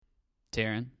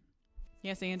Taryn,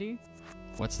 Yes, Andy?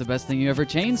 what's the best thing you ever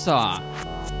chainsaw?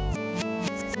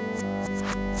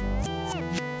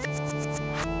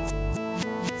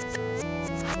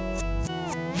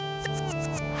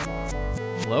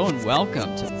 Hello and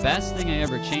welcome to Best Thing I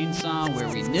Ever Chainsaw, where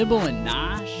we nibble and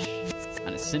nosh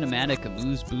on a cinematic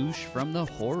amuse-bouche from the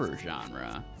horror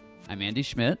genre. I'm Andy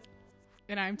Schmidt.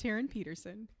 And I'm Taryn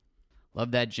Peterson.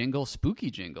 Love that jingle, spooky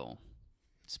jingle.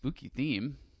 Spooky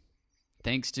theme.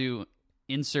 Thanks to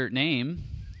insert name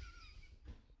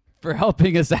for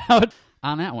helping us out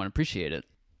on that one. Appreciate it.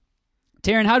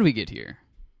 Taryn, how did we get here?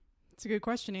 It's a good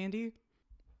question, Andy.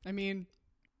 I mean,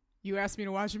 you asked me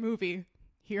to watch a movie.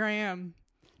 Here I am.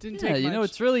 Didn't take much. You know,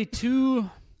 it's really I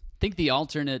think the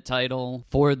alternate title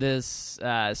for this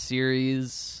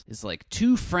series is like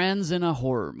Two Friends in a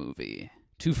Horror Movie.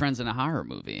 Two Friends in a Horror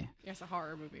Movie. Yes, a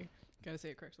horror movie. Gotta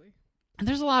say it correctly. And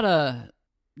there's a lot of,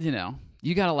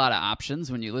 you got a lot of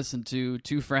options when you listen to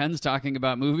two friends talking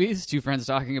about movies, two friends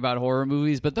talking about horror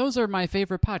movies, but those are my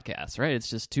favorite podcasts, right? It's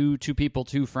just two people,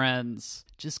 two friends,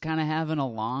 just kind of having a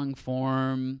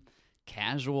long-form,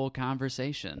 casual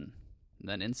conversation. And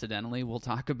then incidentally, we'll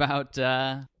talk about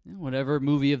whatever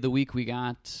movie of the week we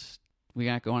got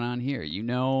going on here. You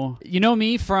know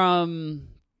me from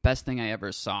Best Thing I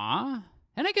Ever Saw,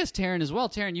 and I guess Taryn as well.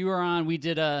 Taryn, you were on. We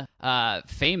did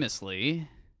famously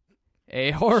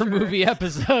a horror movie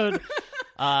episode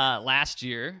last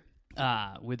year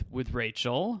with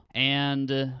Rachel,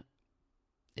 and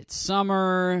it's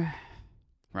summer.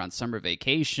 We're on summer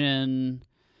vacation.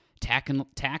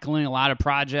 Tackling a lot of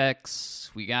projects.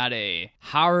 We got a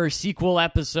horror sequel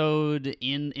episode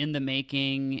in the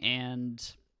making,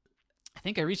 and I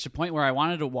think I reached a point where I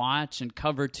wanted to watch and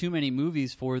cover too many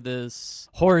movies for this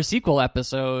horror sequel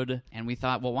episode, and we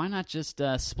thought, well, why not just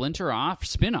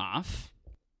spin off,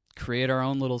 create our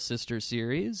own little sister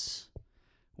series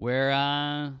where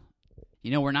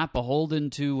we're not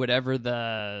beholden to whatever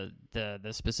the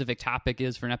specific topic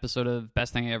is for an episode of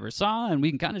Best Thing I Ever Saw, and we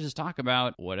can kind of just talk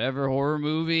about whatever horror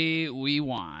movie we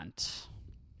want.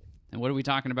 And what are we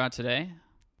talking about today?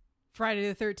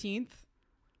 Friday the 13th,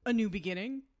 A New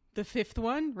Beginning, the fifth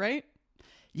one, right?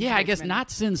 Yeah, I guess not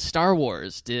since Star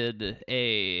Wars did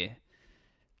a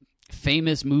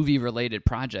famous movie-related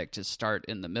project to start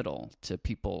in the middle to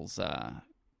people's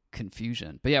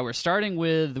confusion. But yeah, we're starting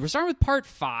with part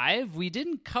 5. We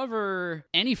didn't cover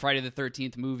any Friday the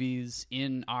 13th movies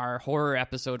in our horror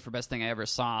episode for Best Thing I Ever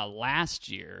Saw last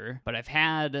year, but I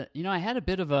had a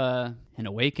bit of an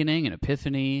awakening, an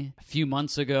epiphany a few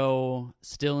months ago,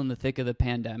 still in the thick of the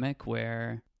pandemic,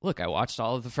 where look, I watched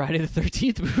all of the Friday the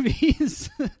 13th movies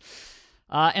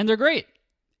and they're great.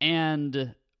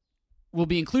 And we'll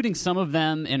be including some of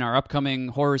them in our upcoming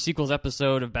horror sequels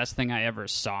episode of Best Thing I Ever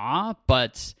Saw,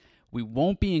 but we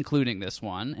won't be including this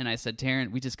one. And I said,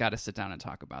 Taryn, we just got to sit down and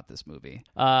talk about this movie.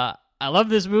 I love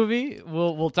this movie.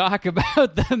 We'll talk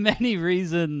about the many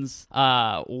reasons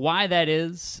why that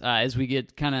is as we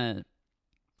get kind of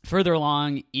further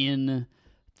along in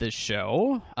the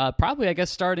show. Probably, I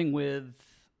guess, starting with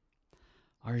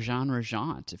our genre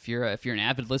jaunt. If you're an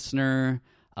avid listener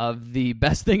of the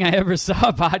Best Thing I Ever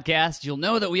Saw podcast, you'll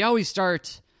know that we always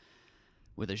start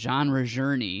with a genre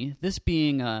journey. This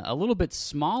being a little bit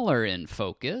smaller in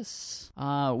focus,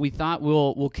 we thought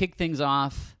we'll kick things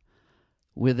off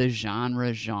with a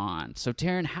genre jaunt. So,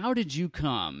 Taryn, how did you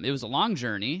come? It was a long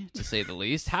journey, to say the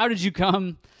least. How did you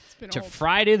come to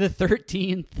Friday the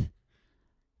 13th,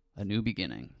 A New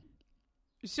Beginning?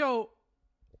 So,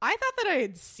 I thought that I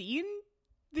had seen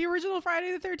the original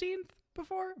Friday the 13th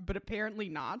before, but apparently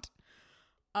not.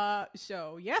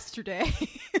 So yesterday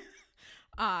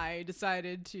I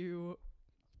decided to,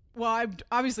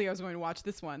 obviously I was going to watch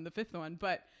this one, the fifth one,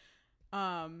 but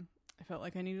I felt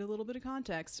like I needed a little bit of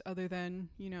context other than,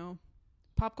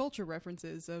 pop culture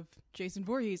references of Jason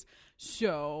Voorhees.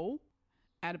 So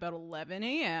at about 11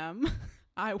 a.m.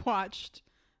 I watched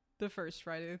the first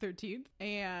Friday the 13th,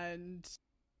 and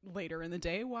later in the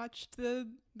day watched the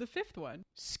fifth one.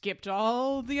 Skipped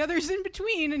all the others in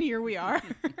between, and here we are.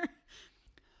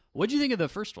 What'd you think of the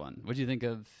first one? What'd you think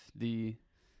of the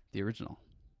original?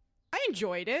 I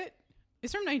enjoyed it.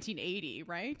 It's from 1980,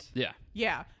 right? Yeah.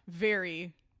 Yeah,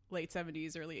 very late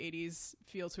 70s, early 80s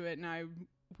feel to it, and I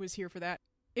was here for that.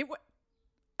 I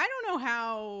don't know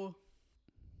how,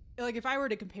 like, if I were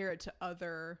to compare it to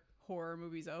other horror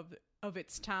movies of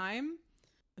its time,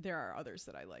 there are others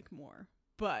that I like more.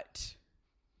 But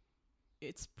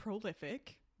it's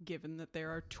prolific, given that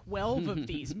there are 12 of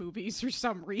these movies for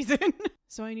some reason.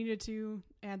 So I needed to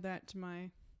add that to my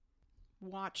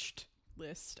watched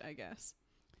list, I guess.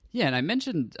 Yeah, and I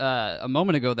mentioned a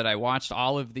moment ago that I watched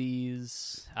all of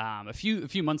these a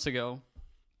few months ago,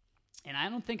 and I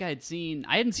don't think I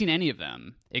hadn't seen any of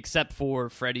them except for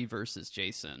Freddy versus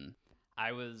Jason.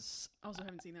 I also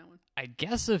haven't seen that one. I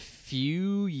guess a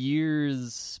few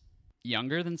years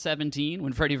younger than 17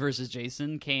 when Freddy vs.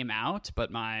 Jason came out,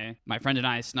 but my friend and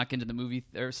I snuck into the movie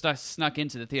snuck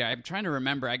into the theater. I'm trying to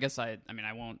remember. I guess I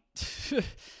won't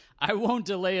I won't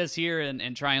delay us here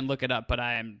and try and look it up, but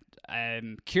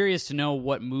I'm curious to know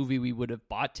what movie we would have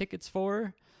bought tickets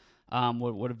for.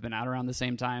 What would have been out around the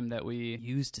same time that we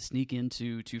used to sneak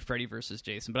into Freddy vs.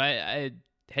 Jason. But I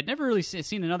had never really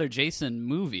seen another Jason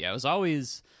movie. I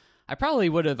probably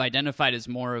would have identified as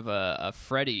more of a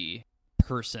Freddy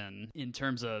person in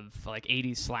terms of like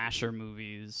 80s slasher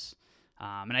movies.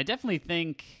 And I definitely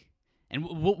think, and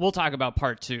we'll talk about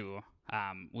part 2,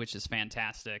 which is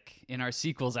fantastic in our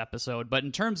sequels episode. But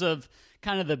in terms of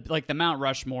kind of the Mount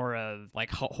Rushmore of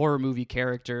like horror movie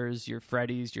characters, your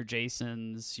Freddys, your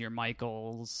Jasons, your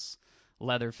Michaels,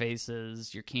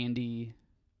 Leatherfaces, your Candy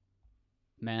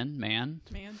man.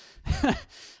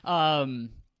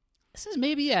 This is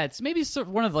it's maybe sort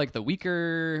of one of like the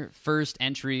weaker first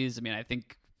entries. I mean, I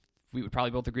think we would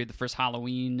probably both agree the first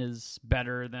Halloween is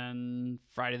better than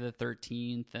Friday the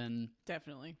 13th, and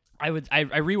definitely. I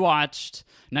rewatched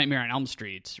Nightmare on Elm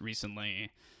Street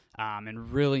recently,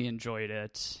 and really enjoyed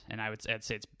it. And I'd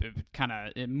say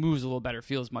it moves a little better,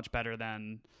 feels much better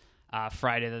than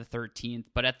Friday the 13th.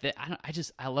 But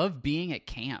I love being at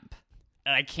camp,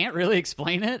 and I can't really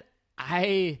explain it.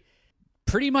 I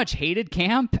pretty much hated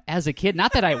camp as a kid.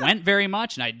 Not that I went very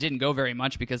much, and I didn't go very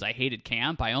much because I hated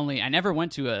camp. I never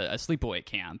went to a sleepaway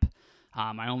camp.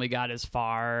 I only got as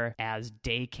far as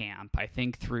day camp, I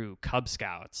think through Cub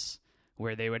Scouts,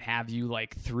 where they would have you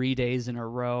like 3 days in a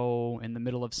row in the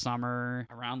middle of summer,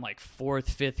 around like 4th,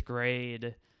 5th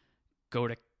grade, go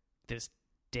to this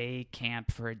day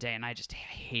camp for a day, and I just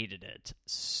hated it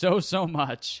so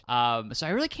much. So I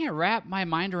really can't wrap my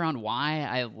mind around why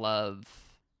I love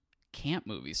camp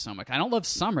movies so much. I don't love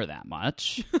summer that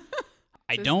much.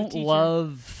 I don't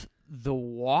love the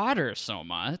water so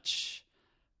much.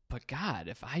 But God,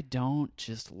 if I don't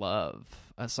just love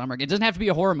a summer, it doesn't have to be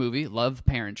a horror movie. Love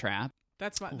Parent Trap.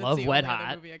 That's the Wet only Hot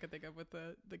other movie I could think of with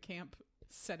the camp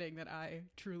setting that I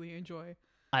truly enjoy.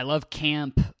 I love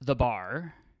Camp the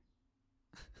Bar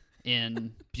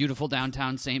in beautiful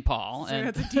downtown St. Paul. So and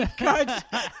that's a deep cut.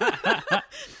 But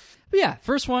yeah,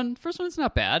 first one is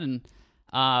not bad. And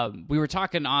we were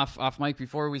talking off mic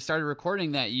before we started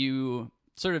recording that you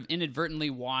sort of inadvertently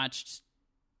watched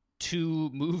two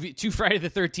Friday the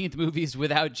 13th movies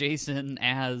without Jason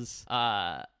as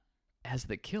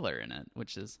the killer in it,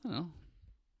 which is, I don't know,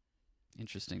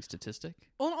 interesting statistic.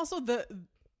 Well, and also the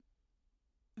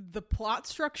plot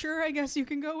structure, I guess you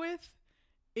can go with,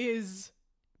 is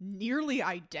nearly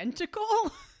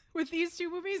identical with these two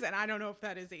movies, and I don't know if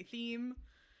that is a theme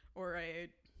or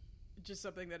just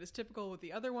something that is typical with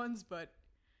the other ones, but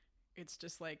it's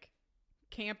just like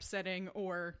camp setting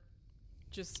or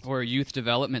a youth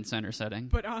development center setting,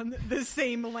 but on the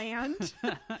same land.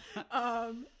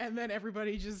 And then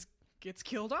everybody just gets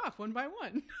killed off one by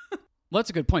one. Well, that's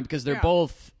a good point, because they're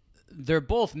both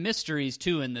mysteries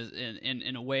too,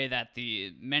 in a way that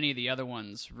many of the other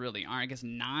ones really aren't. I guess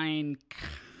 9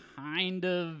 kind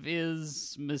of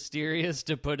is mysterious,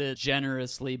 to put it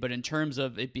generously, but in terms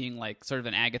of it being like sort of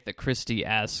an Agatha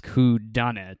Christie-esque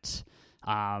whodunit,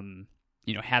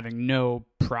 having no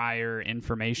prior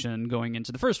information going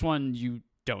into the first one, you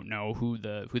don't know who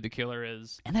the killer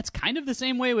is, and that's kind of the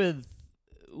same way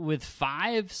with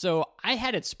 5. So I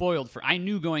had it spoiled I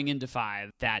knew going into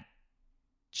 5 that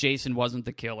Jason wasn't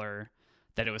the killer,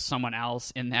 that it was someone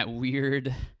else in that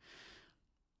weird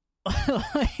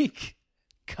like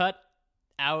cut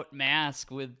out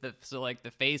mask with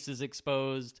the face is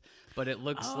exposed, but it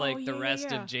looks like the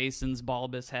rest of Jason's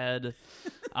bulbous head.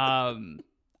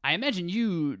 I imagine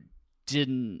you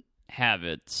didn't have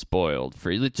it spoiled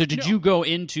for you. So did you go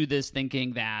into this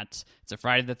thinking that it's a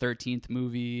Friday the 13th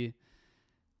movie,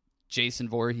 Jason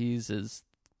Voorhees is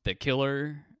the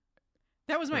killer?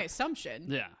 That was my assumption.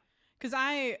 Yeah. Because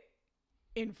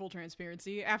in full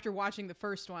transparency, after watching the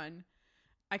first one,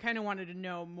 I kind of wanted to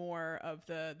know more of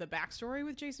the backstory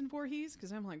with Jason Voorhees,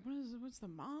 because I'm like, what's the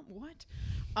mom? What?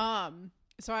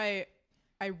 So I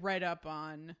read up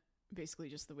on basically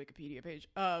just the Wikipedia page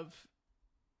of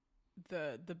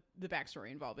the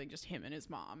backstory involving just him and his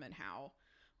mom, and how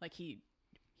like he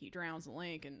drowns the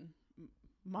lake, and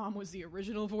mom was the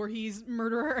original Voorhees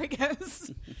murderer, I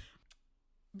guess.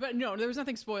 But no, there was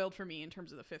nothing spoiled for me in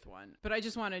terms of the 5th one. But I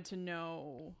just wanted to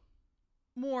know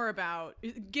more about,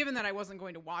 given that I wasn't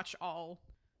going to watch all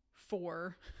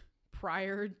 4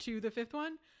 prior to the 5th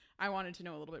one, I wanted to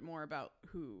know a little bit more about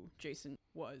who Jason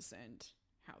was and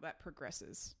how that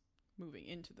progresses moving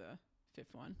into the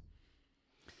 5th one.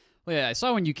 Well, yeah, I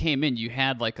saw when you came in, you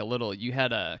had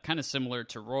a kind of similar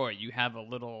to Roy, you have a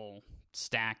little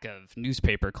stack of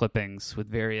newspaper clippings with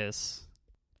various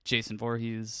Jason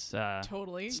Voorhees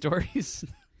Totally. stories.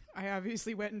 I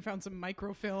obviously went and found some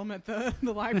microfilm at the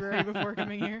library before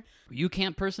coming here. Were you a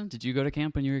camp person? Did you go to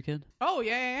camp when you were a kid? Oh,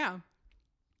 yeah.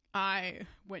 I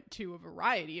went to a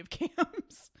variety of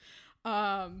camps.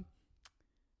 I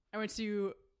went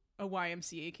to a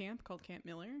YMCA camp called Camp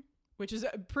Miller, which is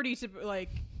a pretty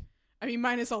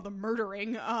minus all the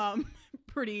murdering,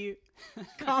 pretty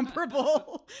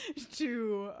comparable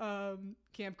to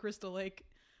Camp Crystal Lake.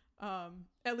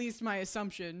 At least my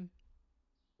assumption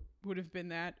would have been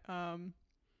that. I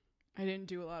didn't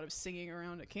do a lot of singing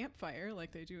around a campfire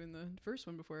like they do in the first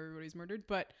one before everybody's murdered,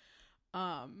 but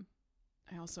I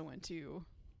also went to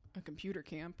a computer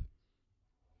camp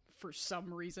for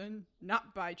some reason,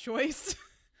 not by choice.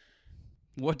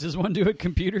 What does one do at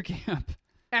computer camp?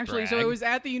 Actually, Brag. so it was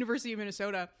at the University of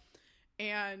Minnesota,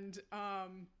 and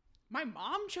my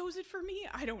mom chose it for me.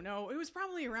 I don't know. It was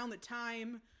probably around the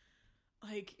time,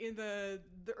 like in the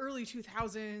early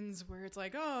 2000s, where it's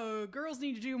like, oh, girls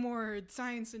need to do more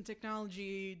science and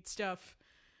technology stuff.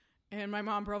 And my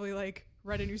mom probably like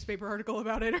read a newspaper article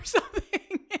about it or something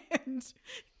and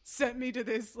sent me to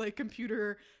this like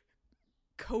computer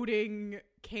coding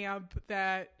camp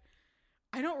that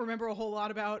I don't remember a whole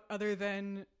lot about, other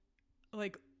than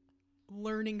like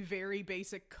learning very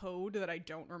basic code that I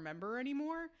don't remember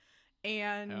anymore.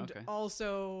 And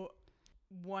also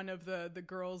one of the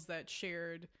girls that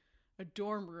shared a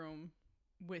dorm room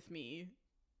with me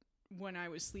when I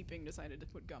was sleeping decided to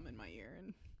put gum in my ear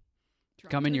and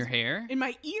gum in your hair? In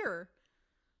my ear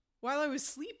while I was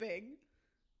sleeping.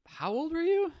 How old were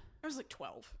you? I was like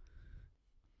 12.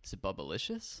 Is it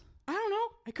Bubblicious? I don't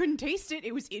know. I couldn't taste it.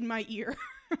 It was in my ear.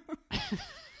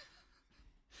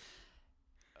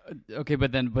 Okay,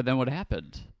 but then what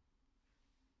happened?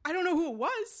 I don't know who it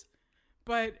was,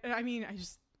 but I mean, I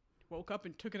just woke up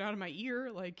and took it out of my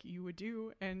ear like you would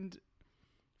do, and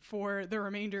for the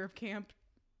remainder of camp,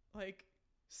 like,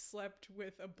 slept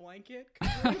with a blanket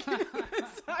covering the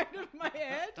side of my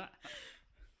head.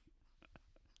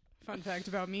 Fun fact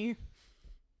about me.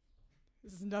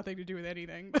 This has nothing to do with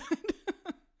anything. But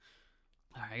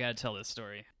All right, I gotta tell this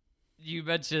story. You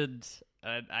mentioned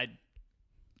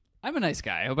I'm a nice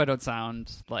guy. I hope I don't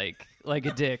sound like a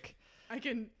dick. I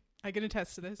can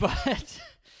attest to this. But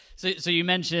so you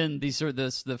mentioned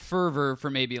the fervor, for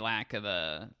maybe lack of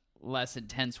a less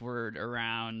intense word,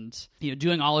 around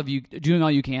doing all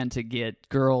you can to get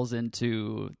girls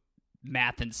into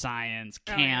math and science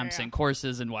camps and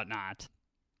courses and whatnot,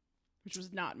 which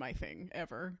was not my thing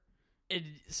ever.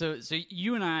 So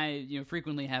you and I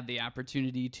frequently have the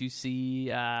opportunity to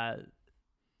see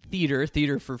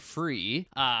theater for free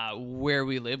where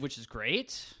we live, which is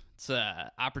great. It's an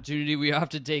opportunity we have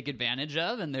to take advantage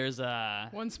of, and there's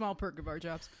one small perk of our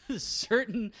jobs.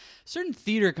 certain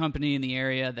theater company in the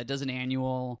area that does an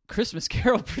annual Christmas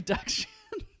Carol production,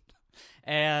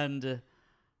 and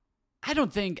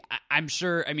I'm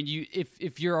sure. I mean,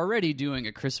 if you're already doing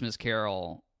a Christmas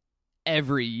Carol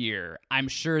every year, I'm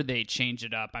sure they change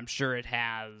it up. I'm sure it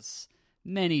has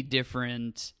many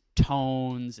different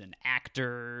tones and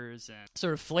actors and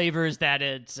sort of flavors that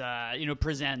it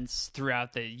presents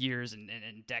throughout the years and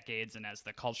decades, and as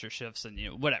the culture shifts and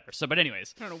whatever. So, but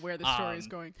anyways, I don't know where the story is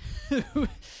going.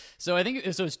 So I think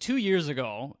it was 2 years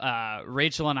ago.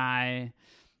 Rachel and I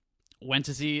went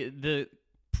to see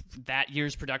that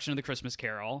year's production of the Christmas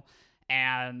Carol,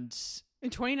 and in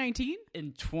 2019?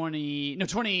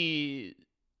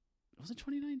 Was it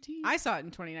 2019? I saw it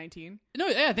in 2019. No,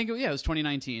 yeah, I think it was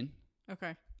 2019.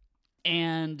 Okay.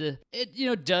 And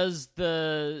it does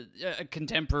the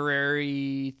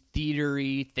contemporary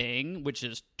theater-y thing, which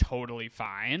is totally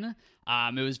fine.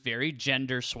 It was very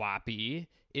gender swappy.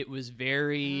 It was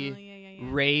very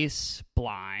race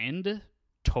blind.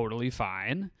 Totally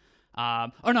fine.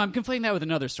 Oh no, I'm conflating that with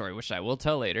another story, which I will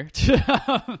tell later.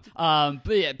 But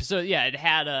yeah, so yeah, it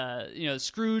had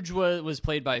Scrooge was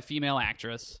played by a female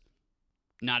actress.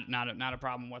 Not a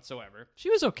problem whatsoever.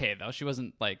 She was okay though. She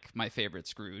wasn't like my favorite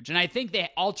Scrooge, and I think they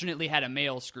alternately had a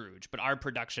male Scrooge, but our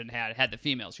production had the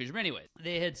female Scrooge. But anyways,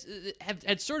 they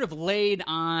had sort of laid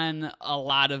on a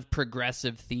lot of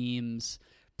progressive themes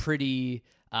pretty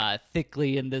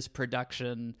thickly in this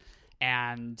production,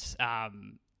 and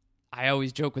I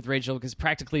always joke with Rachel because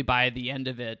practically by the end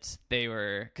of it,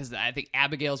 because I think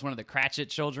Abigail's one of the Cratchit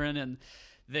children, and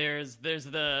There's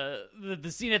the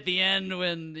scene at the end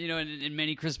when, in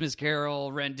many Christmas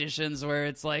Carol renditions where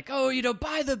it's like, oh,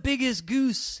 buy the biggest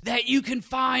goose that you can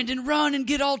find and run and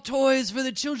get all toys for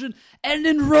the children and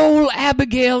enroll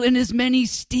Abigail in as many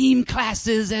STEAM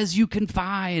classes as you can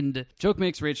find. Joke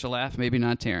makes Rachel laugh, maybe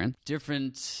not Taryn.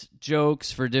 Different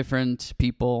jokes for different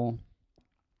people.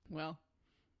 Well,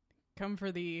 come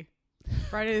for the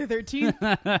Friday the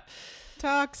 13th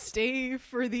talk, stay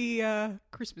for the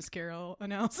Christmas Carol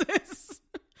analysis.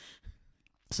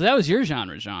 So that was your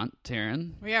genre,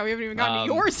 Taryn. Well, yeah, we haven't even gotten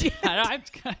to yours yet.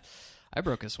 I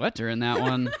broke a sweat during that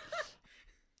one.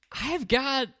 I've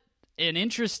got an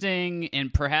interesting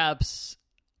and perhaps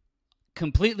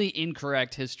completely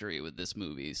incorrect history with this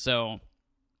movie. So,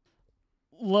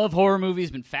 love horror movies,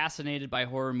 been fascinated by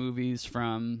horror movies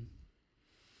from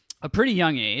a pretty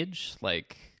young age,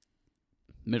 like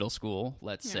middle school,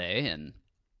 let's say, and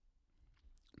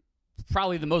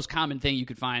probably the most common thing you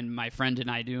could find my friend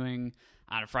and I doing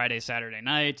on a Friday, Saturday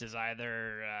night is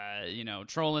either,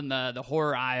 trolling the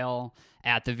horror aisle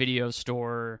at the video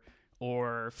store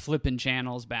or flipping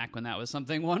channels back when that was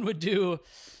something one would do,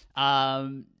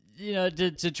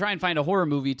 to try and find a horror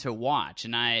movie to watch.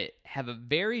 And I have a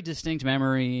very distinct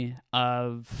memory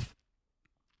of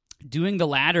doing the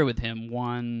latter with him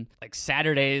one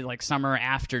Saturday, summer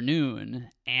afternoon,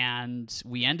 and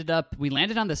we landed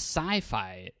on the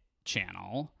Sci-Fi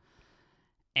Channel,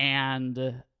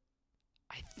 and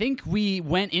I think we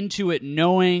went into it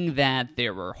knowing that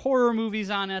there were horror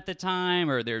movies on at the time,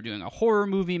 or they were doing a horror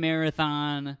movie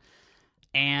marathon,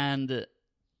 and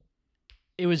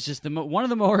it was just one of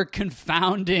the more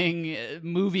confounding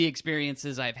movie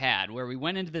experiences I've had, where we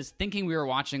went into this thinking we were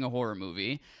watching a horror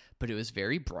movie, but it was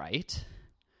very bright.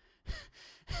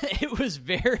 It was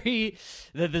very...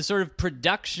 The sort of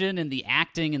production and the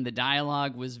acting and the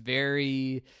dialogue was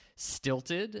very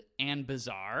stilted and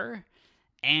bizarre.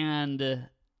 And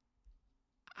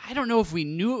I don't know if we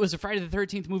knew it was a Friday the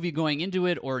 13th movie going into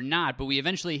it or not, but we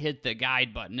eventually hit the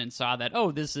guide button and saw that,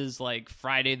 oh, this is like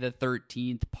Friday the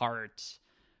 13th part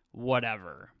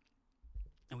whatever.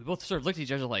 And we both sort of looked at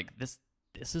each other like, this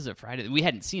is a Friday. We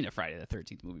hadn't seen a Friday the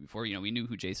 13th movie before. We knew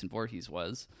who Jason Voorhees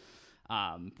was.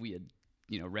 We had,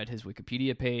 read his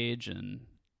Wikipedia page and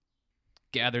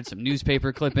gathered some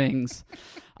newspaper clippings.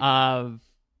 But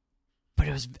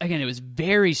it was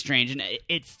very strange. And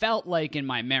it felt like in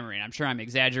my memory, and I'm sure I'm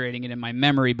exaggerating it in my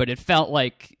memory, but it felt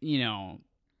like, 10,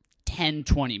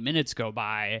 20 minutes go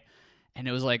by. And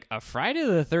it was like a Friday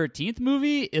the 13th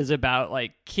movie is about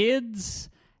kids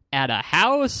at a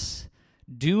house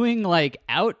doing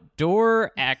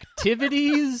outdoor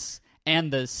activities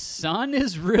and the sun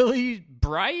is really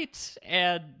bright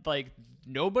and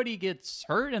nobody gets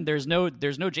hurt and there's no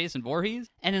Jason Voorhees.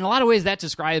 And in a lot of ways that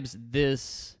describes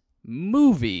this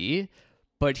movie,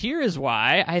 but here is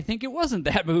why I think it wasn't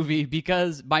that movie,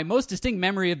 because my most distinct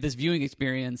memory of this viewing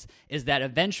experience is that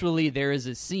eventually there is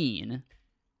a scene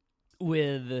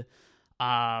with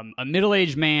a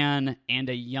middle-aged man and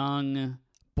a young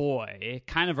boy,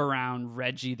 kind of around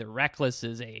Reggie the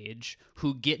Reckless's age,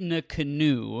 who get in a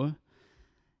canoe,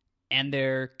 and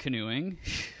they're canoeing,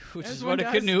 which is what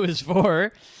a canoe is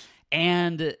for,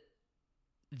 and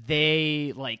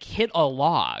they, hit a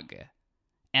log,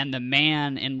 and the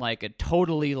man, in, a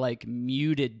totally,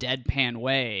 muted, deadpan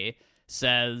way,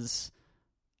 says,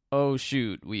 "Oh,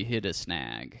 shoot, we hit a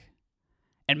snag."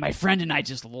 And my friend and I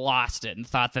just lost it and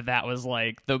thought that was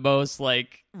the most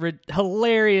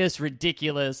hilarious,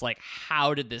 ridiculous,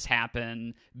 how did this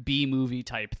happen, B-movie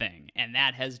type thing. And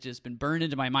that has just been burned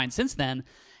into my mind since then.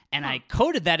 And I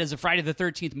coded that as a Friday the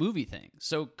 13th movie thing.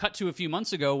 So cut to a few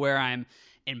months ago where I'm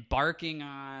embarking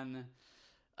on,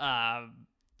 to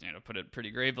put it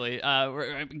pretty gravely,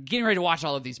 I'm getting ready to watch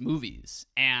all of these movies.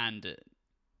 And,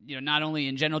 not only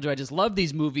in general do I just love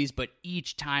these movies, but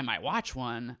each time I watch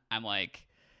one, I'm like,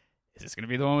 is this going to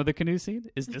be the one with the canoe scene?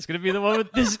 Is this going to be the one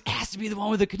with... This has to be the one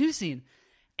with the canoe scene.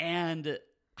 And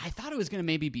I thought it was going to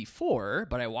maybe be 4,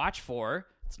 but I watch 4.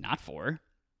 It's not 4.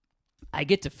 I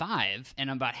get to 5, and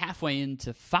I'm about halfway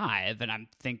into 5, and I'm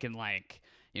thinking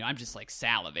I'm just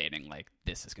salivating.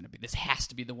 This has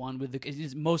to be the one with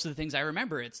the... Most of the things I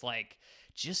remember, it's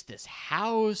just this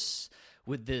house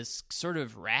with this sort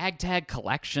of ragtag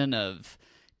collection of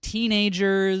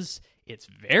teenagers. It's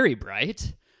very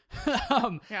bright.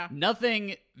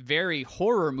 Nothing very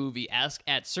horror movie-esque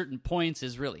at certain points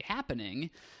is really happening,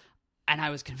 and I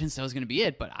was convinced that was going to be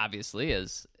it, but obviously,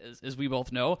 as we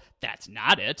both know, that's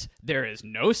not it. There is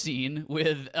no scene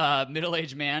with a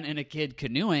middle-aged man and a kid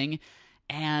canoeing,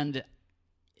 and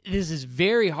this is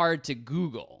very hard to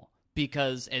Google,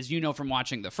 because as you know from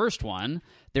watching the first one,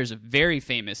 there's a very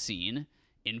famous scene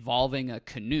involving a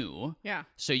canoe. Yeah.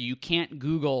 So you can't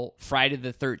Google Friday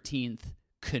the 13th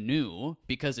canoe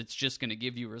because it's just going to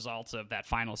give you results of that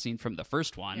final scene from the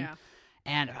first one. Yeah.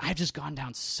 And I've just gone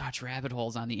down such rabbit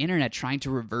holes on the internet trying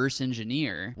to reverse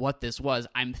engineer what this was.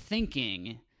 I'm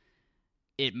thinking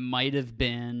it might have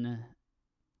been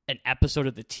an episode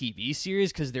of the TV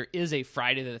series because there is a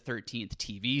Friday the 13th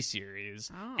TV series.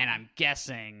 Oh. And I'm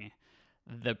guessing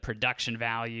the production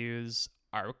values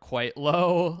are quite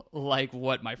low, like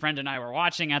what my friend and I were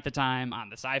watching at the time on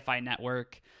the Sci-Fi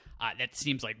Network. That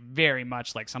seems like very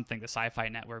much like something the Sci-Fi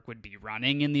Network would be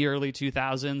running in the early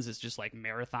 2000s. It's just like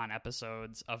marathon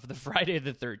episodes of the Friday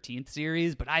the 13th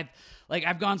series. But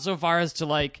I've gone so far as to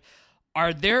like,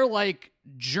 are there like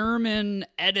German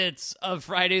edits of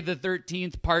Friday the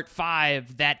 13th Part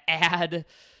 5 that add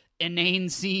inane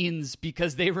scenes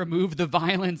because they remove the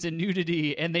violence and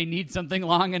nudity and they need something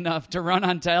long enough to run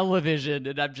on television?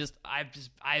 And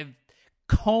I've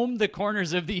combed the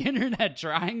corners of the internet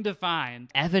trying to find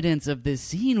evidence of this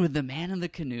scene with the man in the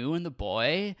canoe and the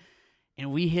boy,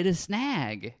 and we hit a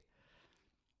snag.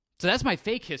 So that's my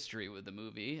fake history with the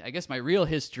movie. I guess my real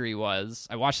history was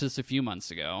I watched this a few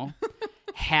months ago,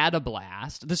 had a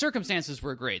blast. The circumstances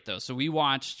were great, though. So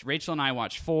Rachel and I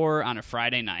watched 4 on a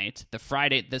Friday night,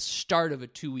 the start of a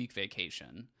 2-week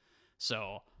vacation.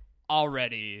 So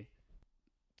already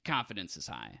confidence is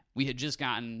high. We had just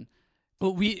gotten...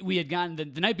 Well, we had gotten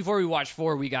the night before we watched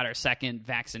 4, we got our second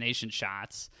vaccination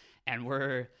shots, and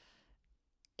we're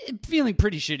feeling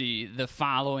pretty shitty the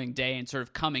following day and sort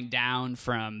of coming down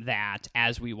from that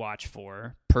as we watch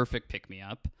 4. Perfect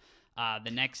pick-me-up. The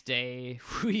next day,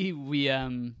 we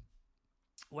went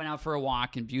out for a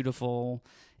walk in beautiful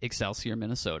Excelsior,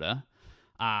 Minnesota,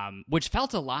 which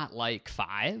felt a lot like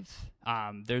 5.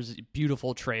 There's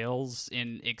beautiful trails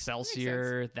in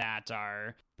Excelsior that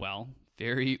are, well...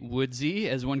 very woodsy,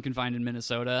 as one can find in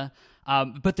Minnesota.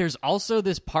 But there's also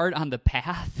this part on the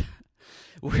path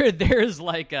where there's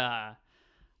I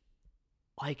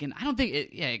don't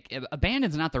think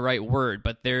abandoned's not the right word,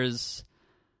 but there's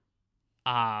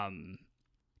kind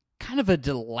of a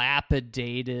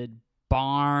dilapidated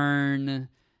barn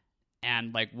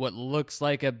and like what looks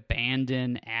like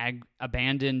abandoned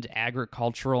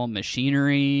agricultural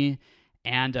machinery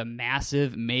and a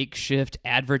massive makeshift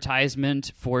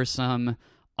advertisement for some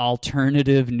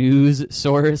alternative news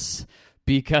source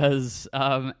because,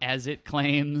 as it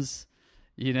claims,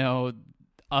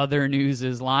 other news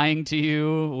is lying to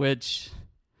you, which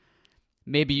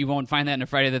maybe you won't find that in a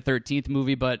Friday the 13th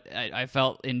movie, but I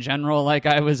felt in general like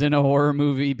I was in a horror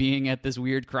movie being at this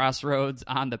weird crossroads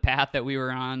on the path that we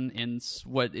were on in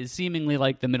what is seemingly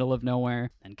like the middle of nowhere,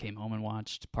 and came home and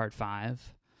watched Part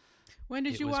 5. When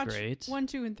did you watch great. 1,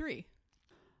 2, and 3?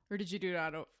 Or did you do it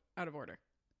out of order?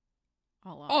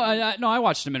 No, I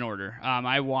watched them in order.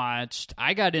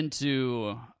 I got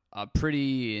into a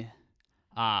pretty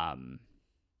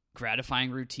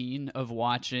gratifying routine of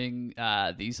watching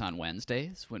these on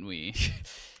Wednesdays when we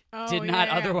did not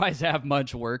otherwise have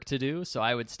much work to do. So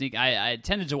I would sneak. I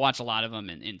tended to watch a lot of them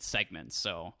in segments.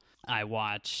 So I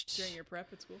watched during your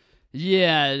prep at school.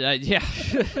 Yeah.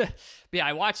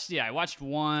 I watched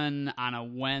one on a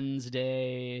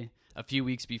Wednesday a few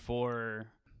weeks before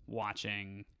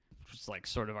watching, which was like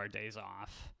sort of our days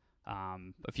off.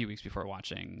 A few weeks before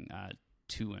watching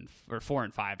 4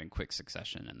 and 5 in quick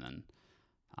succession, and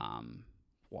then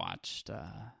watched.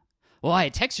 Well, I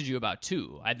had texted you about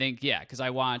 2. I think, because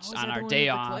I watched on our day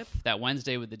off, that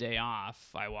Wednesday with the day off,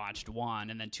 I watched 1,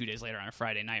 and then 2 days later on a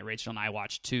Friday night, Rachel and I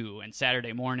watched 2, and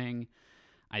Saturday morning,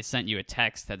 I sent you a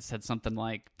text that said something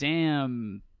like,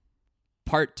 damn,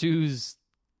 Part 2's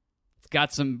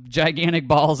got some gigantic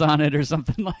balls on it or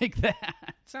something like that.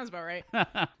 Sounds about right.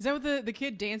 Is that with the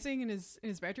kid dancing in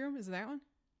his bedroom? Is it that one?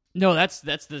 No, that's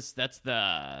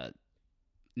the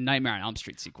Nightmare on Elm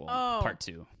Street sequel, Part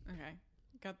 2. Okay.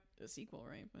 Got the sequel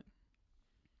right, but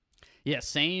yeah,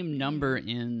 same number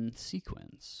in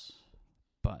sequence,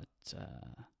 but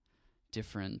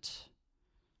different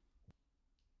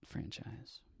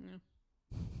franchise. Yeah.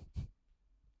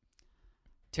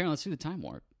 Taryn, let's do the Time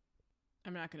Warp.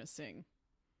 I'm not gonna sing.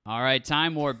 All right,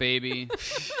 Time Warp, baby.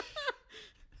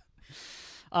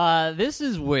 This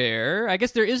is where I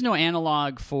guess there is no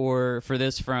analog for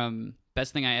this from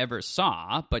Best Thing I Ever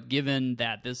Saw, but given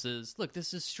that this is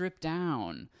stripped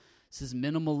down. This is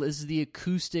minimal. This is the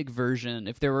acoustic version.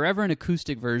 If there were ever an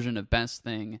acoustic version of Best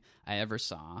Thing I Ever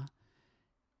Saw,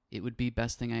 it would be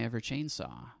Best Thing I Ever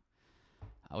Chainsaw.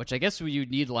 Which I guess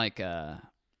you'd need like an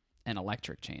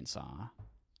electric chainsaw.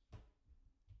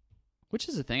 Which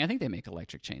is a thing. I think they make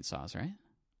electric chainsaws, right?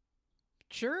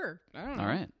 Sure. I don't know. All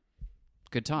right.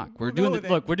 Good talk. We're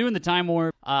doing the Time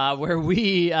Warp, where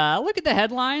we look at the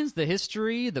headlines, the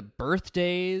history, the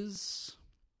birthdays,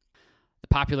 the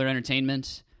popular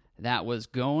entertainment that was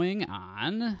going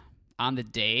on the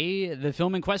day the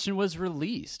film in question was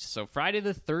released. So Friday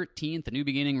the 13th, A New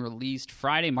Beginning, released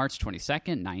Friday, March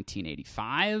 22nd,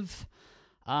 1985.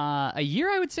 A year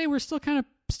I would say we're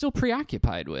still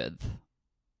preoccupied with.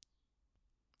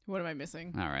 What am I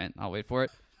missing? All right, I'll wait for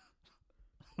it.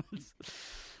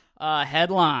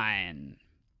 Headline.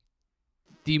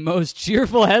 The most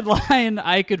cheerful headline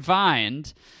I could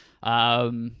find.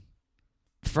 From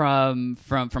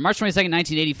March 22nd,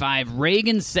 1985,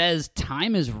 Reagan says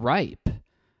time is ripe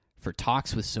for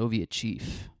talks with Soviet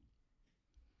chief.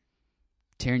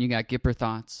 Taryn, you got Gipper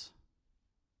thoughts?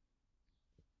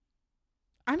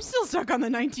 I'm still stuck on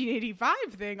the 1985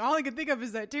 thing. All I can think of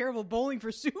is that terrible Bowling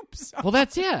for Soup song. Well,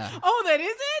 that's, yeah. Oh, that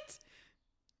is it?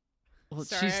 Well,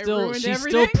 Sorry, she's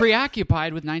still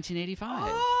preoccupied with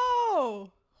 1985. Oh,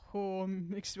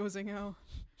 I'm exposing how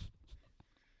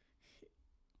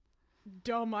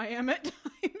dumb I am at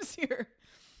times here.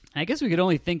 I guess we could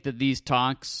only think that these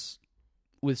talks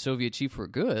with Soviet chief were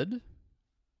good.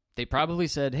 They probably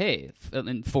said, hey,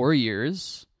 in 4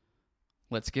 years,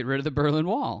 let's get rid of the Berlin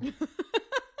Wall.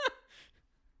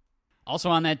 Also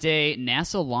on that day,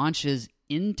 NASA launches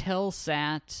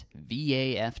Intelsat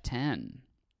VAF-10.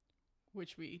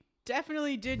 Which we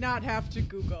definitely did not have to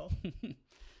Google.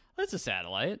 That's a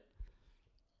satellite.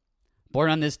 Born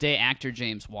on this day, actor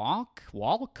James Wolk.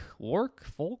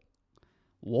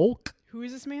 Who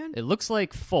is this man? It looks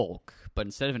like Folk, but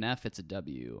instead of an F, it's a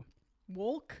W.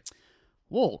 Wolk?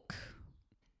 Wolk.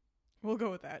 We'll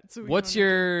go with that. So what's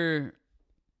your...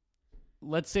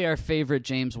 Let's say our favorite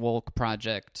James Wolk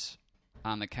project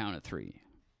on the count of 3.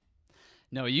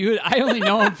 No, I only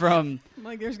know him from...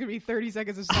 like, there's going to be 30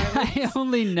 seconds of silence. I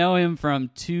only know him from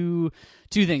two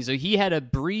things. So he had a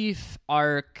brief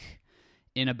arc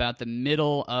in about the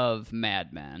middle of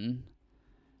Mad Men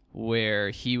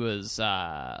where he was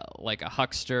like a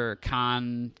huckster,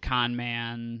 con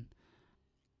man,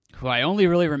 who I only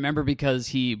really remember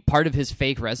because part of his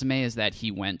fake resume is that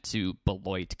he went to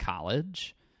Beloit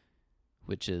College,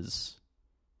 which is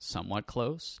somewhat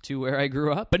close to where I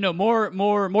grew up. But no,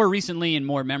 more recently and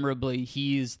more memorably,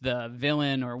 he's the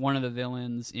villain or one of the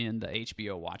villains in the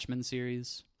HBO Watchmen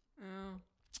series. Oh.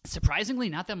 Surprisingly,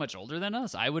 not that much older than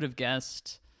us. I would have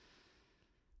guessed,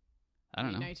 I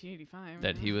don't know, 1985.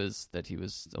 that he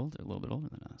was older, a little bit older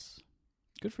than us.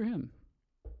 Good for him.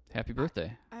 Happy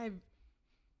birthday. I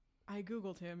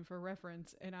Googled him for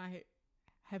reference, and I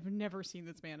have never seen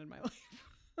this man in my life.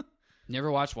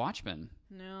 Never watched Watchmen.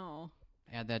 No.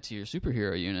 Add that to your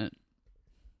superhero unit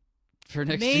for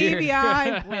next year. Maybe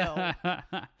I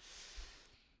will.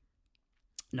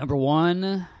 Number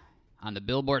 1 on the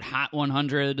Billboard Hot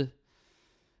 100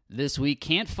 this week,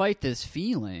 Can't Fight This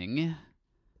Feeling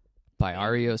by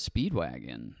REO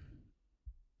Speedwagon.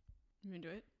 I'm into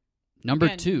it. Number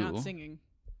Again, 2. Not singing.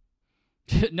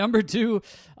 Number 2,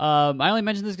 I only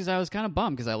mentioned this because I was kind of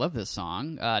bummed because I love this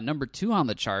song. Number 2 on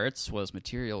the charts was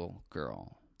Material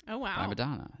Girl. Oh, wow. By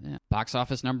Madonna. Yeah. Box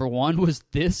office number 1 was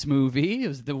this movie. It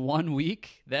was the 1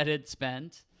 week that it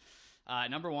spent.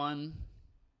 Number 1,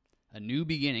 A New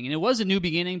Beginning. And it was a new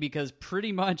beginning because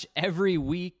pretty much every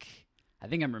week, I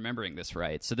think I'm remembering this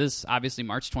right. So this, obviously,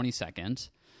 March 22nd.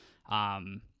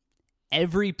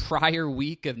 Every prior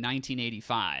week of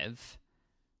 1985,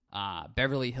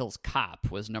 Beverly Hills Cop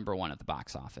was number 1 at the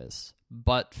box office.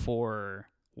 But for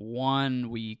 1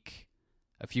 week,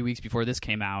 a few weeks before this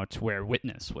came out, where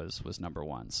Witness was number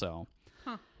 1. So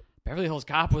Beverly Hills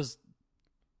Cop was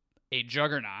a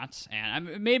juggernaut. And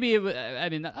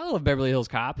I love Beverly Hills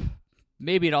Cop.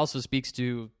 Maybe it also speaks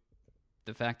to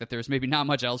the fact that there's maybe not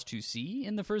much else to see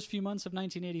in the first few months of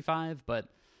 1985, but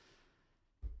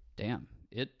damn.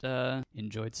 It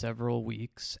enjoyed several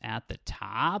weeks at the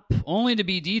top, only to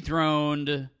be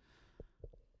dethroned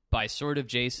by sort of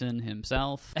Jason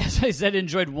himself. As I said,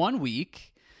 enjoyed 1 week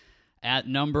at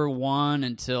number 1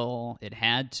 until it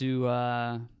had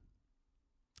to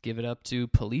give it up to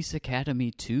Police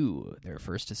Academy 2, their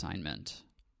first assignment.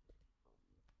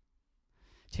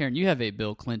 Taryn, you have a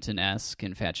Bill Clinton-esque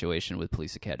infatuation with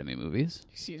Police Academy movies.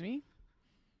 Excuse me?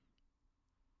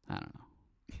 I don't know.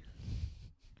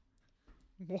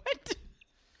 What?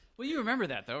 Well, you remember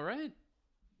that, though, right?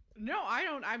 No, I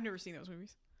don't. I've never seen those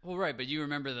movies. Well, right, but you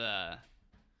remember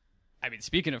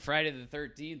speaking of Friday the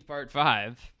 13th, Part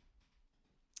 5,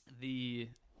 the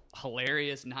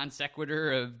hilarious non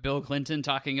sequitur of Bill Clinton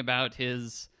talking about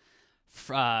his,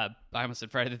 I almost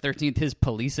said Friday the 13th, his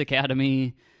Police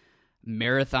Academy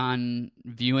marathon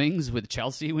viewings with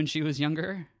Chelsea when she was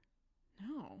younger.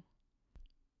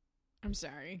 I'm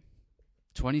sorry.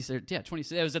 20.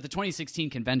 It was at the 2016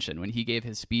 convention when he gave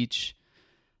his speech,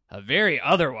 a very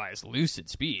otherwise lucid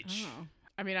speech. Oh.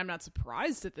 I mean, I'm not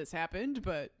surprised that this happened,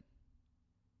 but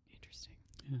interesting.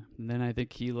 Yeah. And then I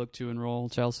think he looked to enroll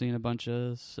Chelsea in a bunch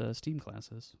of STEAM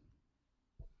classes.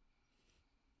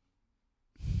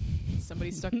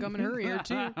 Somebody stuck gum in her ear,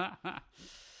 too.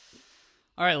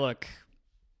 All right, look.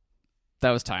 That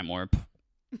was Time Warp.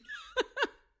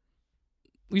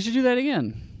 We should do that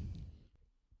again.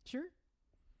 Sure.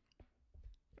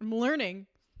 I'm learning.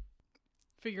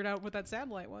 Figured out what that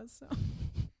satellite was. So.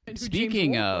 And who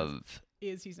Speaking James Wolfe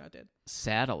of he's not dead.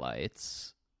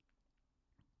 satellites,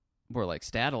 more like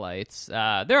statellites,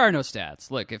 there are no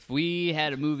stats. Look, if we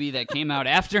had a movie that came out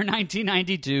after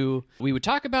 1992, we would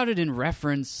talk about it in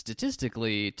reference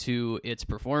statistically to its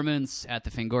performance at the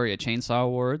Fangoria Chainsaw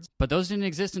Awards, but those didn't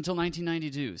exist until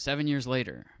 1992, 7 years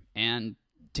later. And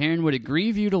Taryn, would it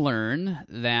grieve you to learn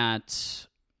that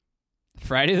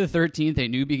Friday the 13th, A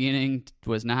New Beginning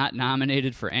was not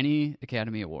nominated for any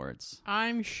Academy Awards?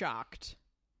 I'm shocked.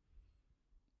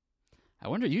 I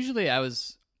wonder, usually I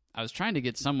was trying to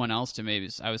get someone else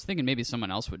to I was thinking maybe someone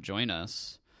else would join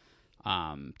us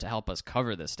to help us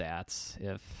cover the stats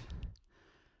if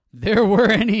there were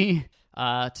any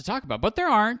to talk about. But there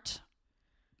aren't.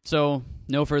 So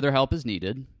no further help is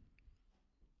needed.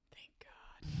 Thank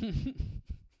God.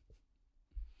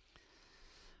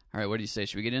 All right, what do you say?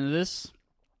 Should we get into this?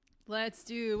 Let's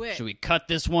do it. Should we cut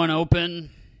this one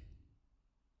open?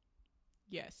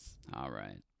 Yes. All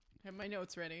right. I have my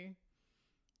notes ready.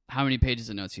 How many pages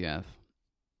of notes you have?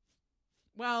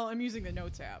 Well, I'm using the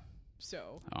notes app,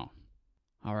 so. Oh.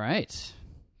 All right.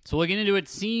 So we'll get into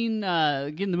it,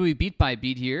 getting the movie beat by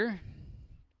beat here.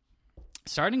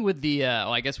 Starting with the,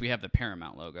 I guess we have the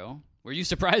Paramount logo. Were you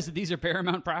surprised that these are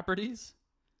Paramount properties?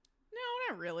 No,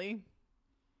 not really.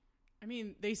 I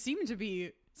mean, they seem to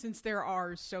be, since there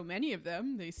are so many of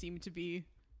them, they seem to be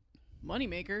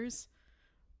moneymakers.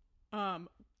 I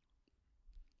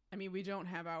mean, we don't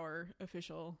have our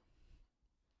official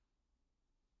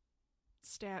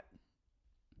stat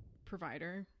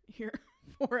provider here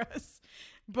for us,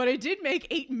 but it did make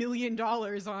 $8 million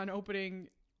on opening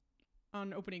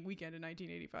weekend in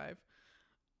 1985,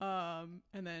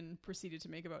 and then proceeded to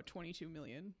make about 22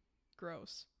 million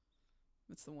gross.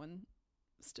 That's the one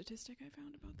statistic I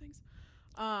found about things.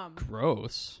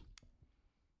 Gross.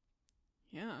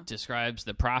 Yeah. Describes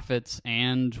the profits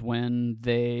and when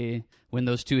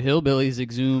those two hillbillies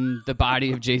exhumed the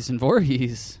body of Jason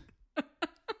Voorhees.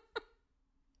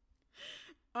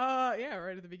 Yeah,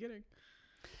 right at the beginning.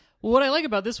 Well, what I like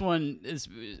about this one is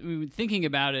thinking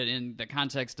about it in the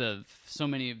context of so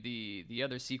many of the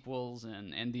other sequels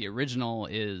and the original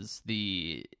is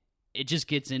it just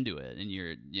gets into it, and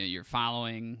you're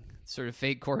following sort of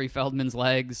fake Corey Feldman's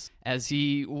legs as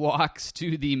he walks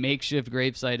to the makeshift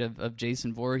gravesite of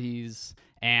Jason Voorhees.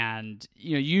 And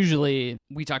usually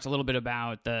we talked a little bit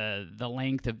about the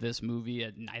length of this movie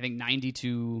at I think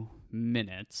 92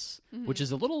 minutes, which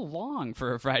is a little long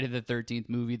for a Friday the 13th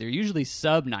movie. They're usually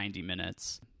sub 90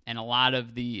 minutes, and a lot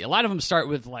of them start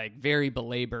with like very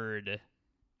belabored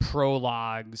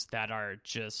prologues that are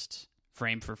just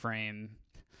frame for frame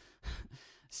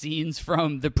scenes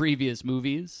from the previous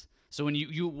movies. So when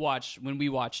we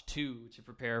watch 2 to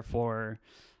prepare for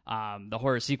the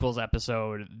horror sequels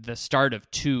episode, the start of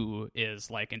 2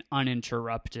 is like an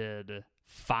uninterrupted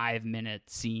 5-minute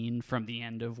scene from the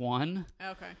end of 1.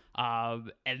 Okay.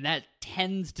 And that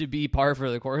tends to be par for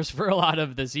the course for a lot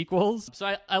of the sequels.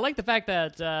 So I like the fact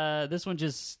that this one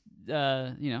just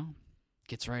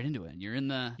gets right into it. You're in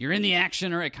the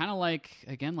action, or kind of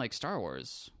like Star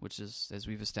Wars, which is, as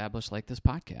we've established, like this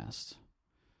podcast.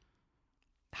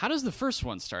 How does the first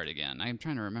one start again? I'm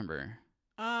trying to remember.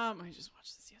 I just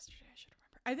watched this yesterday. I should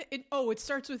remember. It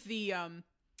starts with the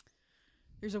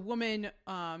there's a woman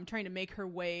trying to make her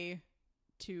way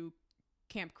to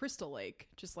Camp Crystal Lake,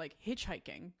 just like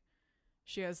hitchhiking.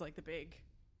 She has like the big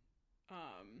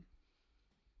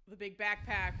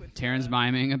backpack with Taryn's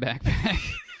miming a backpack.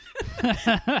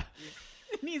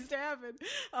 It needs to happen.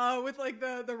 With like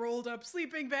the rolled up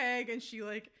sleeping bag, and she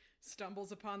like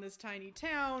stumbles upon this tiny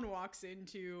town, walks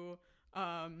into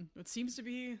what seems to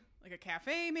be like a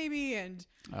cafe maybe, and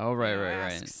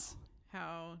asks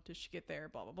how does she get there,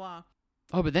 blah blah blah.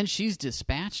 Oh, but then she's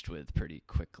dispatched with pretty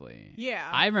quickly. Yeah.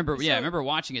 I remember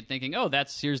watching it thinking, oh,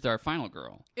 here's our final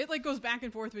girl. It like goes back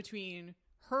and forth between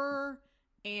her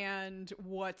and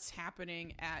what's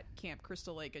happening at Camp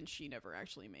Crystal Lake, and she never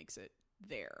actually makes it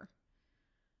there.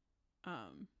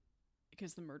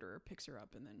 because the murderer picks her up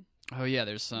and then Oh yeah,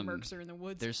 there's some murks her in the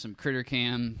woods. There's some critter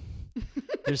cam.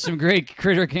 There's some great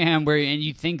critter cam and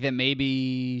you think that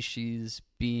maybe she's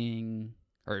being,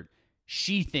 or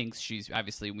she thinks she's,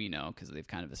 obviously we know because they've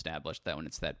kind of established that when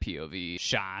it's that POV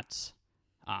shot,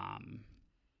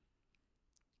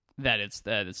 that it's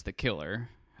the killer,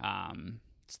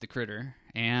 it's the critter,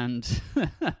 and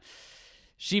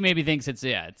she maybe thinks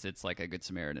it's like a Good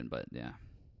Samaritan, but yeah,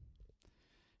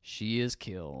 she is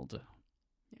killed.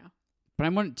 Yeah, but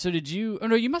I'm wondering. So did you? Oh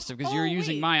no, you must have because you were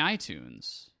using wait. my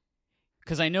iTunes.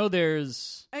 Because I know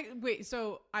there's... Wait,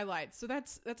 so I lied. So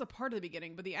that's a part of the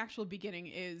beginning, but the actual beginning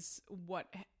is what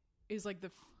is like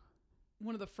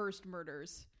one of the first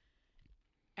murders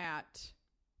at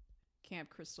Camp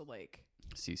Crystal Lake.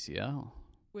 CCL.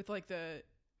 With like the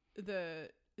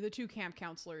two camp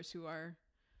counselors who are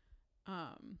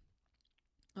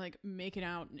like making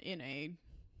out in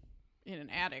an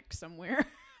attic somewhere.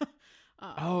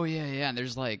 Oh yeah, and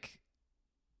there's like,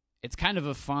 it's kind of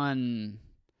a fun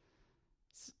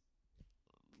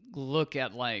look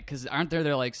at, like, because aren't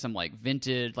there like some like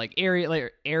vintage, like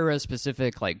era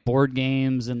specific like board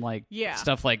games and like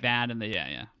stuff like that, and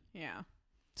yeah,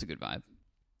 it's a good vibe.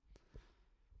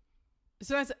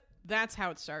 So that's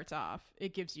how it starts off.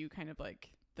 It gives you kind of like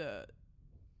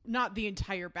not the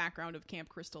entire background of Camp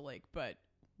Crystal Lake, but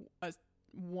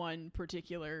one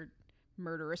particular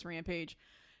murderous rampage,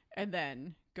 and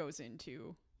then goes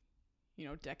into,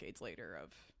 decades later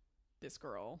of this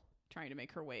girl trying to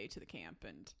make her way to the camp,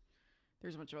 and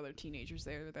there's a bunch of other teenagers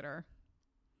there that are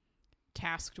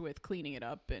tasked with cleaning it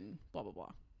up and blah blah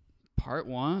blah. Part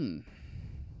 1,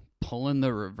 pulling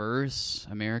the reverse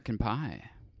American Pie.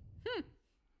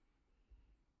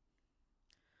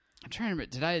 I'm trying to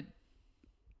remember, did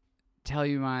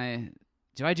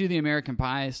I do the American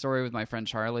Pie story with my friend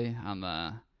Charlie on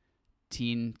the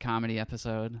teen comedy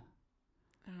episode?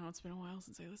 I don't know, it's been a while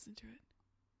since I listened to it.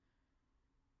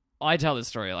 Well, I tell this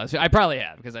story a lot. I probably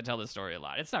have, because I tell this story a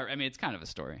lot. It's not, it's kind of a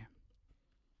story.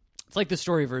 It's like the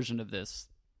story version of this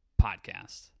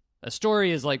podcast. A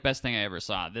story is like best thing I ever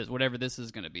saw. Whatever this is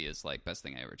going to be is like best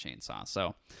thing I ever chainsaw.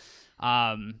 So,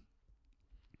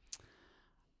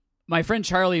 my friend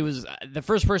Charlie was the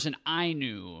first person I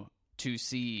knew to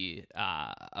see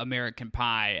American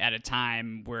Pie at a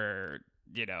time where,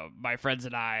 my friends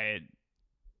and I,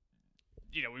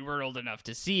 we weren't old enough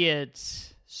to see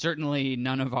it. Certainly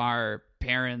none of our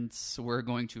parents were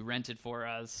going to rent it for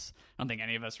us. I don't think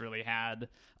any of us really had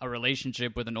a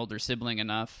relationship with an older sibling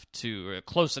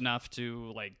close enough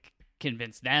to like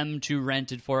convince them to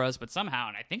rent it for us. But somehow,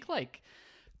 and I think like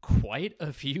quite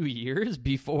a few years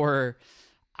before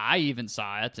I even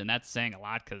saw it, and that's saying a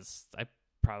lot because I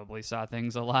probably saw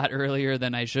things a lot earlier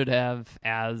than I should have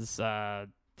as,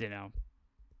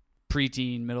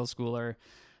 preteen, middle schooler.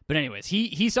 But anyways,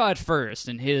 he saw it first,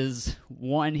 and he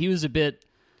was a bit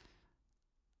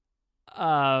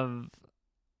of,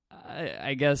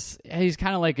 I guess, he's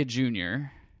kind of like a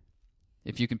junior,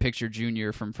 if you can picture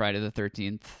Junior from Friday the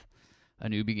 13th, A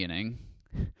New Beginning.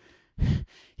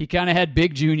 He kind of had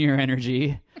big Junior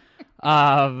energy.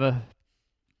 And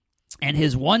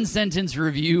his one-sentence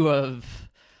review of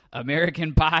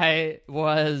American Pie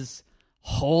was,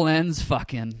 whole ends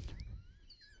fucking.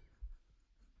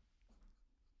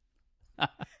 I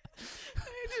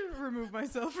didn't remove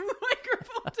myself from the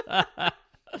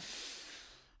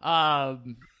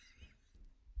microphone.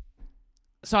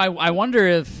 So I wonder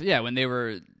if, when they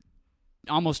were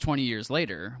almost 20 years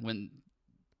later, when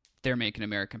they're making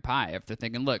American Pie, if they're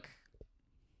thinking, look,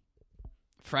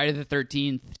 Friday the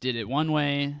 13th did it one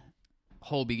way,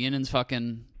 whole beginnings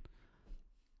fucking,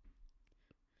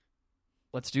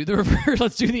 let's do the reverse,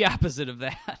 let's do the opposite of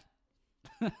that.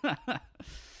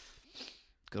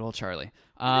 Good old Charlie.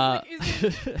 Correct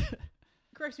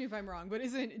me if I'm wrong, but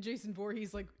isn't Jason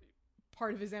Voorhees like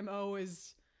part of his MO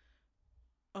is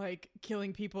like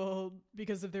killing people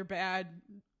because of their bad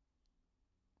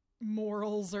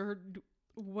morals or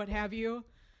what have you?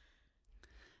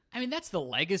 I mean, that's the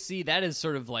legacy. That is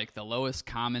sort of like the lowest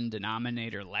common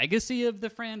denominator legacy of the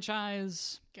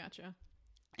franchise. Gotcha.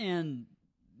 And,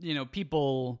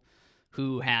 people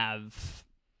who have,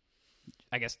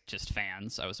 I guess, just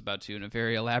fans. I was about to, in a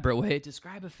very elaborate way,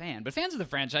 describe a fan. But fans of the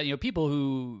franchise, people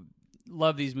who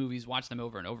love these movies, watch them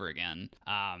over and over again,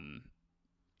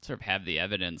 sort of have the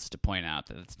evidence to point out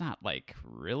that it's not, like,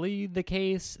 really the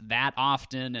case that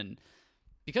often. And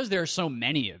because there are so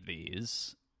many of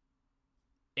these,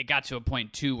 it got to a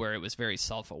point, too, where it was very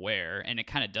self-aware. And it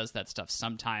kind of does that stuff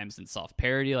sometimes in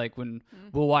self-parody. Like, when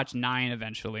we'll watch 9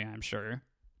 eventually, I'm sure.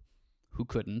 Who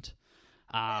couldn't?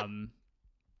 And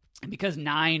because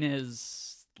 9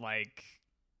 is, like,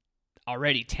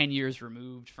 already 10 years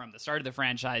removed from the start of the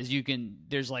franchise,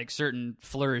 there's like certain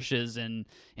flourishes in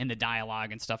the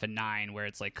dialogue and stuff in 9 where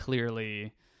it's like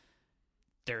clearly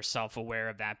they're self-aware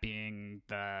of that being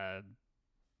the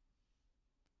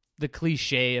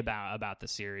cliche about the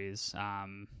series.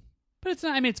 But it's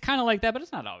not, I mean, it's kind of like that, but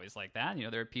it's not always like that. You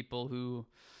know, there are people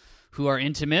who are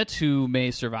intimate who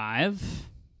may survive.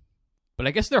 But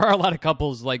I guess there are a lot of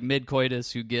couples like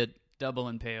mid-coitus who get double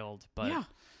impaled. But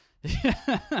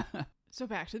yeah. So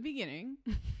back to the beginning.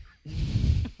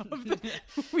 So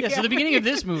the beginning of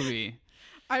this movie.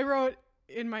 I wrote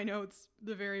in my notes,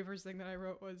 the very first thing that I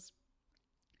wrote was,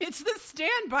 "It's the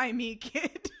Stand By Me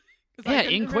kid." Yeah,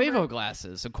 in Quavo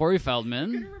glasses. So Corey Feldman. I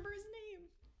couldn't remember his name.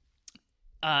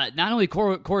 Not only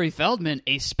Corey Feldman,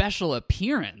 a special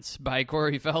appearance by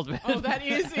Corey Feldman. Oh, that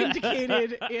is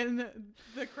indicated in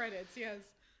the credits, yes.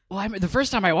 Well, the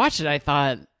first time I watched it, I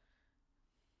thought,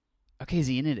 okay, is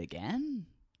he in it again?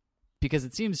 Because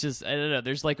it seems just, I don't know,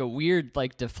 there's like a weird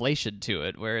like deflation to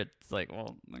it where it's like,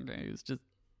 well, okay, it's just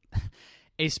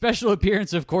a special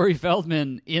appearance of Corey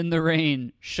Feldman in the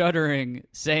rain, shuddering,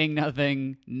 saying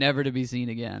nothing, never to be seen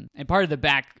again. And part of the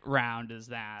background is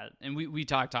that, and we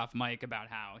talked off mic about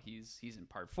how he's in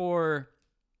part 4,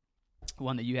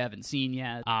 one that you haven't seen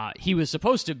yet. He was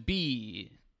supposed to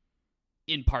be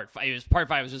in part 5. Part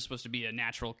 5 was just supposed to be a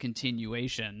natural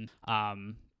continuation,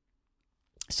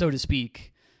 so to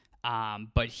speak.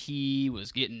 But he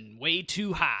was getting way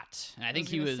too hot, and I think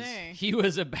he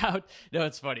was about. No,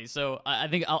 it's funny. So I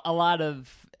think a lot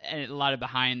of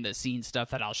behind the scenes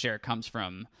stuff that I'll share comes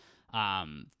from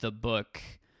the book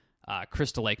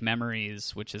Crystal Lake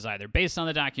Memories, which is either based on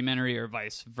the documentary or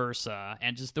vice versa,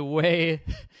 and just the way,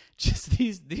 just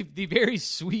the very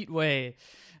sweet way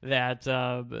that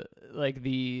like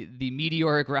the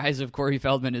meteoric rise of Corey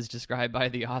Feldman is described by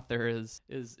the author is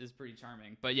pretty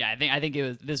charming. But yeah, I think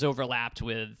this overlapped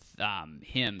with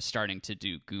him starting to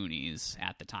do Goonies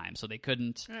at the time, so they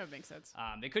couldn't. That makes sense.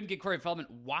 They couldn't get Corey Feldman.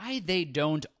 Why they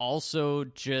don't also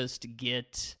just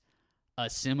get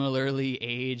a similarly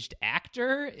aged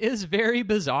actor is very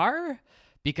bizarre.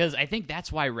 Because I think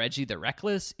that's why Reggie the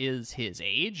Reckless is his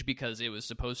age, because it was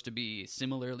supposed to be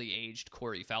similarly aged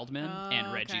Corey Feldman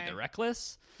and Reggie the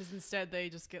Reckless. Because instead they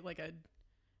just get like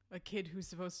a kid who's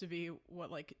supposed to be,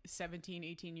 what, like 17,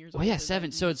 18 years old? Well, yeah,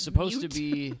 7. So it's supposed to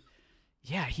be,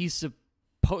 yeah, he's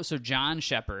supposed, so John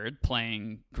Shepard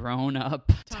playing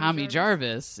grown-up Tommy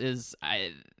Jarvis is,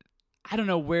 I don't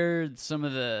know where some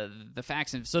of the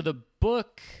facts, so the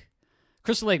book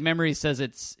Crystal Lake Memories says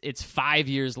it's 5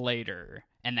 years later,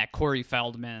 and that Corey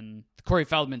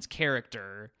Feldman's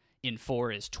character in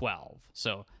 4 is 12.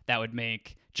 So that would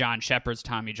make John Shepard's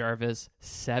Tommy Jarvis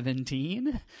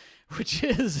 17, which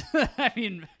is, I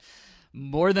mean,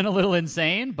 more than a little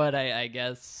insane, but I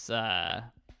guess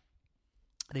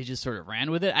they just sort of ran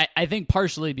with it. I think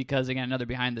partially because, again, another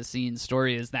behind-the-scenes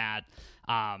story is that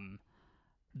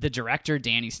the director,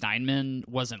 Danny Steinman,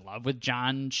 was in love with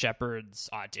John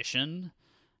Shepard's audition.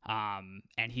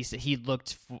 And he said he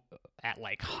looked at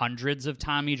like hundreds of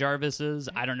Tommy Jarvises.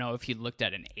 I don't know if he looked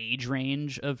at an age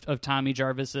range of Tommy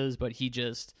Jarvises, but he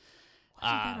just... What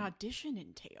did that audition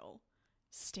entail?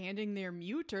 Standing there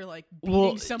mute or like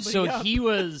beating somebody up? He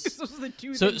was...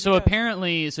 so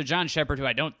apparently, so John Shepard, who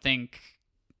I don't think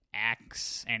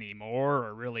acts anymore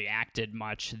or really acted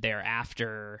much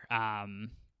thereafter,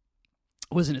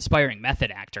 was an aspiring method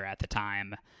actor at the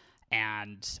time.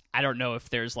 And I don't know if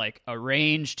there's like a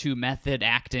range to method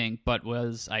acting, but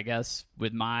was, I guess,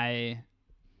 with my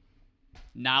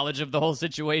knowledge of the whole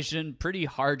situation, pretty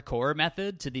hardcore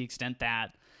method, to the extent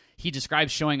that he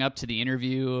describes showing up to the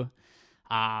interview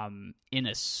in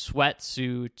a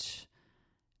sweatsuit,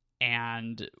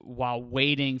 and while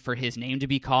waiting for his name to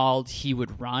be called, he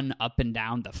would run up and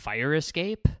down the fire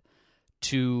escape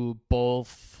to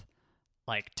both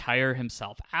like tire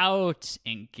himself out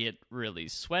and get really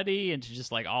sweaty and to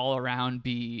just like all around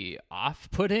be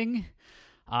off-putting.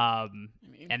 And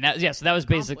that, yeah, so that was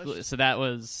basically, so that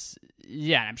was,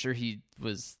 yeah, I'm sure he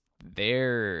was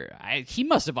there. He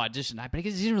must have auditioned, but I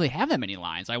guess he didn't really have that many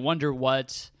lines. I wonder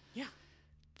what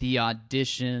the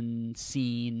audition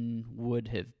scene would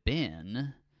have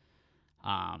been,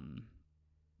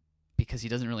 because he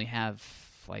doesn't really have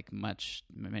like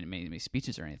many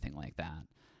speeches or anything like that.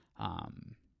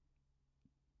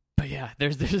 But yeah,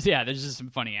 there's just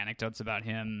some funny anecdotes about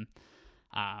him,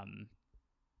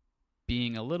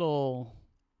 being a little,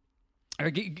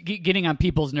 or getting on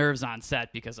people's nerves on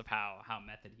set because of how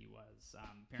method he was.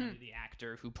 Apparently the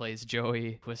actor who plays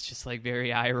Joey was just like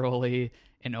very eye-rolly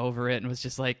and over it and was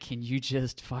just like, can you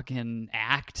just fucking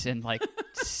act and like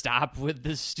stop with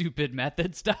this stupid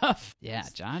method stuff? Yeah,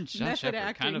 John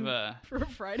Shepherd, kind of a for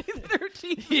Friday the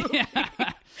 13th movie.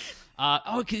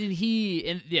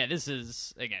 Yeah. This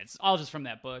is, again, it's all just from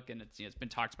that book, and it's been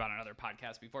talked about on other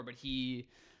podcasts before, but he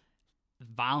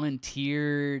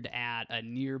volunteered at a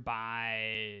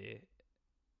nearby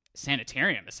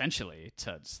sanitarium essentially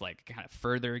to just like kind of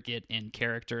further get in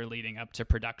character leading up to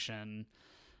production.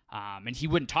 And he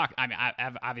wouldn't talk. I mean,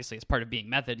 obviously as part of being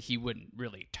method, he wouldn't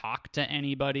really talk to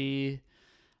anybody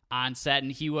on set.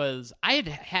 And I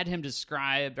had him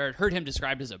described, or heard him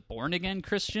described as a born again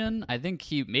Christian. I think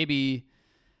he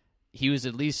was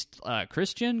at least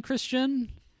Christian.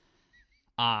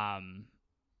 And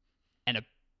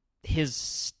his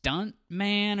stunt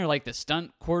man, or like the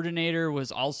stunt coordinator,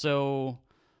 was also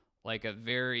like a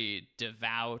very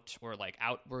devout or like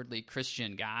outwardly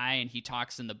Christian guy. And he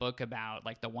talks in the book about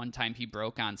like the one time he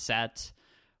broke on set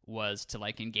was to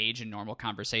like engage in normal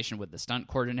conversation with the stunt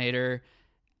coordinator,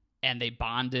 and they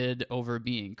bonded over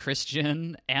being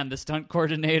Christian. And the stunt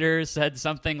coordinator said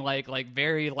something like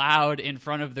very loud in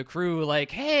front of the crew,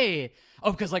 like, hey,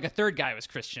 because like a third guy was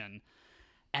Christian,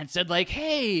 and said like,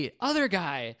 hey, other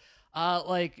guy,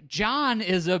 like John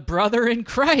is a brother in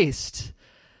Christ.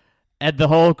 And the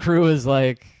whole crew is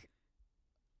like,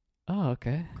 oh,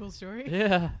 okay. Cool story.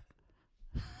 Yeah.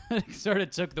 It sort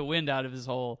of took the wind out of his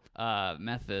whole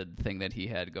method thing that he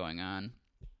had going on.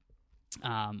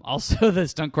 Also, the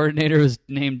stunt coordinator was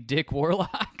named Dick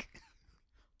Warlock.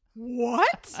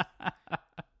 What?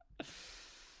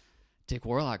 Dick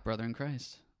Warlock, brother in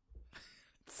Christ.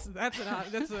 That's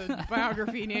a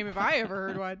biography name if I ever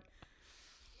heard one.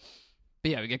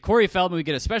 But yeah, we get Corey Feldman. We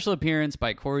get a special appearance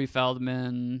by Corey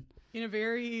Feldman. In a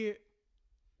very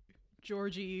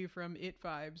Georgie from It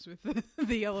vibes with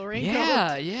the yellow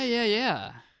raincoat.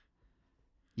 Yeah.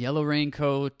 Yellow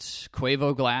raincoat,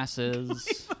 Quavo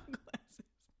glasses.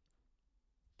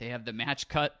 They have the match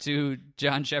cut to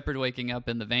John Shepherd waking up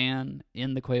in the van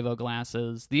in the Quavo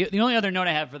glasses. The only other note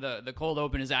I have for the cold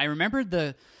open is that I remembered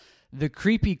the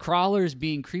creepy crawlers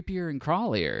being creepier and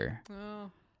crawlier.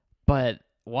 Oh. But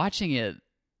watching it,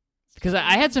 because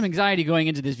I had some anxiety going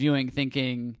into this viewing,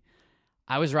 thinking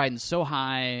I was riding so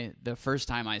high the first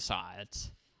time I saw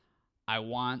it. I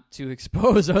want to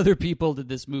expose other people to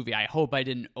this movie. I hope I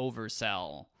didn't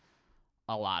oversell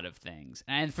a lot of things.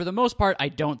 And for the most part, I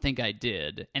don't think I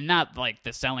did. And not like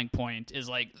the selling point is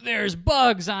like, there's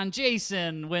bugs on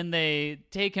Jason when they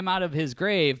take him out of his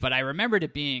grave. But I remembered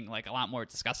it being like a lot more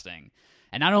disgusting.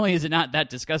 And not only is it not that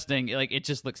disgusting, like it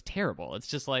just looks terrible. It's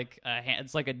just like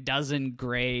it's like a dozen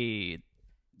gray,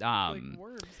 like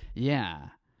worms. Yeah.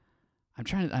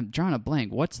 I'm drawing a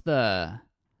blank.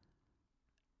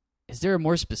 Is there a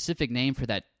more specific name for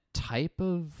that type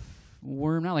of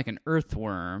worm? Not like an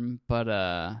earthworm, but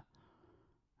I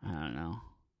don't know.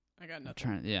 I got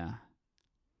nothing. Yeah.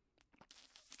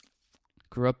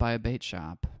 Grew up by a bait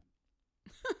shop,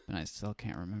 and I still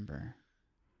can't remember.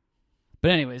 But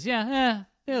anyways, yeah,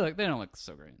 they don't look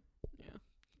so great. Yeah.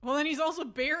 Well, then he's also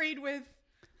buried with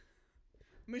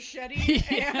machete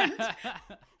and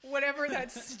whatever that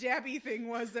stabby thing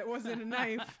was that wasn't a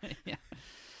knife. Yeah.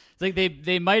 It's like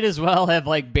they might as well have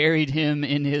like buried him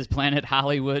in his Planet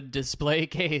Hollywood display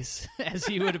case as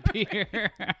he would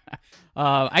appear.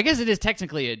 I guess it is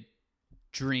technically a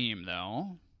dream,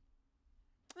 though.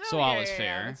 Oh, so all is fair.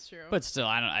 Yeah, that's true. But still,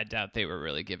 I doubt they were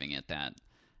really giving it that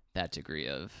degree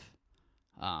of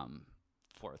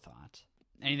forethought.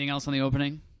 Anything else on the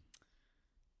opening?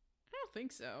 I don't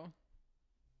think so.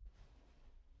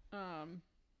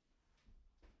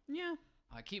 Yeah.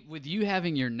 I keep with you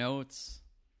having your notes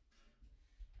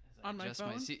on my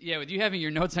phone. With you having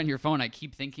your notes on your phone, I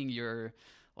keep thinking you're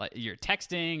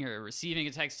texting or receiving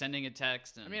a text, sending a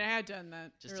text. And I mean, I had done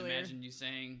that. Just earlier imagine you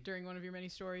saying during one of your many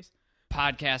stories.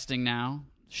 Podcasting now,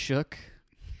 shook.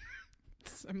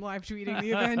 I'm live tweeting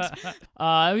the event.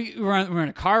 We're on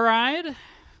a car ride.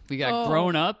 We got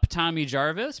grown up Tommy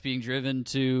Jarvis being driven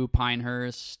to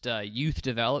Pinehurst Youth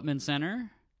Development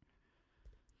Center.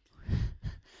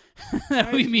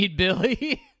 We meet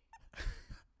Billy.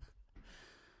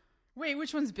 Wait,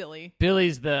 which one's Billy?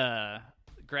 Billy's the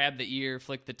grab the ear,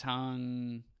 flick the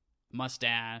tongue,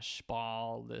 mustache,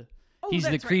 bald. He's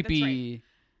the creepy.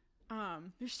 Right.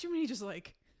 There's too many just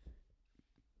like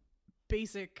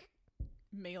basic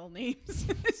male names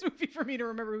in this movie for me to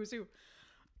remember who's who.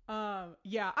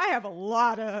 Yeah, I have a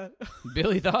lot of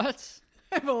Billy thoughts.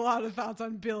 I have a lot of thoughts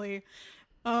on Billy.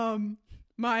 First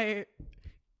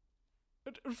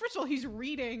of all, he's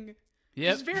reading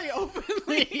Yep. Just very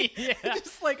openly. Yeah.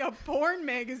 Just like a porn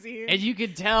magazine. And you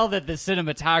could tell that the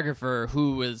cinematographer,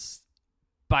 who was,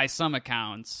 by some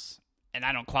accounts, and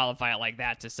I don't qualify it like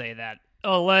that to say that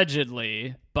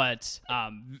allegedly, but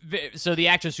so the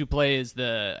actress who plays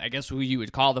I guess who you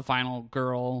would call the final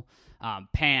girl,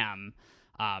 Pam,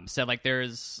 said like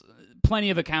there's plenty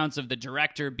of accounts of the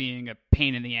director being a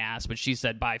pain in the ass, but she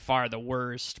said by far the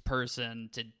worst person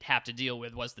to have to deal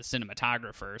with was the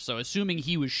cinematographer. So assuming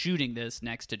he was shooting this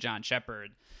next to John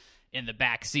Shepherd in the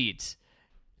back seat,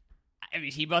 I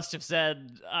mean, he must have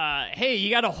said, hey, you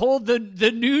got to hold the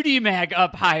nudie mag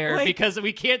up higher because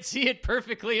we can't see it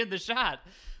perfectly in the shot.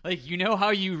 Like, you know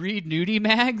how you read nudie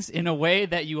mags in a way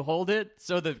that you hold it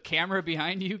so the camera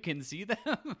behind you can see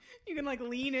them? You can, like,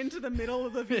 lean into the middle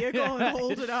of the vehicle and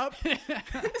hold it up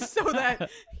so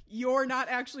that you're not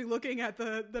actually looking at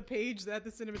the page that the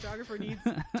cinematographer needs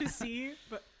to see.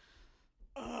 But,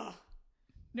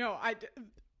 no,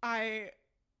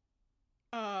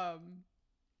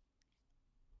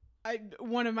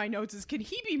 one of my notes is, can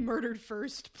he be murdered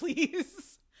first,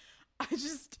 please?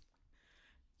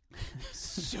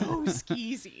 So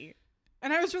skeezy.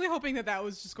 And I was really hoping that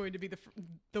was just going to be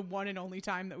the one and only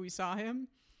time that we saw him.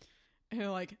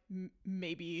 And like,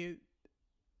 maybe,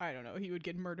 I don't know, he would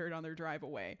get murdered on their drive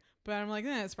away. But I'm like,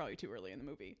 it's probably too early in the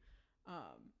movie.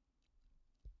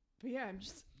 But yeah, I'm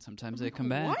just... Sometimes they come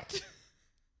back. What?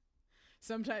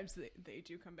 Sometimes they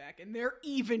do come back, and they're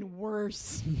even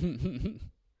worse.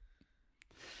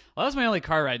 Well, that's my only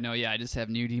car ride. No, yeah, I just have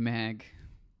nudie mag.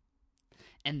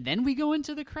 And then we go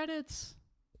into the credits.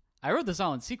 I wrote this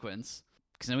all in sequence,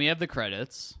 because then we have the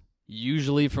credits.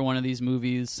 Usually for one of these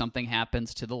movies, something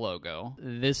happens to the logo.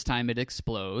 This time it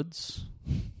explodes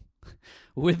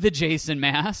with the Jason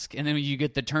mask, and then you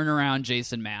get the turnaround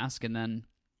Jason mask, and then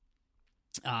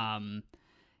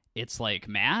it's like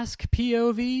mask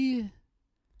POV.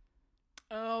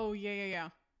 Oh, yeah.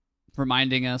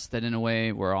 Reminding us that in a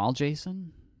way we're all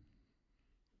Jason.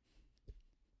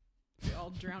 We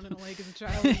all drowned in a lake as a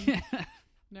child and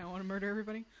now want to murder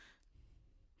everybody.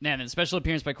 Yeah, and then special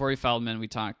appearance by Corey Feldman. We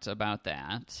talked about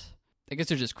that. I guess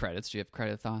they're just credits. Do you have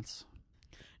credit thoughts?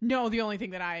 No, the only thing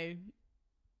that I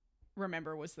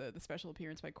remember was the special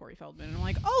appearance by Corey Feldman. And I'm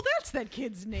like, oh, that's that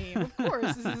kid's name. Of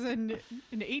course. This is an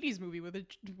 80s movie with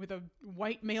a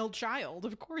white male child.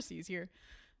 Of course he's here.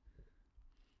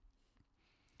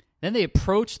 Then they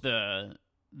approach the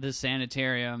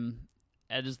sanitarium.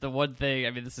 And just the one thing,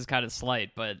 I mean, this is kind of slight,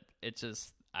 but it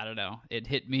just, I don't know. It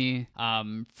hit me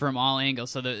from all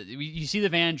angles. So you see the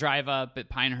van drive up at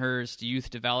Pinehurst Youth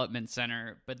Development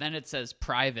Center, but then it says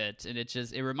private, and it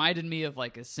reminded me of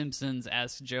like a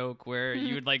Simpsons-esque joke where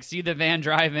you would like see the van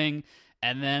driving,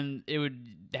 and then it would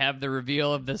have the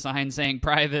reveal of the sign saying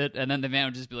private, and then the van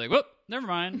would just be like, whoop, never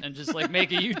mind, and just like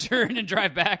make a U-turn and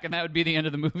drive back, and that would be the end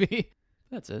of the movie.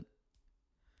 That's it.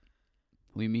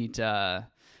 We meet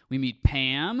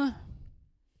Pam,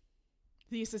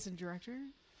 the assistant director.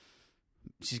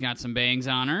 She's got some bangs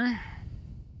on her.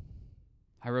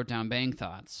 I wrote down bang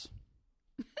thoughts.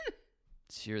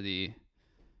 So you're the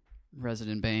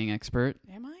resident bang expert.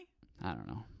 Am I? I don't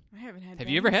know. I haven't had. Have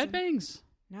you ever had bangs?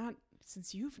 Not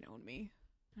since you've known me.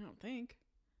 I don't think.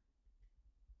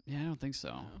 Yeah, I don't think so.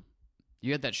 No.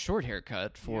 You had that short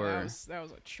haircut for that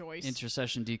was a choice.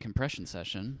 Intercession decompression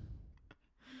session.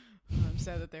 I'm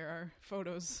sad that there are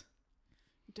photos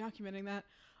documenting that.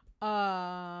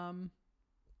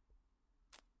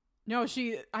 No,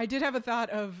 I did have a thought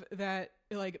of that,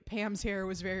 like, Pam's hair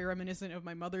was very reminiscent of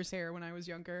my mother's hair when I was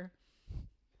younger.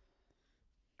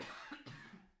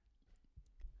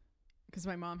 Because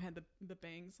my mom had the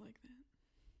bangs like that.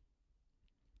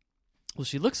 Well,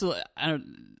 she looks,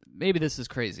 maybe this is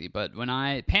crazy, but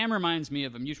Pam reminds me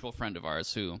of a mutual friend of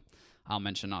ours who I'll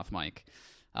mention off mic.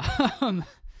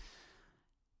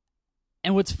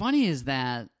 And what's funny is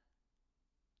that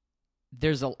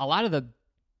there's a lot of the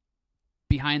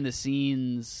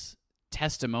behind-the-scenes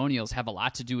testimonials have a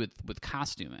lot to do with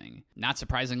costuming. Not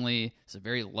surprisingly, it's a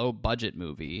very low-budget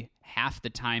movie. Half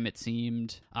the time, it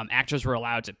seemed, actors were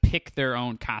allowed to pick their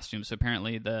own costumes. So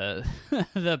apparently the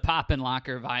the pop and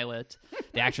locker Violet,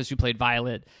 the actress who played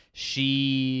Violet,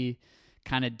 she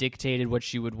kind of dictated what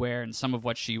she would wear, and some of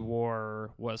what she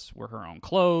wore were her own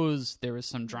clothes. There was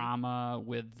some drama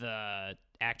with the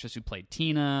actress who played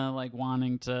Tina, like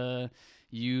wanting to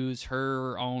use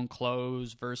her own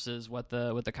clothes versus what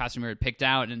the costumer had picked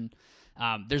out. And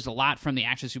there's a lot from the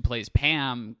actress who plays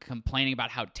Pam complaining about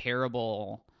how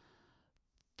terrible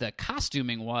the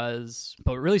costuming was.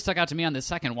 But what really stuck out to me on the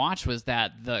second watch was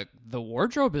that the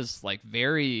wardrobe is like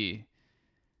very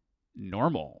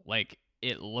normal. Like,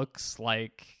 it looks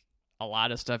like a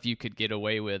lot of stuff you could get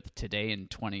away with today in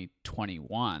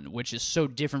 2021, which is so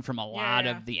different from a lot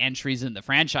of the entries in the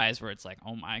franchise where it's like,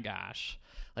 oh my gosh,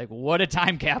 like what a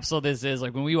time capsule this is.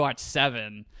 Like when we watched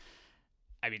Seven,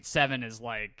 I mean, Seven is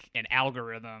like an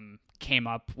algorithm came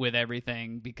up with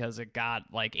everything because it got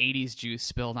like 80s juice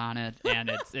spilled on it,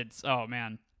 and it's oh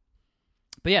man.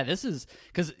 But yeah, this is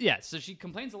because so she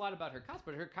complains a lot about her costume,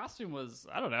 but her costume was,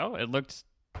 I don't know, it looked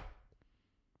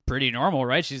pretty normal,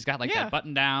 right? She's got like that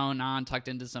button down on, tucked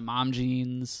into some mom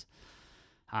jeans.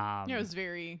 It was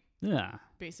very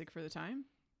basic for the time.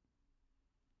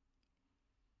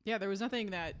 Yeah, there was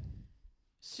nothing that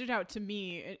stood out to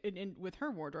me with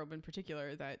her wardrobe in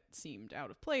particular that seemed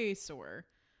out of place or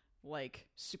like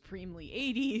supremely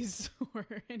 80s or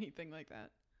anything like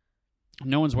that.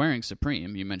 No one's wearing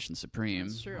Supreme. You mentioned Supreme.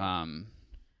 That's true.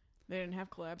 They didn't have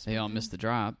collabs. They all missed the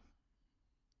drop.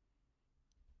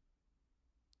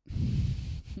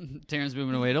 Taryn's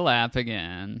moving away to laugh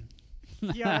again.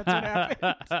 Yeah, that's what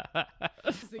happened. I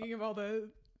was thinking of all the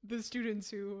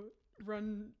students who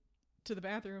run to the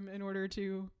bathroom in order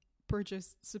to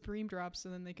purchase Supreme drops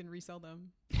and then they can resell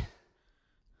them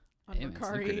on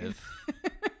Mercari.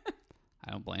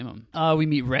 I don't blame him. We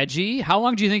meet Reggie. How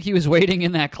long do you think he was waiting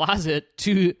in that closet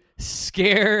to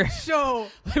scare? So,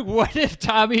 like, what if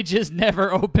Tommy just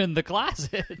never opened the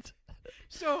closet?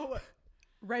 So,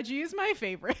 Reggie is my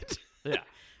favorite. Yeah.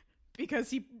 Because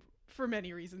he, for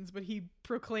many reasons, but he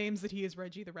proclaims that he is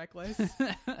Reggie the Reckless.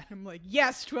 I'm like,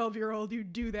 yes, 12-year-old, you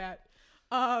do that.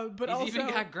 But he's also even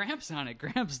got Gramps on it.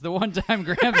 Gramps, the one time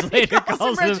Gramps later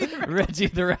calls him Reggie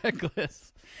the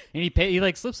Reckless. And he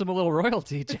like slips him a little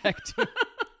royalty check too.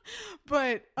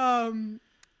 But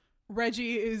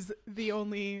Reggie is the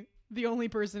only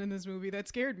person in this movie that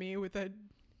scared me with a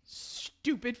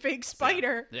stupid fake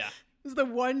spider. Yeah. It was the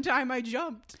one time I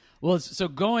jumped. Well, so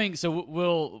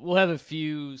we'll have a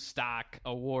few stock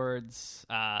awards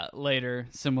later,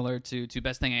 similar to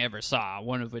Best Thing I Ever Saw.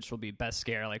 One of which will be Best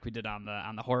Scare, like we did on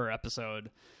the horror episode.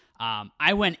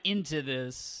 I would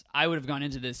have gone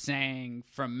into this saying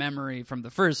from memory from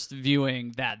the first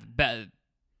viewing that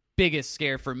biggest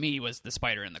scare for me was the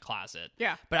spider in the closet.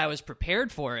 Yeah, but I was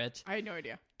prepared for it. I had no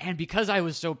idea, and because I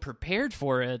was so prepared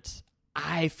for it,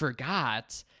 I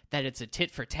forgot that it's a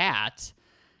tit for tat.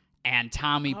 And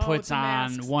Tommy puts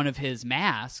on one of his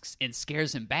masks and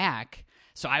scares him back.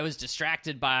 So I was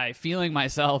distracted by feeling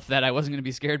myself that I wasn't going to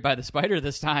be scared by the spider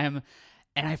this time.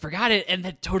 And I forgot it. And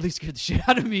that totally scared the shit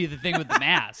out of me, the thing with the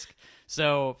mask.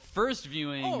 So first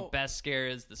viewing, best scare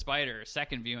is the spider.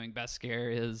 Second viewing, best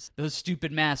scare is those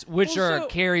stupid masks, which are a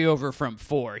carryover from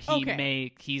 4.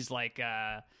 He's like,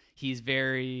 he's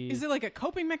very... Is it like a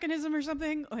coping mechanism or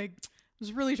something? Like... I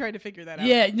was really trying to figure that out.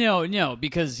 Yeah, no,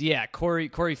 because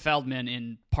Corey Feldman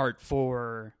in part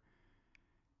 4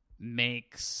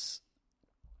 makes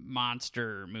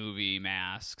monster movie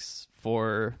masks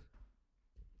for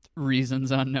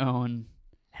reasons unknown,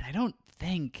 and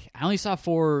I only saw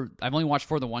 4. I've only watched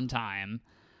 4 the one time.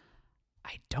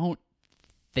 I don't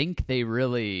think they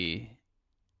really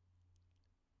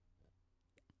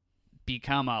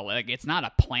become it's not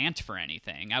a plant for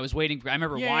anything. I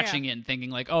remember watching it and thinking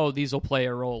like, oh, these will play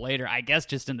a role later. I guess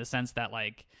just in the sense that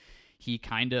like he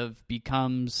kind of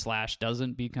becomes /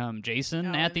 doesn't become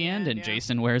Jason at the end, and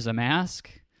Jason wears a mask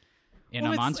in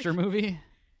a monster movie.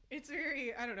 It's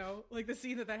very, I don't know, like the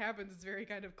scene that happens is very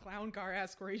kind of Clown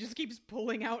Car-esque where he just keeps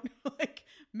pulling out like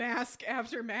mask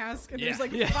after mask, and there's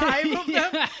like 5 of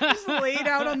them just laid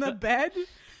out on the bed.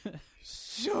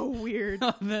 So weird.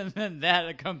 And then that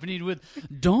accompanied with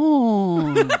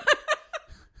Dawn. Like the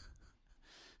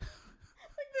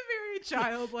very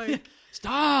childlike.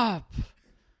 Stop.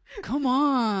 Come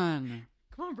on.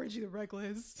 Come on, Reggie the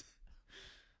Reckless.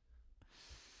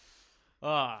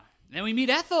 Then we meet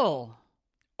Ethel.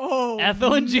 Oh,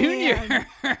 Ethel and Junior.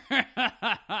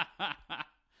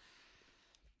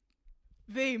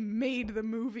 They made the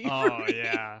movie. Oh,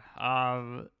 yeah.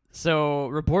 So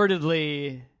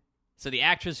reportedly... So the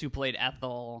actress who played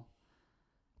Ethel,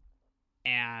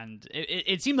 and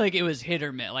it seemed like it was hit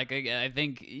or miss. Like I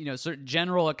think certain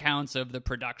general accounts of the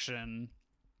production,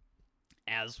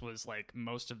 as was like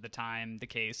most of the time the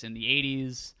case in the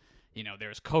 80s.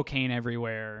 There's cocaine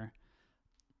everywhere,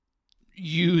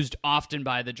 used often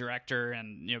by the director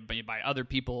and by other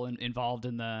people involved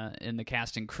in the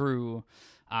cast and crew.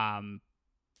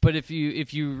 But if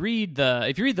you read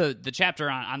the chapter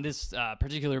on this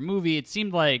particular movie, it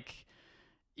seemed like.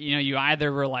 You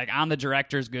either were like on the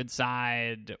director's good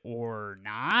side or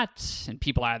not, and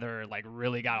people either like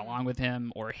really got along with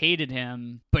him or hated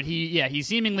him. But he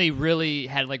seemingly really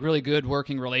had like really good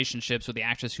working relationships with the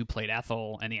actress who played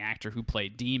Ethel and the actor who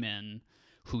played Demon,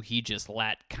 who he just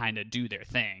let kind of do their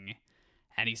thing.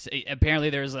 And apparently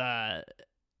there's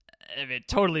it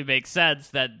totally makes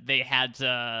sense that they had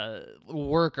to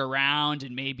work around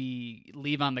and maybe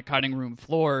leave on the cutting room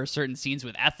floor certain scenes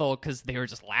with Ethel because they were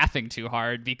just laughing too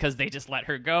hard because they just let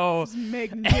her go.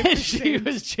 And she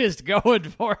was just going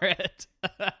for it.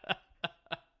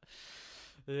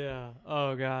 Yeah.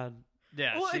 Oh, God.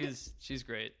 Yeah, well, she's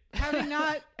great.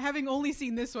 Having only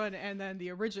seen this one and then the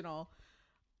original,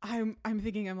 I'm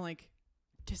thinking, I'm like,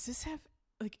 does this have,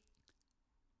 like,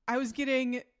 I was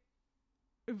getting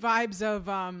vibes of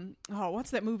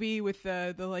what's that movie with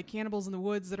the like cannibals in the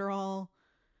woods that are all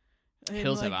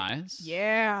Hills Have Eyes?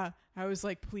 Yeah. I was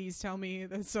like, please tell me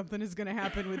that something is gonna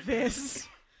happen with this.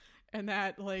 And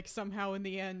that like somehow in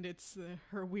the end it's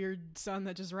her weird son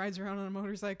that just rides around on a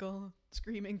motorcycle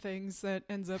screaming things that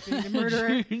ends up being a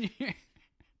murderer. We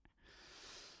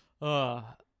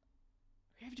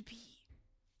have to pee.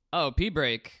 Oh, pee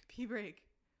break. Pee break.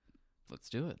 Let's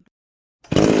do it.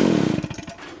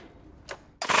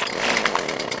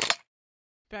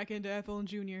 Back into Ethel and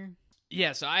Junior.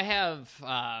 Yeah, so I have,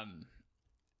 I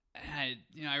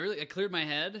cleared my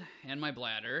head and my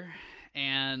bladder,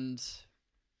 and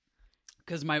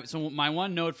because my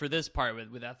one note for this part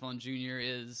with Ethel and Junior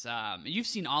is, you've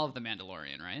seen all of The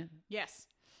Mandalorian, right? Yes.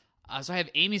 So I have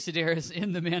Amy Sedaris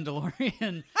in The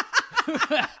Mandalorian.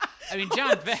 I mean,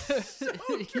 John.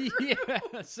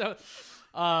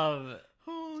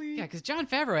 Yeah, because Jon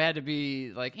Favreau had to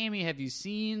be like, Amy, have you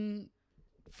seen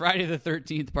Friday the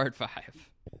 13th, Part 5?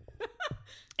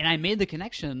 And I made the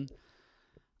connection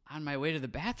on my way to the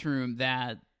bathroom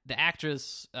that the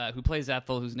actress who plays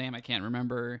Ethel, whose name I can't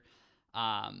remember,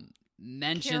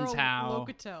 mentions Carol how...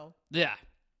 Locatel. Yeah.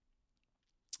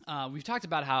 We've talked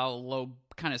about how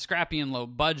kind of scrappy and low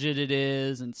budget it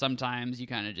is, and sometimes you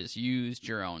kind of just used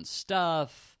your own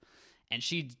stuff. And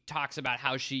she talks about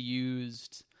how she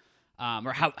used...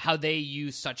 or how they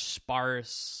use such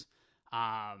sparse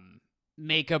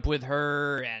makeup with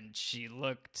her, and she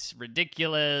looked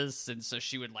ridiculous, and so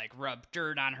she would like rub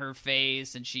dirt on her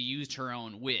face, and she used her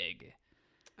own wig.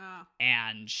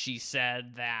 And she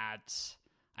said that,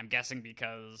 I'm guessing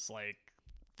because like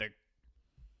the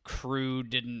crew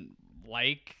didn't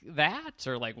like that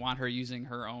or like want her using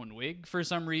her own wig for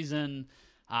some reason.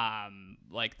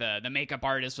 Like the makeup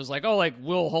artist was like, oh, like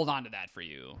we'll hold on to that for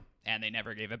you. And they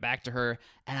never gave it back to her.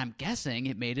 And I'm guessing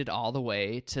it made it all the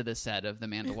way to the set of The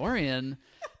Mandalorian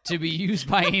to be used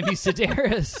by Amy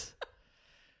Sedaris.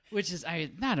 Which is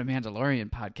not a Mandalorian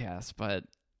podcast, but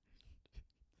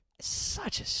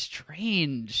such a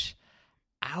strange,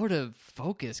 out of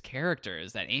focus character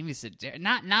is that Amy Sedaris.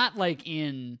 Not like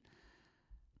in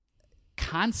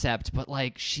concept, but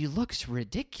like she looks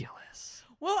ridiculous.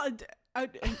 Well,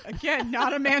 again,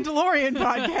 not a Mandalorian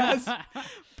podcast,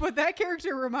 but that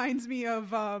character reminds me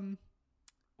of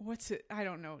what's it? I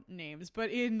don't know names, but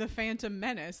in the Phantom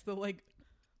Menace, the like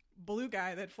blue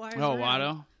guy that flies. Oh,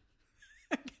 around.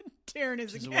 Watto. Taryn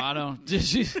is again. Watto.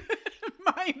 She's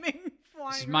miming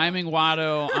flying. She's miming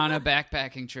Watto on a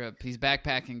backpacking trip. He's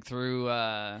backpacking through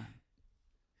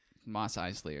Mos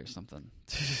Eisley or something.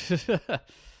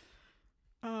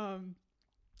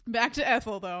 Back to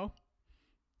Ethel though.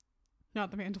 Not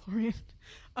the Mandalorian.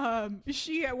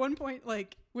 She at one point,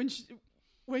 like when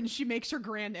she makes her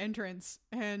grand entrance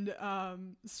and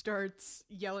starts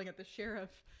yelling at the sheriff,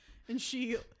 and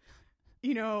she,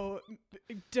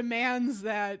 demands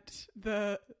that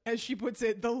as she puts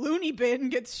it, the loony bin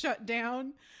gets shut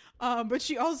down. But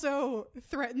she also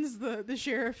threatens the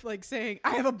sheriff, like saying,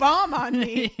 "I have a bomb on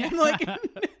me," and like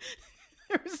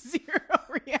there was zero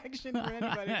reaction from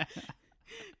anybody.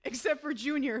 Except for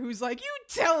Junior, who's like, "You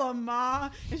tell him,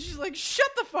 Ma." And she's like, "Shut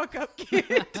the fuck up,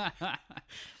 kid."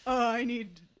 I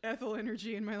need Ethel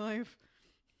energy in my life.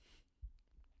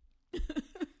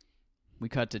 We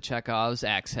cut to Chekhov's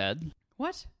axe head.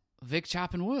 What? Vic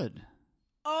chopping wood.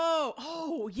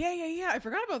 Oh, yeah. I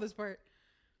forgot about this part.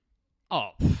 Oh.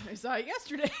 I saw it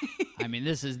yesterday. I mean,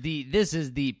 this is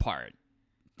the part.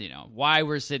 Why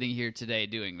we're sitting here today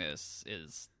doing this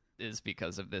is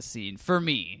because of this scene for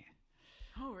me.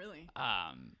 Oh, really?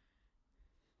 I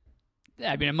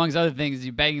mean, amongst other things,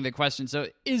 you're begging the question, so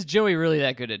is Joey really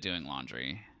that good at doing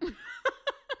laundry?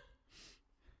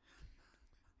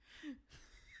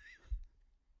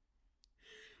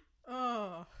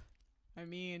 Oh, I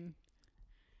mean...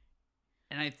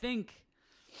 And I think...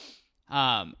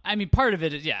 part of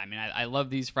it is, I love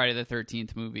these Friday the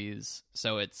 13th movies,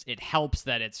 so it helps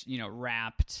that it's,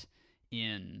 wrapped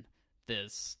in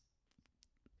this...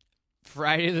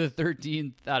 Friday the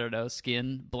 13th, I don't know,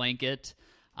 skin blanket.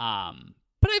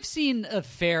 But I've seen a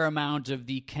fair amount of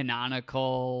the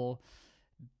canonical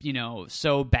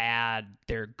so bad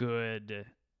they're good,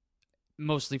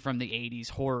 mostly from the 80s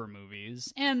horror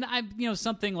movies. And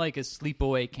something like a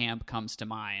Sleepaway Camp comes to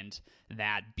mind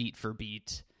that beat for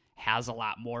beat has a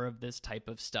lot more of this type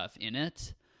of stuff in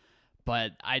it.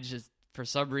 But for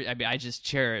some reason, I just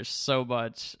cherish so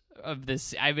much of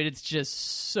this. It's just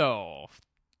so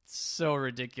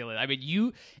ridiculous.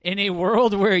 You, in a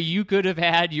world where you could have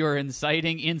had your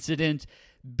inciting incident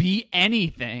be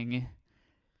anything,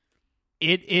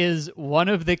 it is one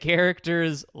of the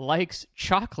characters likes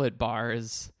chocolate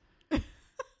bars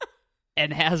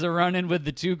and has a run-in with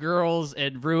the two girls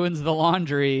and ruins the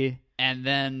laundry and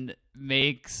then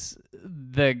makes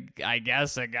a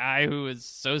guy who is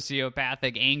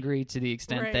sociopathic angry to the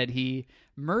extent that he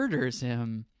murders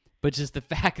him. But just the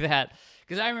fact that,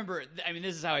 because I remember,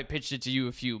 this is how I pitched it to you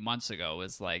a few months ago,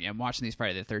 was like, I'm watching these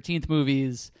Friday the 13th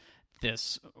movies.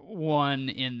 This one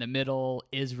in the middle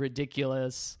is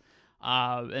ridiculous.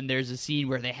 And there's a scene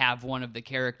where they have one of the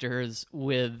characters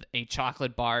with a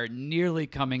chocolate bar nearly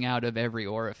coming out of every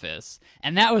orifice.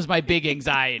 And that was my big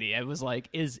anxiety. I was like,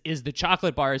 is the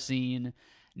chocolate bar scene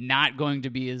not going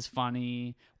to be as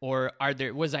funny? Or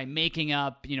was I making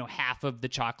up, half of the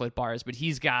chocolate bars, but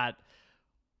he's got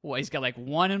like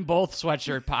one in both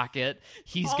sweatshirt pocket.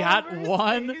 He's got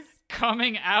one face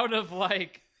coming out of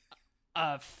like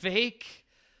a fake,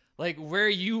 like where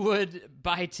you would,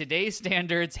 by today's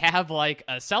standards, have like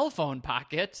a cell phone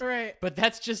pocket. Right. But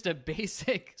that's just a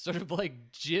basic sort of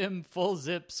like gym full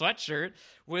zip sweatshirt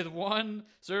with one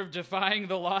sort of defying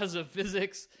the laws of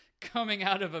physics coming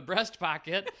out of a breast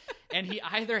pocket. And he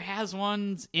either has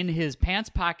ones in his pants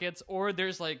pockets or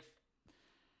there's like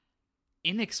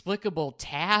inexplicable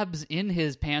tabs in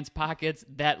his pants pockets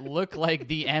that look like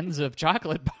the ends of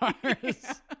chocolate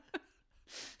bars.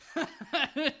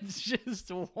 It's just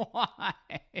why.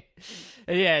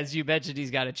 Yeah, as you mentioned, he's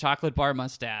got a chocolate bar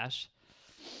mustache.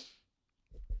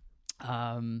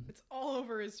 It's all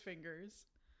over his fingers.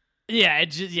 Yeah,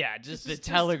 just the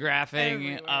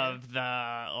telegraphing of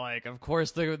the, like, of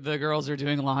course the girls are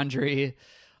doing laundry.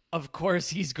 Of course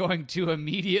he's going to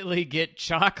immediately get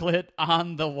chocolate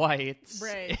on the whites.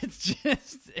 Right.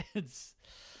 It's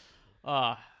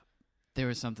there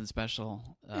was something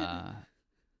special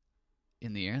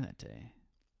in the air that day.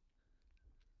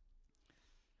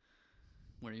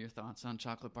 What are your thoughts on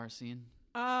chocolate bar scene?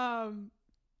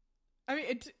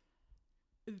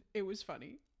 It was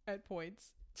funny at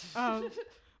points. But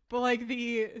like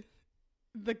the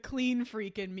clean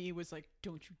freak in me was like,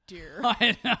 don't you dare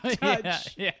I know,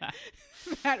 touch yeah.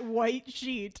 that white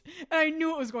sheet. And I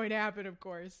knew it was going to happen, of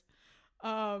course.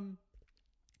 And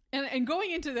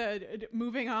going into the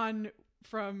moving on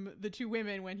from the two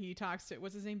women when he talks to,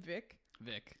 what's his name, Vic.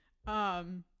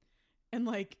 And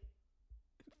like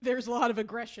there's a lot of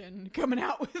aggression coming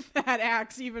out with that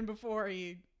axe even before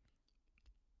he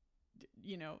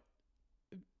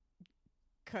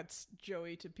cuts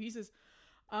Joey to pieces.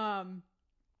 And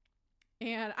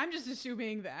I'm just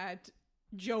assuming that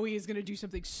Joey is going to do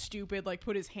something stupid, like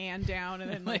put his hand down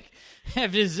and then like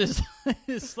have his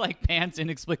like pants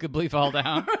inexplicably fall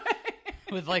down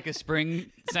with like a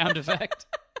spring sound effect.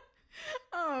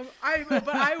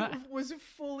 I was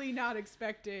fully not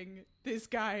expecting this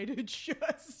guy to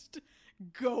just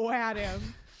go at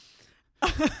him.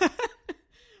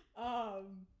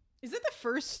 Is that the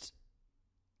first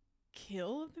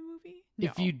kill of the movie? No.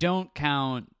 If you don't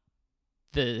count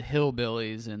the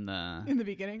hillbillies in the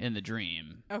beginning, in the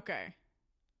dream. Okay.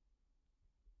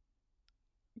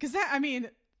 Because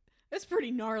that's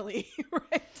pretty gnarly,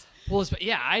 right? Well,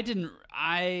 yeah,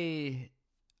 I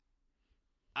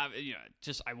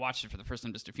watched it for the first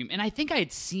time just a few, and I think I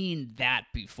had seen that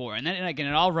before, and then again,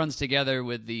 it all runs together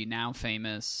with the now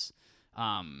famous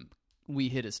 "We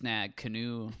Hit a Snag"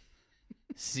 canoe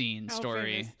scene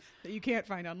story that you can't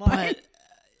find online.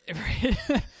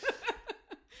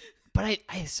 But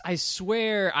I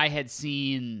swear I had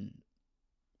seen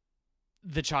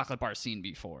the chocolate bar scene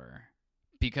before,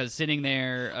 because sitting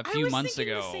there a few months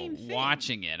ago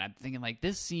watching it, I'm thinking like,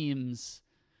 this seems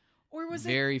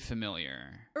very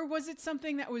familiar. Or was it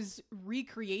something that was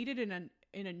recreated in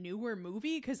a newer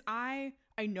movie? Because I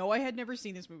know I had never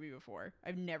seen this movie before.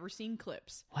 I've never seen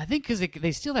clips. Well, I think because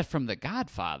they steal that from The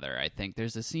Godfather. I think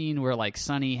there's a scene where like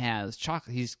Sonny has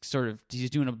chocolate. He's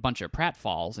doing a bunch of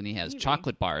pratfalls, and he has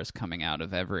chocolate bars coming out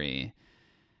of every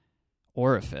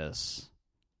orifice.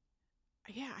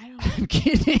 Yeah, I don't. I'm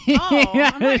kidding. Oh,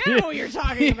 I'm like, I don't know what you're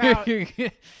talking about.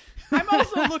 I'm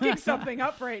also looking something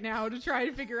up right now to try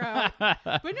to figure out. But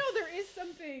no, there is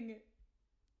something.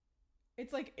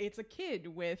 It's like it's a kid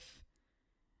with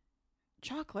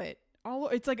chocolate.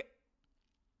 It's like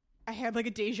I had like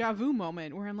a deja vu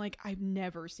moment where I'm like, I've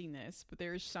never seen this, but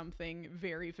there's something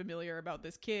very familiar about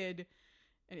this kid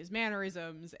and his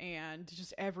mannerisms and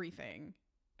just everything.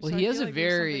 Well, So he I has feel a like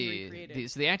there's something very recreated.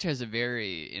 so the actor has a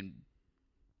very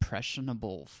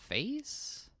impressionable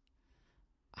face,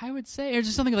 I would say. There's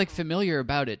just something like familiar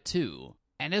about it too.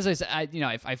 And as I said,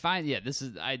 I find this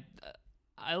is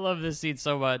I love this scene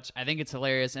so much. I think it's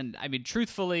hilarious, and I mean,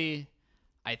 truthfully,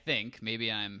 I think maybe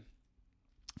I'm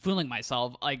fooling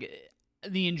myself. Like,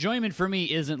 the enjoyment for me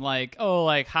isn't like, oh,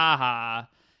 like, haha,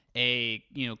 a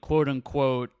quote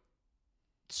unquote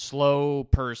slow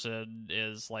person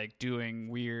is like doing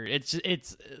weird.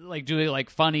 It's like doing like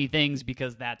funny things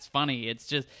because that's funny.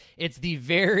 It's the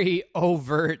very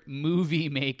overt movie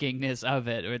makingness of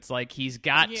it. It's like he's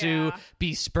got to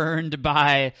be spurned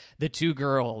by the two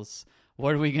girls.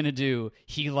 What are we going to do?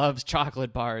 He loves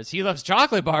chocolate bars. He loves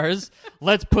chocolate bars.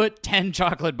 Let's put 10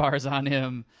 chocolate bars on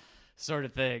him, sort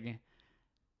of thing.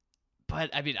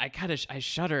 But I mean, I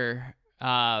shudder.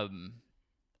 Because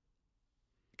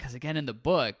again, in the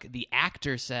book, the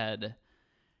actor said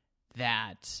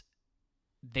that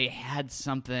they had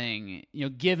something,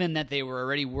 given that they were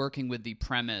already working with the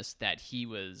premise that he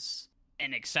was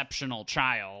an exceptional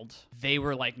child, they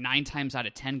were like 9 times out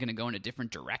of 10 going to go in a different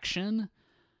direction.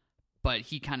 But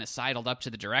he kind of sidled up to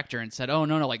the director and said, oh,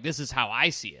 no, like, this is how I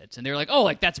see it. And they were like, oh,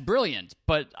 like, that's brilliant.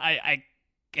 But I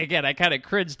kind of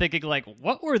cringed thinking, like,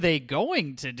 what were they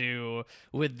going to do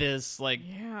with this, like,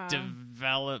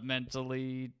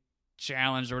 developmentally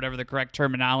challenged, or whatever the correct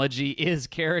terminology is,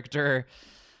 character,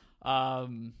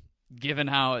 given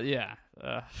how,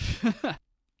 Huh.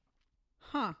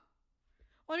 Well,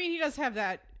 I mean, he does have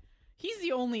that. He's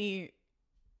the only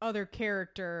other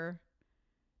character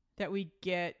that we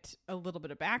get a little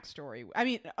bit of backstory. I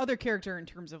mean, other character in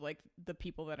terms of like the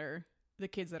people that are the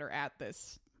kids that are at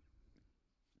this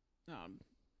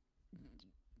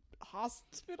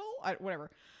hospital,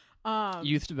 whatever.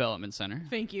 Youth Development Center.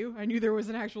 Thank you. I knew there was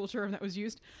an actual term that was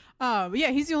used. But yeah,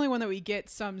 he's the only one that we get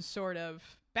some sort of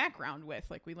background with.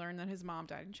 Like, we learn that his mom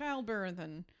died in childbirth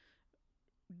and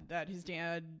that his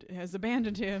dad has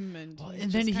abandoned him, and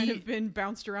he's just kind of been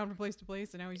bounced around from place to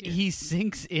place, and now he's here. He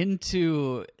sinks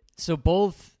into, so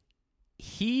both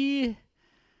he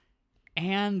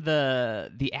and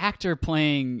the actor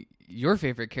playing your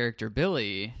favorite character,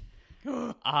 Billy,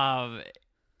 on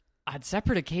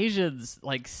separate occasions,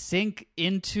 like, sink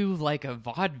into like a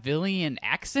vaudevillian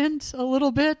accent a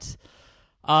little bit,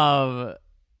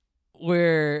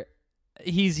 where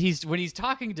he's when he's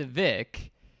talking to Vic,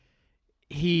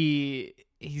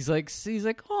 he's like,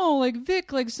 oh, like,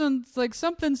 Vic, like, something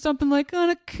like on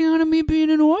account of me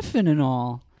being an orphan and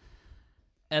all.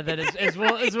 And then as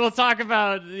we'll talk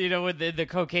about, with the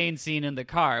cocaine scene in the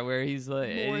car, where he's like,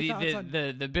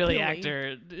 the Billy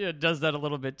actor does that a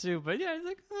little bit too. But yeah, he's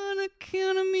like, on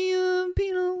account of me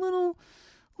being a little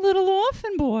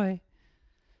orphan boy.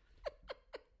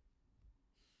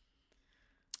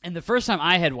 And the first time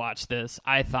I had watched this,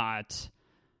 I thought,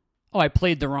 oh, I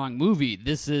played the wrong movie.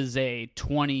 This is a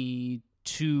 20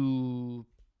 to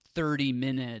 30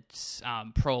 minutes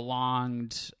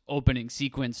prolonged opening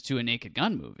sequence to a Naked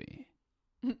Gun movie.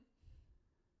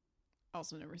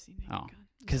 Also never seen Naked Gun.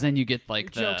 Because then you get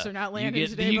like Your the jokes are not landing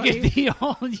today, you buddy.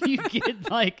 get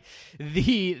like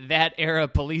that era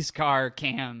police car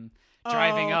cam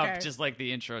driving up, just like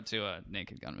the intro to a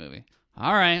Naked Gun movie.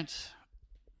 All right,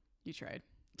 you tried.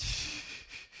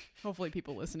 Hopefully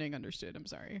people listening understood. I'm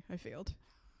sorry. I failed.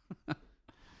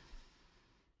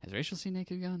 Has Rachel seen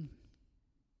Naked Gun?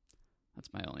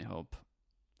 That's my only hope.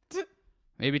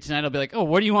 Maybe tonight I'll be like, oh,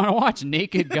 what do you want to watch?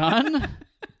 Naked Gun?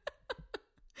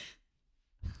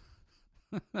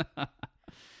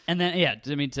 And then,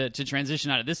 I mean, to transition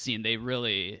out of this scene, they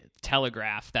really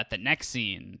telegraph that the next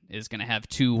scene is going to have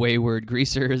 2 wayward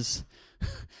greasers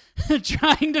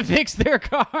trying to fix their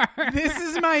car. This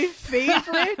is my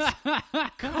favorite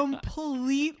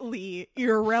completely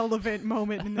irrelevant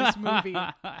moment in this movie.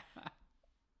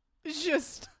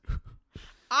 Just,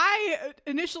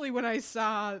 initially when I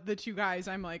saw the 2 guys,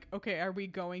 I'm like, okay, are we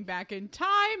going back in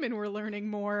time and we're learning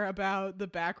more about the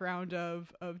background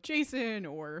of Jason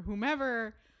or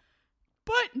whomever?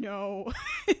 But no,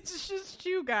 it's just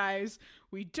 2 guys.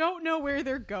 We don't know where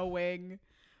they're going.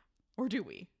 Or do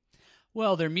we?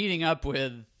 Well, they're meeting up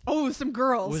with some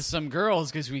girls. With some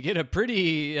girls, because we get a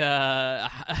pretty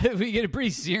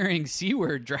searing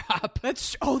C-word drop.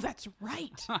 That's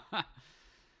right.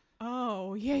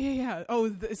 Oh, yeah.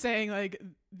 Oh, saying like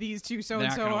these 2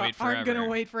 so-and-so aren't going to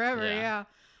wait forever. Yeah.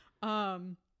 Oh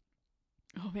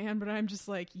man, but I'm just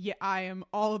like, I am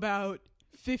all about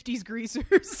 50s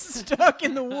greasers stuck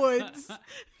in the woods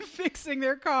fixing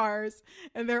their cars,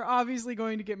 and they're obviously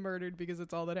going to get murdered because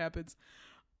that's all that happens.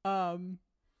 And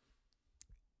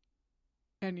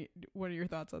what are your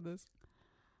thoughts on this?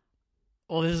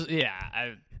 Well,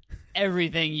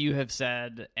 everything you have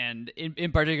said, and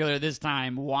in particular this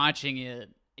time, watching it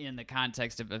in the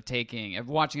context of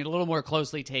watching it a little more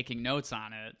closely, taking notes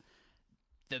on it,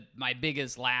 my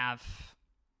biggest laugh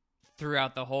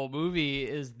throughout the whole movie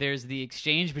is there's the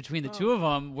exchange between the two of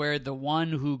them where the one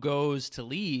who goes to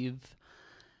leave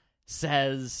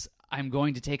says, "I'm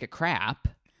going to take a crap,"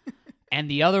 and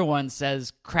the other one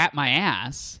says, "Crap my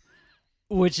ass,"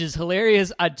 which is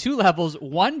hilarious on two levels.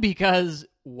 One, because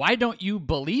why don't you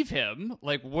believe him?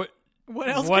 Like, what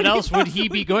else would he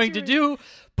be going to do?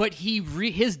 But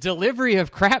his delivery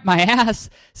of "crap my ass"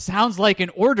 sounds like an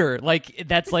order. Like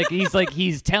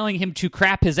he's telling him to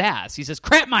crap his ass. He says,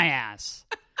 "Crap my ass."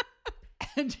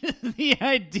 And the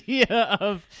idea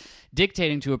of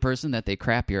dictating to a person that they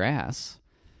crap your ass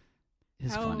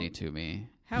is funny to me.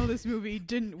 How this movie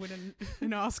didn't win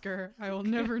an Oscar, I will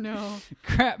never know.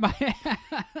 Crap my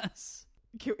ass.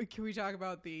 Can we talk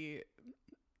about the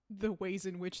ways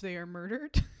in which they are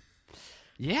murdered?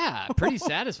 Yeah, pretty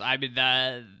satisfying. I mean,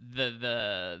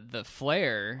 the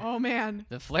flare. Oh man,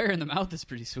 the flare in the mouth is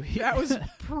pretty sweet. That was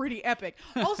pretty epic.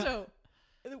 Also,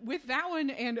 with that one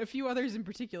and a few others in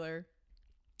particular,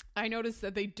 I noticed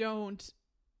that they don't.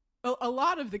 A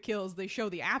lot of the kills they show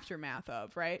the aftermath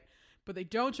of, right? But they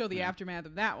don't show the aftermath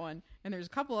of that one. And there's a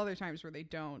couple other times where they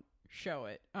don't show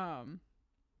it. I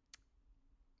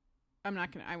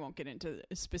won't get into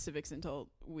specifics until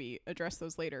we address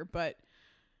those later, but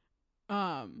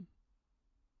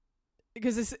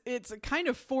because it's kind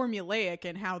of formulaic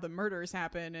in how the murders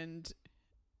happen, and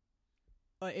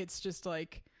it's just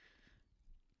like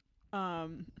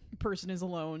person is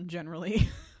alone generally.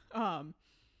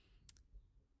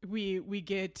 We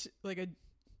get like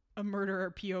a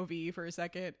murderer POV for a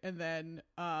second, and then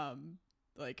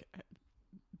like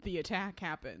the attack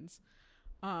happens,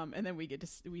 and then we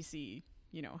see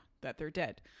that they're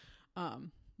dead.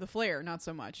 The flare, not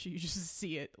so much. You just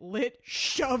see it lit,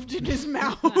 shoved in his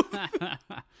mouth.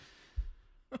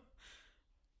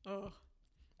 Oh,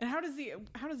 and how does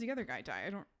the other guy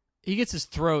die? He gets his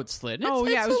throat slit. It was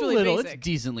really basic. It's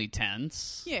decently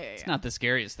tense. Yeah. It's not the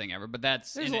scariest thing ever, but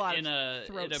there's a lot of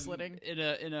throat slitting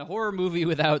in a horror movie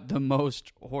without the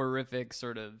most horrific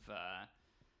sort of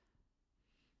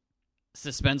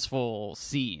suspenseful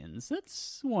scenes.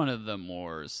 That's one of the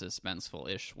more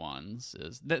suspenseful-ish ones.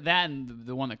 Is that and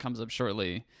the one that comes up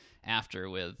shortly after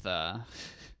with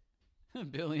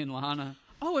Billy and Lana.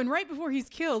 Oh, and right before he's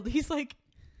killed, he's like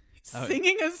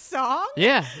singing a song.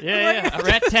 Yeah. A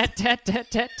rat tat tat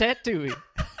tat tat tattooey.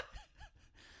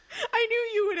 I knew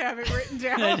you would have it written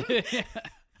down. Because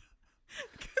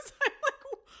I'm like,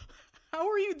 how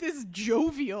are you this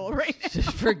jovial right now?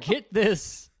 Just forget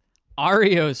this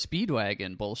REO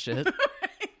Speedwagon bullshit.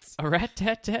 Right. A rat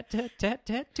tat tat tat tat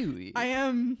tattooey.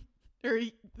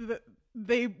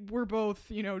 They were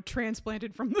both,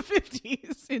 transplanted from the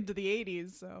 50s into the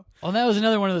 80s. So. Well, that was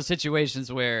another one of those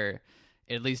situations where,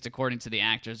 at least according to the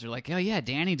actors, they're like, "Oh yeah,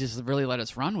 Danny just really let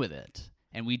us run with it,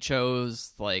 and we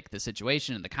chose like the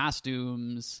situation and the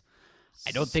costumes."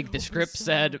 I don't think the script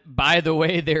said, "By the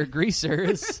way, they're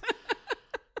greasers." So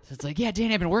it's like, "Yeah,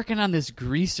 Danny, I've been working on this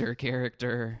greaser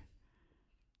character."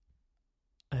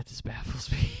 That just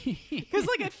baffles me. Because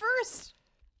like at first,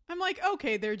 I'm like,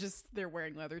 okay, they're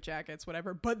wearing leather jackets,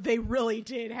 whatever. But they really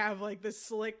did have like the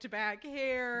slicked back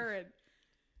hair and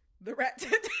the rat.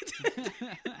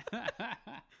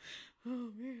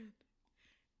 Oh man!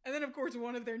 And then of course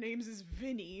one of their names is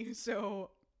Vinny.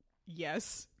 So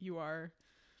yes, you are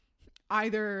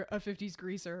either a 50s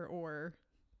greaser or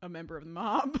a member of the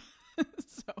mob.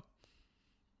 So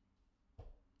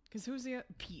because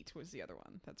Pete was the other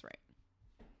one. That's right.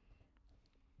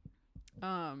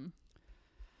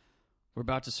 We're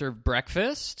about to serve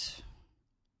breakfast.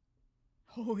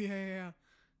 Oh yeah.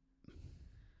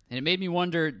 And it made me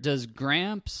wonder, does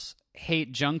Gramps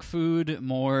hate junk food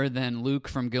more than Luke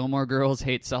from Gilmore Girls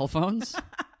hate cell phones?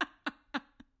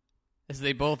 As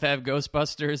they both have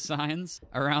Ghostbusters signs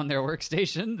around their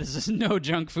workstation. This is no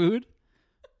junk food.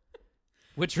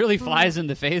 Which really flies in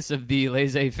the face of the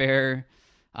laissez-faire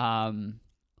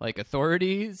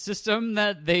authority system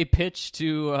that they pitched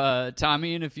to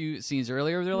Tommy in a few scenes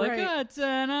earlier. They're like, "Oh, it's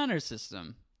an honor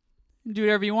system. Do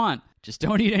whatever you want. Just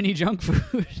don't eat any junk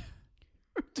food."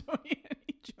 Don't eat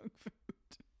any junk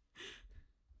food.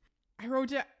 I wrote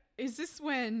down, is this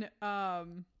when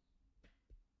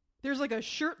there's like a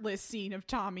shirtless scene of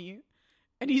Tommy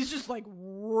and he's just like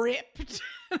ripped?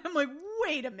 And I'm like,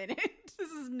 wait a minute. This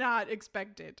is not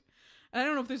expected. And I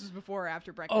don't know if this was before or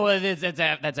after breakfast. Oh, that's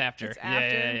after. It's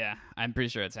after? Yeah. I'm pretty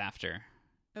sure it's after.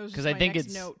 That was 'cause just I think next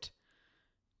it's- note.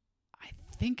 I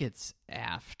think it's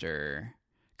after,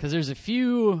 because there's a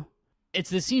few. It's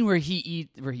the scene where he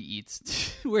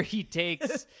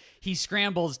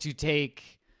scrambles to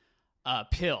take a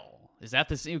pill. Is that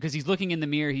the scene? Because he's looking in the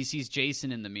mirror, he sees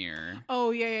Jason in the mirror,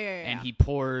 Oh, yeah. and he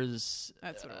pours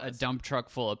That's what it a was. dump truck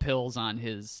full of pills on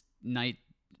his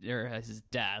his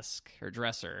desk or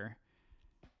dresser,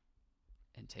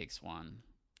 and takes one.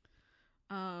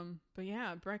 But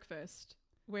yeah, breakfast,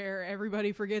 where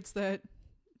everybody forgets that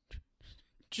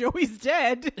Joey's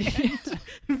dead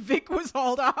and Vic was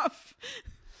hauled off.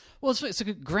 Well, so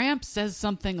Gramps says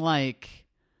something like,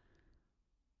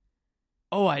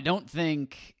 "Oh, I don't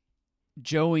think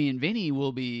Joey and Vinny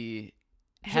will be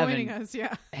Joining us,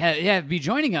 yeah. be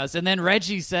joining us." And then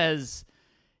Reggie says,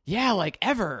 "Yeah, like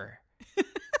ever."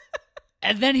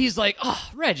 And then he's like,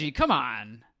 "Oh, Reggie, come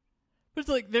on." But it's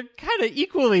like they're kind of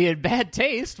equally in bad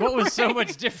taste. What was so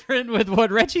much different with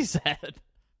what Reggie said?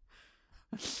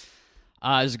 It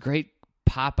was a great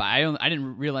Popeye. I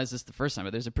didn't realize this the first time,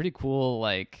 but there's a pretty cool,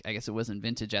 like, I guess it wasn't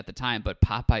vintage at the time, but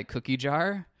Popeye cookie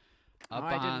jar up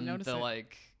I didn't on notice the it.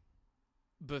 like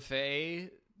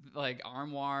buffet, like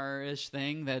armoire-ish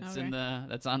thing that's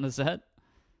that's on the set.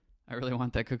 I really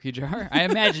want that cookie jar. I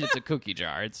imagine it's a cookie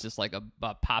jar. It's just like a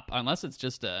pop, unless it's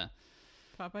just a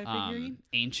Popeye figurine?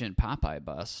 ancient Popeye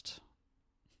bust.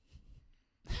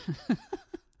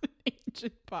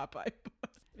 Ancient Popeye.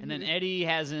 And then Eddie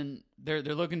hasn't. They're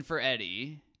looking for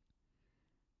Eddie,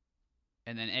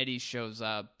 and then Eddie shows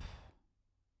up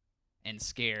and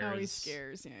scares. Oh, he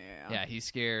scares. Yeah. Yeah, he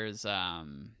scares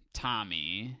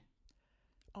Tommy.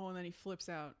 Oh, and then he flips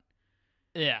out,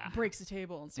 Yeah, breaks the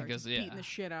table, and starts Because, beating yeah. the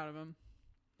shit out of him.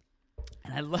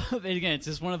 and I love it. Again, it's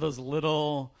just one of those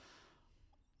little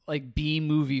like B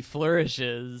movie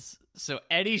flourishes. So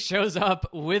Eddie shows up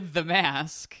with the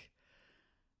mask.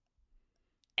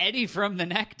 Eddie from the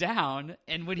neck down,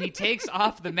 and when he takes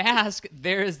off the mask,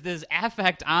 there's this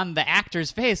affect on the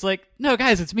actor's face, like, "No,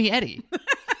 guys, it's me, Eddie."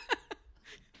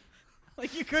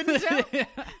 Like, you couldn't tell?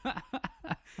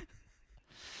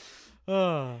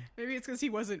 Oh. Maybe it's because he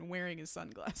wasn't wearing his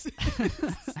sunglasses.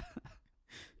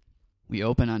 We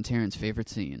open on Taryn's favorite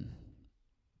scene.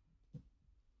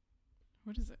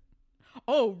 What is it?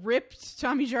 Oh, ripped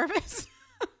Tommy Jarvis?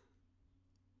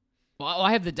 Well,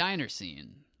 I have the diner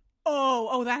scene.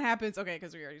 Oh, that happens. Okay,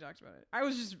 because we already talked about it. I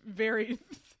was just very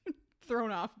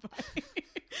thrown off by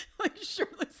like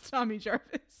shirtless Tommy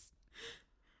Jarvis.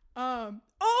 Oh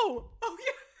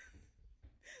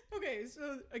yeah. Okay,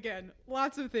 so again,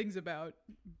 lots of things about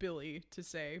Billy to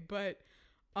say, but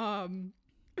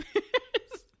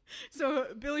so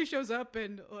Billy shows up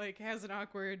and like has an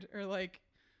awkward or like,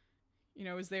 you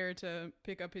know, is there to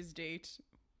pick up his date.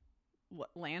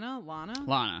 Lana,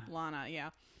 yeah.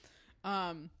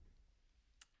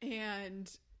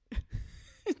 And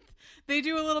they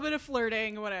do a little bit of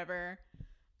flirting, whatever.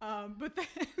 But then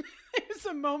there's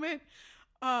a moment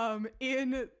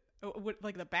in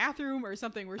like the bathroom or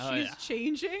something where she's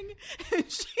changing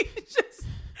and she just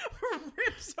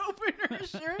rips open her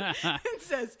shirt and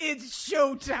says, "It's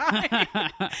showtime."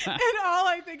 And all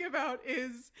I think about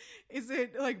is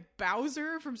it like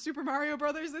Bowser from Super Mario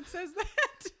Brothers that says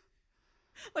that?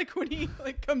 Like when he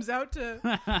like comes out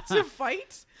to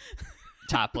fight.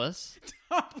 Topless.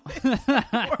 Topless, of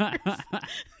course.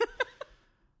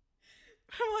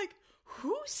 I'm like,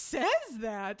 who says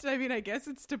that? I mean, I guess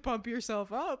it's to pump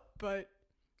yourself up, but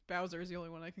Bowser is the only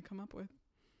one I can come up with.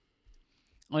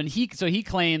 When he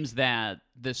claims that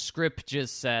the script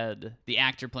just said, the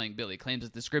actor playing Billy claims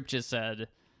that the script just said,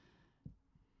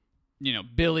 you know,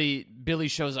 Billy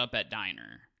shows up at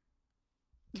diner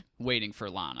waiting for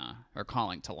Lana or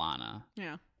calling to Lana.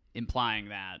 Yeah. Implying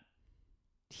that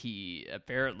he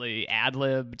apparently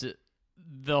ad-libbed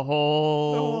the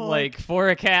whole like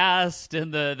forecast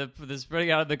and the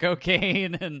spreading out of the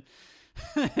cocaine and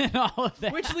and all of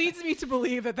that. Which leads me to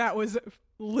believe that was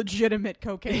legitimate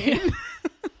cocaine.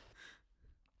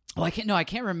 Well, I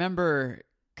can't remember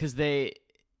because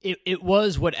it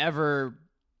was whatever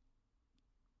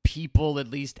people, at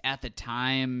least at the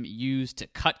time, used to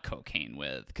cut cocaine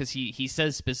with. Because he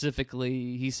says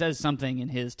specifically, he says something in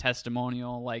his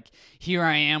testimonial like, "Here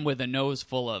I am with a nose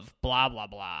full of blah blah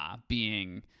blah,"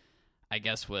 being, I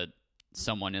guess, what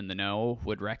someone in the know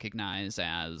would recognize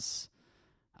as,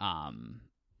 I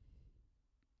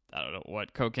don't know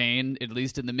what cocaine, at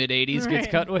least in the mid '80s, gets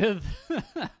cut with.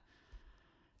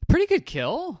 Pretty good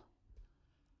kill.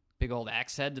 Big old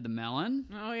axe head to the melon.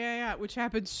 Oh, yeah, which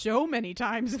happens so many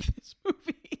times in this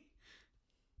movie.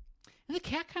 And the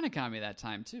cat kind of got me that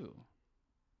time, too.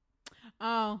 Oh.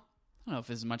 I don't know if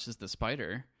as much as the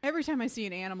spider. Every time I see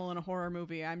an animal in a horror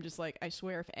movie, I'm just like, I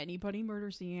swear if anybody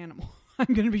murders the animal,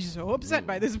 I'm going to be so upset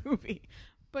by this movie.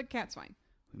 But cat's fine.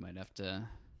 We might have to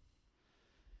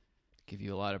give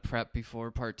you a lot of prep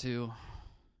before part 2.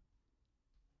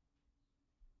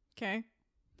 Okay.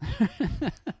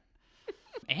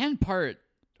 And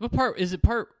what part is it?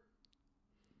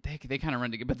 They kind of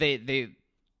run together, but they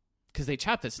because they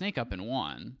chop the snake up in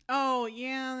one. Oh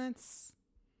yeah, that's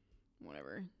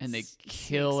whatever. And they Snakes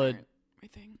kill aren't my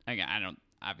thing. I don't,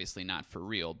 obviously not for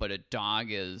real, but a dog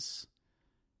is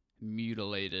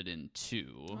mutilated in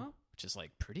 2, which is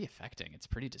like pretty affecting. It's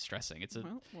pretty distressing.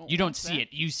 You don't see it.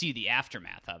 You see the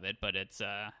aftermath of it, but it's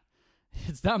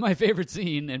not my favorite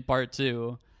scene in part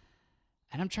 2.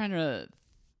 And I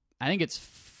think it's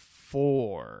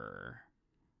 4.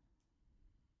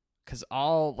 Because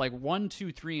all, like, 1,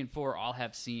 2, 3, and 4 all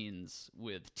have scenes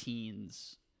with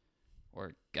teens,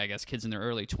 or I guess kids in their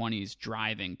early 20s,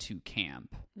 driving to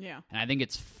camp. Yeah. And I think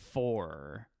it's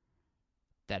 4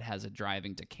 that has a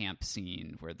driving to camp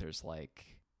scene where there's, like,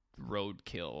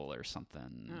 roadkill or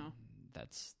something. Oh. I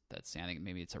think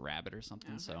maybe it's a rabbit or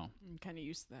something. Okay. So I'm kind of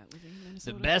used to that living in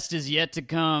Minnesota. the best is yet to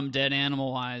come, dead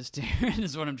animal-wise, Darren,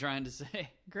 is what I'm trying to say.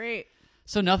 Great.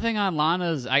 So nothing on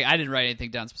Lana's, I didn't write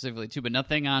anything down specifically too, but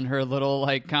nothing on her little,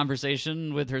 like,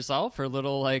 conversation with herself, her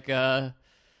little, like, I've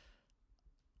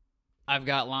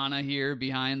got Lana here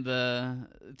behind the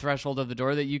threshold of the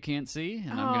door that you can't see,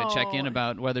 and I'm going to check in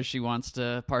about whether she wants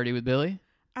to party with Billy.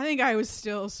 I think I was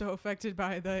still so affected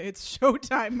by the it's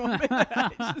showtime moment that I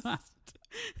just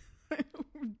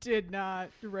did not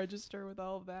register with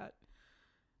all of that.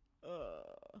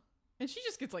 And she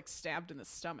just gets, like, stabbed in the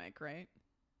stomach, right?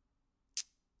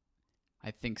 I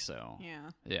think so.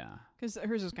 Yeah. Yeah. Because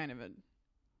hers is kind of an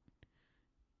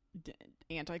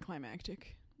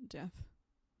anticlimactic death.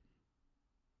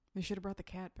 They should have brought the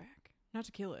cat back. Not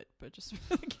to kill it, but just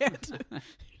for the cat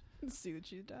to see that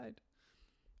she died.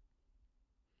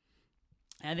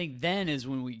 I think then is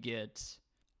when we get,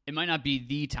 it might not be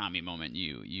the Tommy moment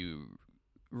you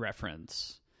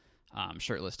reference,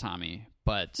 shirtless Tommy,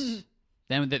 but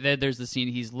then there's the scene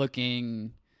he's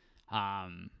looking,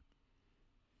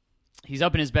 he's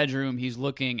up in his bedroom, he's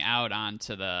looking out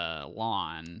onto the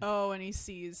lawn. Oh, and he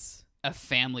sees a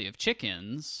family of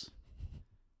chickens,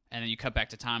 and then you cut back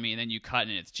to Tommy, and then you cut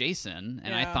and it's Jason,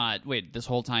 and I thought, wait, this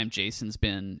whole time Jason's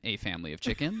been a family of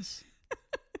chickens?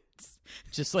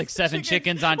 Just like 7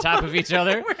 chickens on top of each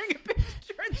other, wearing a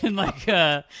picture in like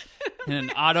in an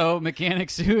auto mechanic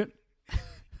suit,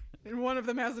 and one of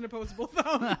them has an opposable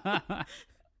thumb.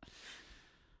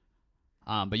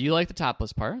 But you like the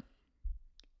topless part.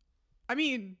 I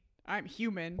mean, I'm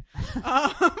human,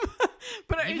 but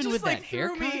it Even just with like that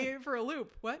threw me haircut? for a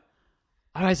loop. What?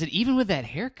 Oh, I said even with that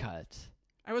haircut.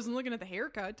 I wasn't looking at the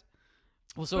haircut.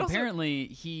 Well, so But also- apparently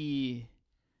he.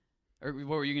 Or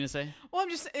what were you gonna say? Well,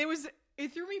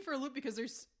 it threw me for a loop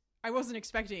because I wasn't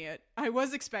expecting it. I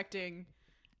was expecting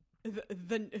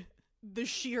the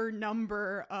sheer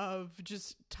number of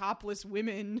just topless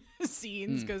women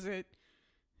scenes because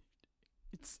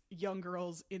it's young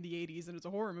girls in the 80s and it's a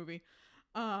horror movie.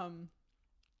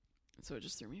 So it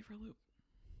just threw me for a loop.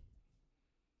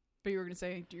 But you were going to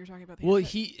say, you're talking about the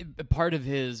haircut. Part of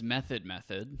his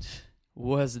method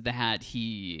was that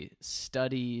he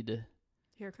studied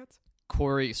Haircuts?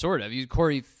 Corey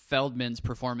Feldman's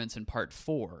performance in part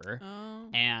 4,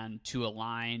 and to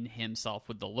align himself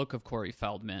with the look of Corey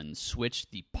Feldman,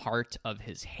 switched the part of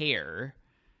his hair,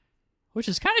 which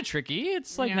is kind of tricky.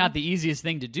 It's like not the easiest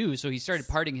thing to do. So he started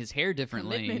parting his hair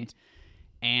differently. Commitment.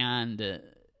 And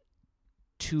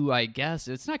I guess,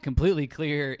 it's not completely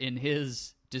clear in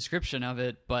his description of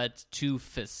it, but to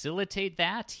facilitate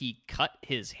that, he cut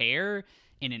his hair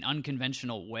in an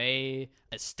unconventional way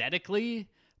aesthetically,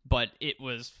 but it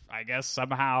was, I guess,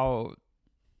 somehow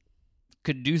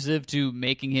conducive to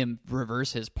making him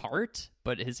reverse his part,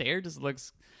 but his hair just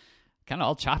looks kind of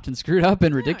all chopped and screwed up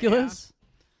and ridiculous.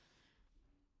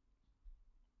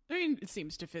 Yeah. I mean, it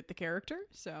seems to fit the character,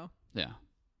 so. Yeah.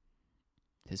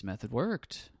 His method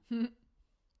worked. Get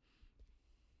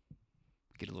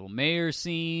a little mayor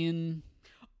scene.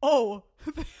 Oh,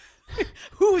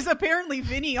 who's apparently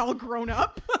Vinny all grown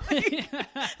up.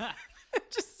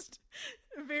 Just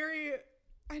very...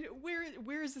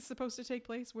 Where is this supposed to take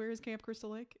place? Where is Camp Crystal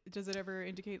Lake? Does it ever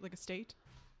indicate like a state?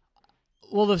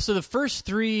 Well, so the first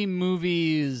 3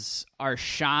 movies are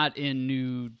shot in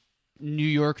New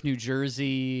York, New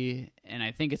Jersey, and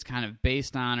I think it's kind of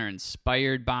based on or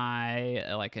inspired by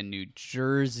like a New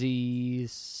Jersey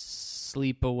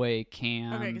sleepaway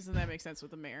camp. Okay, because then that makes sense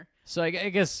with the mayor. So I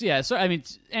guess, yeah. So I mean,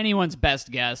 anyone's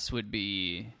best guess would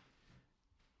be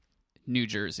New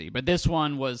Jersey, but this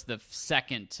one was the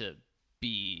second to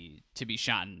be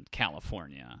shot in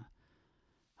California.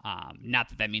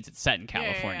 Not that means it's set in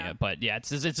California, yeah. but yeah, it's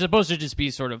supposed to just be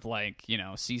sort of like,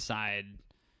 seaside,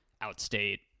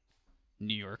 outstate,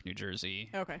 New York, New Jersey.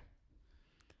 Okay.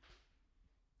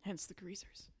 Hence the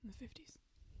greasers in the 50s.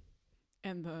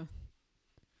 And the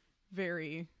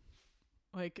very,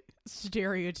 like,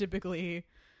 stereotypically,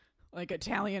 like,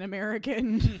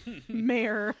 Italian-American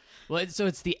mayor. Well, so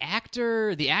it's the actor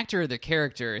or the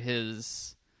character,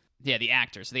 the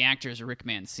actor. So the actor is Rick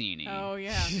Mancini. Oh,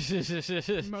 yeah.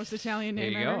 Most Italian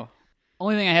name there you ever. go.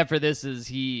 Only thing I have for this is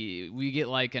we get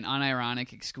like an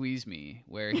unironic excuse me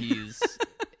where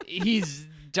he's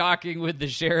talking with the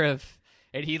sheriff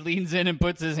and he leans in and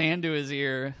puts his hand to his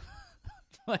ear,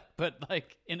 but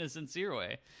in a sincere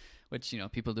way, which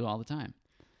people do all the time.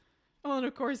 Well, and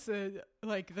of course,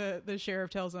 the sheriff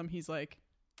tells him, he's like,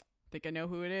 think I know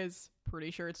who it is.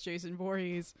 Pretty sure it's Jason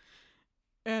Voorhees.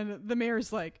 And the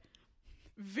mayor's like,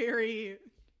 very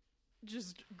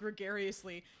just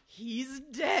gregariously, he's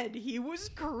dead. He was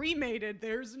cremated.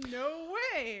 There's no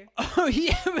way. Oh,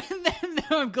 yeah.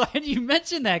 I'm glad you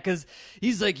mentioned that because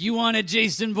he's like, you wanted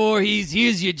Jason Voorhees?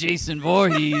 Here's your Jason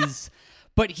Voorhees.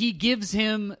 But he gives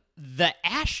him the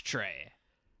ashtray.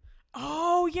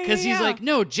 Oh, yeah. Because he's like,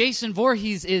 no, Jason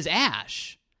Voorhees is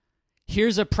Ash.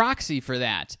 Here's a proxy for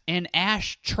that, an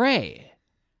ashtray.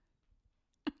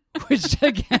 Which,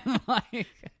 again,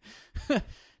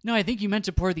 no, I think you meant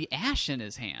to pour the ash in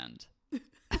his hand.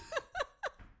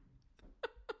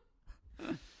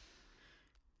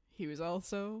 He was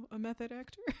also a method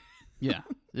actor. Yeah.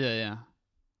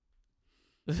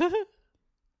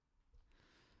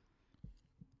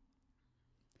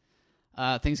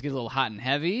 Things get a little hot and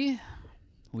heavy.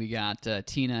 We got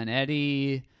Tina and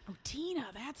Eddie. Oh, Tina,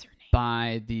 that's her name.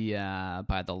 By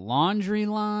the laundry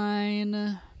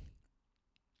line.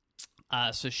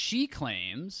 So she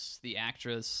claims, the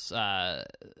actress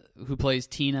who plays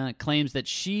Tina, claims that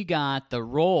she got the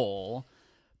role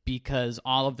because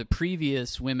all of the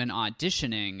previous women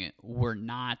auditioning were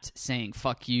not saying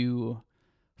fuck you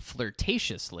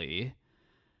flirtatiously,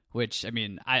 which, I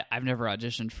mean, I've never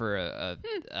auditioned for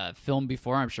a film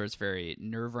before. I'm sure it's very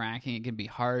nerve-wracking. It can be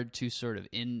hard to sort of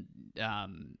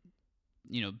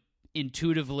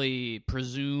intuitively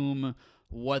presume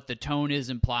what the tone is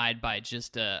implied by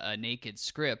just a naked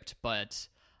script, but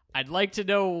I'd like to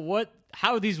know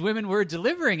how these women were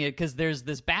delivering it, because there's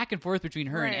this back and forth between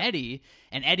her and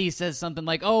Eddie says something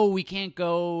like, oh, we can't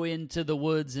go into the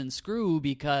woods and screw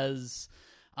because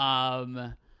he's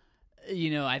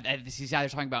either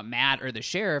talking about Matt or the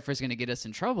sheriff is going to get us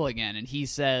in trouble again, and he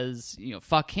says,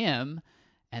 fuck him,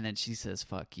 and then she says,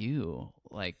 fuck you,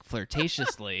 like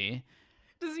flirtatiously.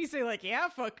 Does he say like, yeah,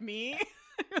 fuck me?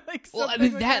 Well, I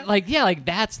mean,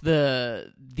 that's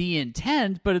the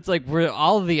intent, but it's like, were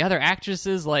all of the other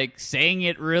actresses like saying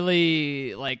it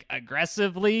really like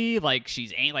aggressively? Like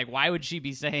why would she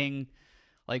be saying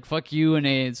like fuck you in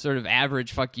a sort of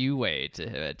average fuck you way to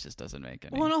him? It just doesn't make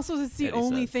any. Well, and also it's the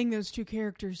only thing those two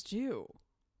characters do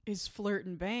is flirt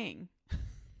and bang.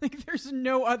 Like there's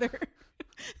no other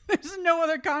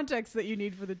context that you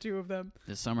need for the two of them.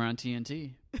 This summer on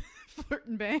TNT. Flirt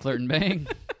and bang. Flirt and bang.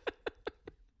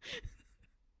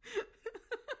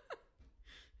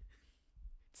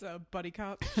 It's a buddy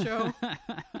cop show.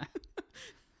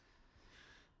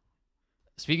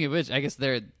 Speaking of which, I guess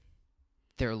they're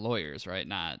lawyers, right?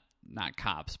 Not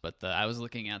cops, but I was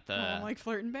looking at the like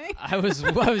flirt and bang. I was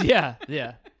yeah.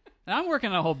 And I'm working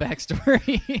on a whole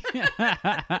backstory.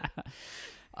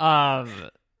 I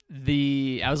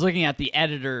was looking at the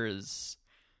editor's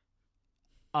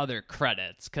other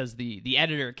credits because the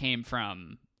editor came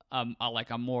from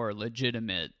a more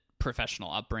legitimate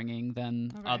professional upbringing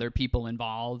than other people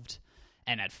involved,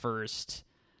 and at first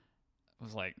I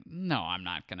was like, no, I'm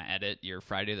not gonna edit your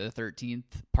Friday the 13th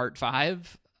part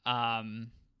 5, but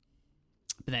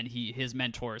then his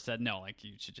mentor said, no, like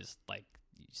you should just like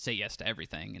say yes to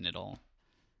everything and it'll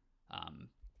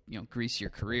grease your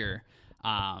career,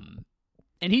 and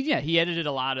he edited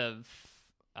a lot of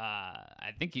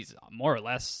I think he's more or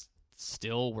less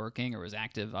still working or was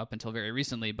active up until very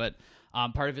recently, but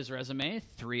part of his resume,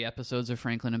 3 episodes of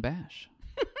Franklin and Bash.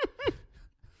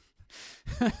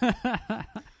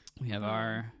 We have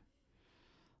our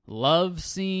love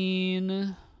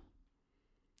scene,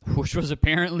 which was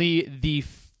apparently the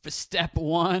step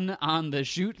 1 on the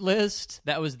shoot list.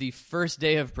 That was the first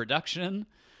day of production.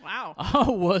 Wow.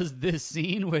 Was this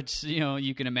scene, which,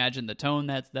 you can imagine the tone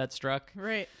that struck.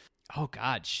 Right. Oh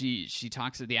God,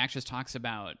 the actress talks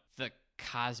about the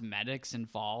cosmetics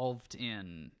involved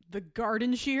in The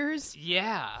garden shears?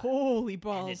 Yeah. Holy And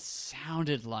balls. it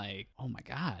sounded like, oh my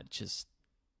God, just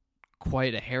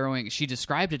quite a harrowing. She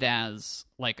described it as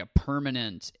like a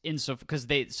permanent because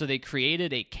they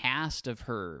created a cast of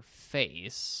her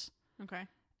face, Okay.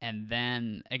 and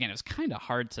then again it was kind of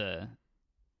hard to,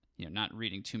 not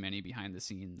reading too many behind the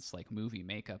scenes like movie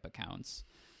makeup accounts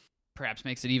perhaps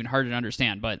makes it even harder to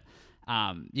understand. But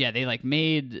they like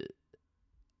made.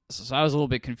 So I was a little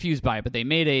bit confused by it, but they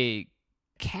made a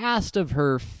cast of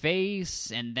her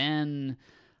face, and then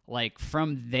like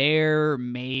from there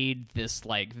made this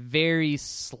like very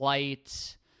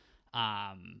slight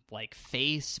like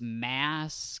face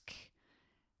mask,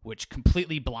 which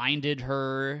completely blinded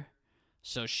her,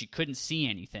 so she couldn't see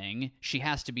anything. She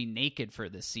has to be naked for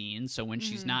the scene, so when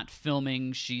she's not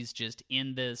filming, she's just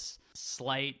in this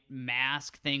slight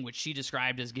mask thing, which she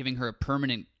described as giving her a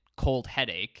permanent cold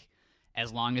headache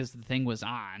as long as the thing was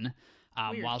on,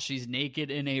 while she's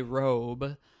naked in a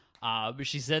robe.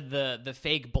 She said the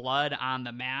fake blood on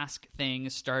the mask thing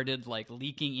started like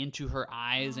leaking into her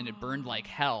eyes, and it burned like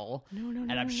hell. No.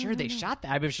 And I'm sure they shot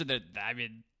that. I'm sure that,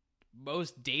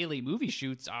 most daily movie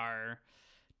shoots are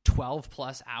 12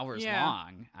 plus hours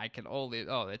long. I can only,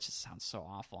 that just sounds so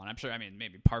awful. And I'm sure,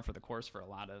 maybe par for the course for a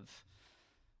lot of,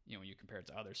 when you compare it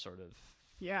to other sort of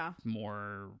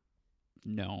more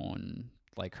known,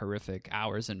 like horrific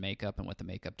hours in makeup and what the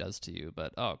makeup does to you.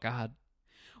 But, oh God.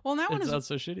 Well, that one sounds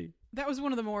so shitty. That was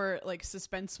one of the more like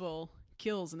suspenseful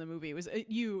kills in the movie. It was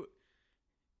you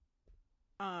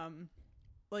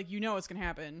what's gonna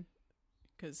happen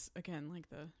because again, like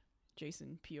the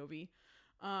Jason POV.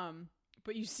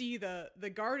 But you see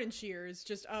the garden shears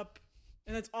just up,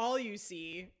 and that's all you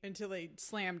see until they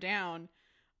slam down.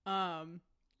 And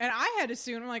I had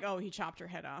assumed, I'm like, oh, he chopped her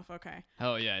head off. Okay.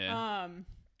 Oh yeah.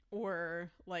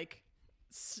 Or like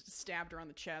stabbed her on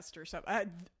the chest or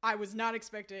something. I was not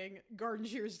expecting garden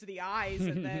shears to the eyes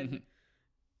and then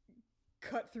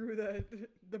cut through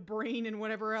the brain and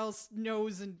whatever else,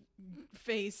 nose and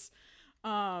face.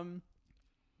 But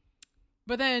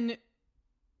then,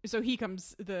 so he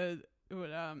comes,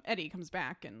 Eddie comes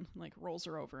back and like rolls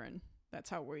her over, and that's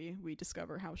how we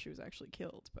discover how she was actually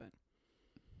killed. But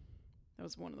that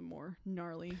was one of the more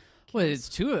gnarly kills. Well, it's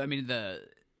too,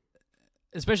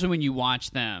 especially when you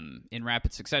watch them in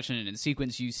rapid succession and in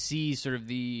sequence, you see sort of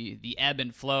the ebb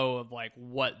and flow of like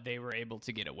what they were able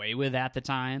to get away with at the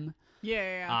time.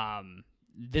 Yeah.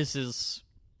 This is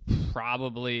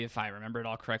probably, if I remember it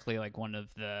all correctly, like one of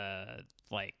the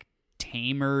like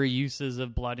tamer uses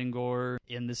of blood and gore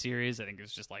in the series. I think it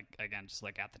was just like, again, just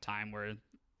like at the time where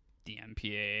the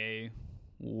MPAA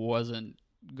wasn't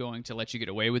going to let you get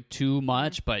away with too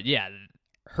much. But yeah,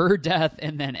 her death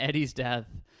and then Eddie's death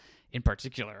in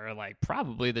particular are like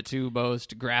probably the two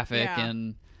most graphic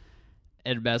and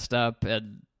messed up.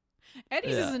 And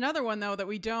Eddie's is another one though that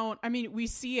we don't, we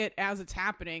see it as it's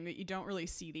happening, that you don't really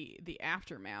see the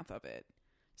aftermath of it,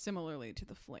 similarly to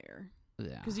the flare.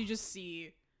 Yeah. Because you just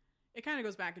see, it kind of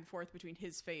goes back and forth between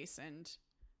his face and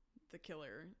the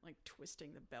killer, like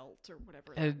twisting the belt or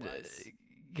whatever that was. I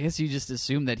guess you just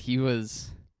assume that he was...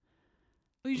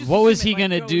 What was he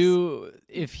going to do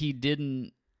if he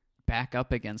didn't back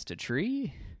up against a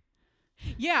tree?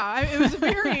 Yeah, it was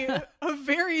a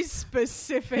very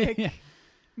specific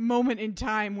moment in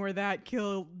time where that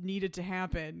kill needed to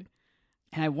happen.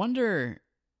 And I wonder,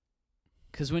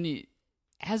 because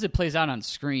as it plays out on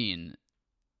screen,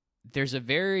 there's a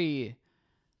very,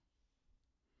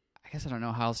 I guess I don't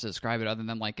know how else to describe it other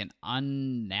than like an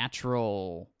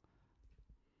unnatural,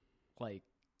 like,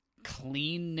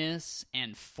 cleanness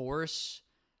and force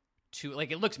to,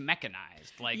 like, it looks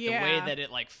mechanized, like the way that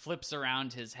it like flips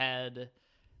around his head,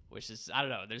 which is, I don't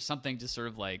know, there's something just sort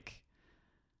of like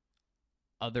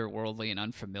otherworldly and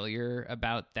unfamiliar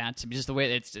about that to me, just the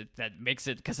way that makes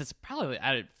it, because it's probably,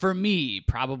 for me,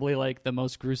 probably like the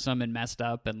most gruesome and messed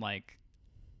up and like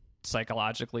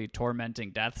psychologically tormenting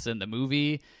deaths in the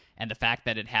movie. And the fact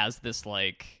that it has this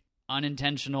like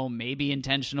unintentional, maybe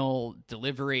intentional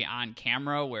delivery on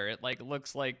camera where it like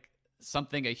looks like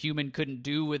something a human couldn't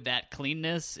do with that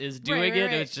cleanness is doing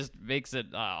it. It just makes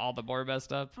it all the more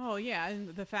messed up. Oh yeah, and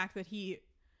the fact that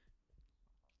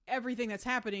everything that's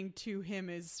happening to him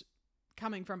is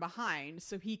coming from behind,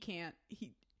 so he can't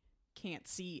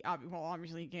see. Well,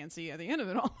 obviously he can't see at the end of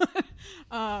it all.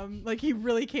 Like he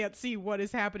really can't see what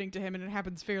is happening to him, and it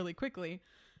happens fairly quickly.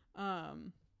 Yeah,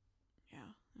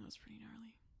 that was pretty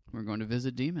gnarly. We're going to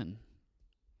visit Demon.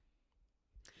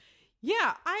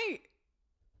 Yeah, I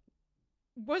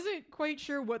wasn't quite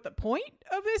sure what the point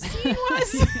of this scene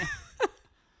was.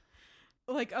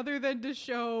 like, other than to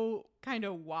show kind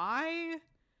of why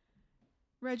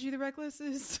Reggie the Reckless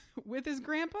is with his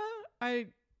grandpa?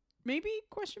 Maybe,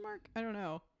 question mark? I don't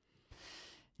know.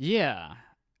 Yeah,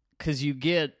 because you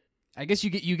get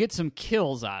some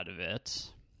kills out of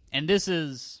it. And this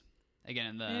is,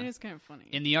 again, it is kind of funny.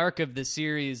 In the arc of the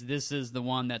series, this is the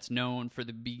one that's known for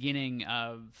the beginning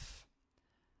of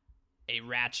a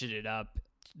ratcheted up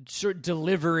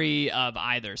delivery of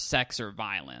either sex or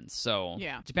violence. So,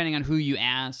 depending on who you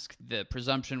ask, the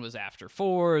presumption was after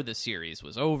 4, the series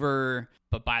was over.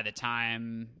 But by the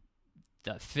time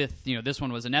the 5th, this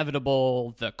one was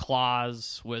inevitable, the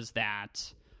clause was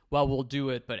that, well, we'll do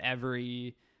it, but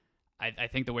I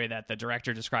think the way that the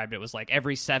director described it was like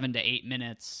every 7 to 8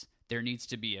 minutes, there needs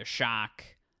to be a shock,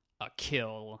 a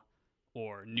kill,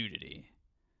 or nudity.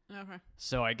 Okay.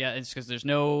 So I guess it's because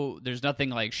there's nothing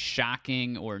like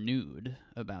shocking or nude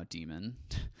about Demon.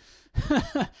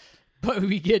 But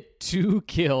we get 2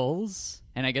 kills,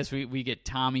 and I guess we get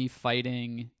Tommy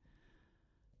fighting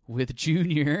with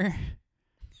Junior.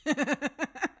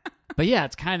 But yeah,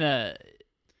 it's kind of...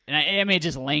 And I mean, it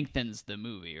just lengthens the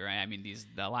movie, right? I mean,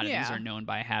 a lot of these are known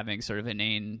by having sort of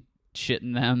inane shit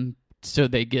in them, so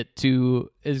they get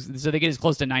as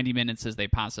close to 90 minutes as they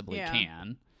possibly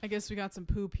can. I guess we got some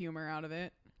poop humor out of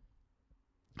it.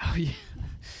 Oh yeah.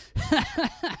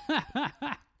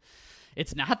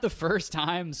 It's not the first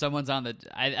time someone's on the.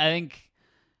 I think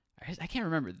I can't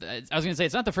remember. I was gonna say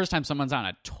it's not the first time someone's on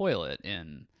a toilet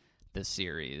in this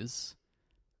series,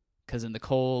 because in the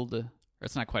cold. Or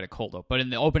it's not quite a cold open, but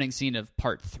in the opening scene of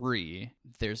part 3,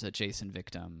 there's a Jason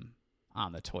victim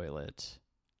on the toilet.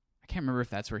 I can't remember if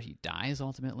that's where he dies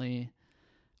ultimately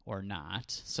or not.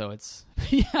 So it's,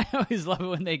 I always love it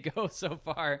when they go so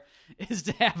far is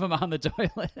to have him on the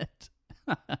toilet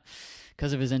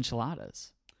because of his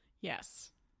enchiladas.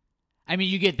 Yes. I mean,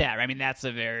 you get that. I mean, that's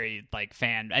a very like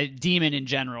fan. Demon in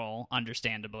general,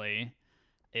 understandably,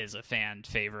 is a fan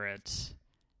favorite,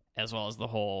 as well as the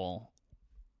whole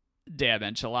damn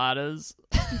enchiladas.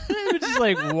 Which is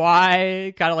like,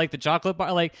 why? Kind of like the chocolate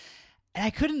bar. Like,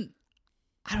 and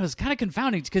I was kind of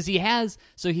confounding because he has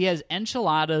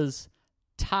enchiladas,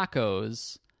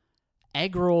 tacos,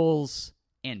 egg rolls,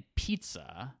 and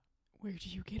pizza. Where do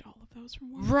you get all of those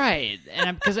from? Right.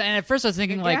 And at first I was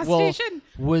thinking like, gas well, station?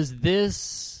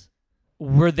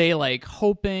 were they like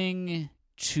hoping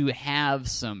to have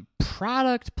some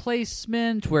product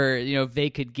placement where, if they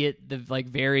could get the like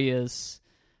various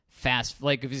fast,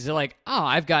 like if he's like, oh,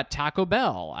 I've got Taco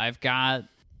Bell, I've got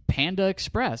Panda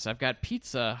Express, I've got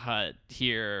Pizza Hut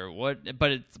here.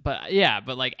 But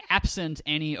like absent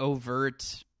any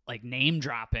overt like name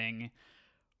dropping,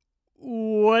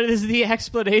 what is the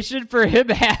explanation for him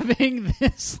having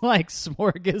this like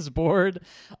smorgasbord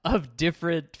of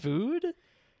different food?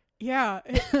 Yeah.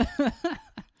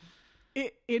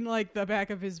 In like the back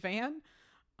of his van.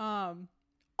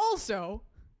 Also,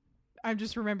 I'm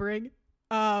just remembering,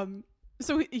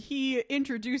 so he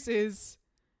introduces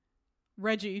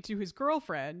Reggie to his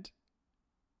girlfriend,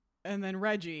 and then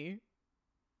Reggie,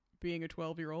 being a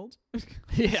 12-year-old,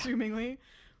 assumingly,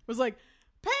 was like,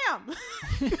 Pam!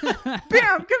 Pam,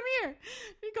 come here!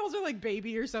 He calls her like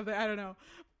baby or something, I don't know.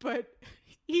 But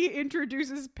he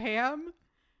introduces Pam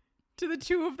to the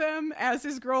two of them as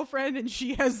his girlfriend, and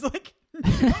she has like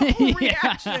no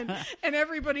reaction, and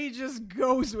everybody just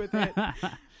goes with it.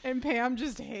 And Pam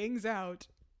just hangs out.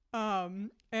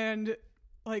 And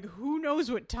like, who knows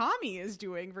what Tommy is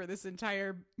doing for this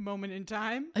entire moment in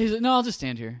time? He's like, no, I'll just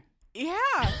stand here.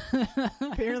 Yeah.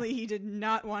 Apparently he did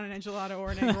not want an enchilada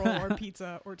or an egg roll or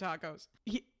pizza or tacos.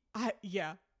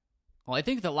 Yeah. Well, I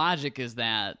think the logic is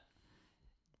that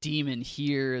Demon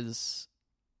hears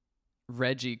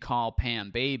Reggie call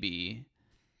Pam baby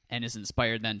and is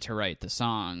inspired then to write the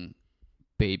song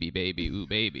Baby, Baby, Ooh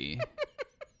Baby.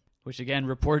 Which again,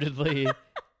 reportedly,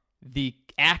 the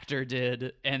actor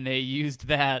did, and they used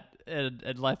that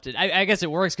and left it. I guess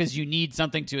it works because you need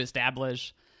something to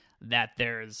establish that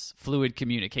there's fluid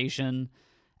communication,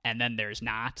 and then there's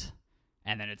not,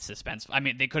 and then it's suspense. I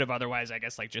mean, they could have otherwise, I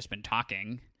guess, like just been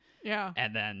talking. Yeah.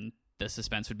 And then the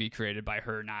suspense would be created by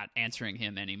her not answering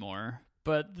him anymore.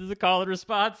 But the call and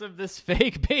response of this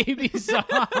fake baby song,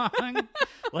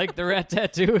 like the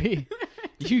Ratatouille,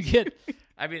 you get...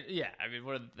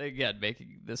 again,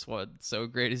 making this one so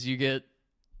great is you get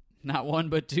not one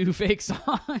but two fake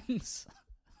songs.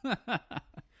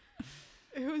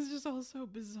 It was just all so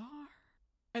bizarre.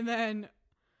 And then,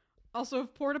 also,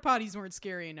 if porta potties weren't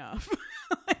scary enough.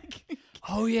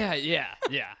 Oh, yeah.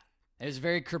 It was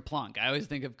very Kerplunk. I always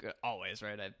think of,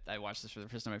 right? I watched this for the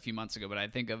first time a few months ago, but I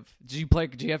think of, do you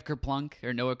have Kerplunk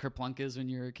or know what Kerplunk is when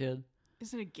you were a kid?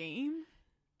 Is it a game?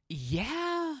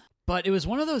 Yeah, but it was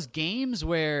one of those games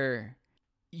where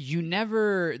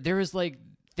there's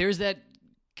that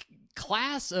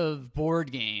class of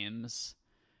board games,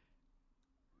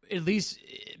 at least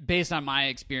based on my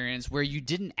experience, where you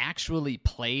didn't actually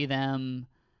play them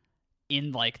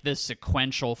in like the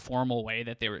sequential formal way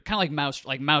that they were kind of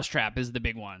like Mousetrap is the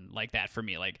big one like that for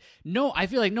me. Like, no, I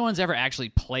feel like no one's ever actually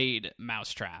played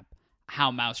Mousetrap how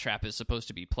Mousetrap is supposed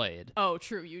to be played. Oh,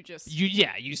 true.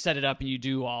 You set it up and you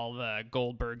do all the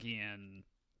Goldbergian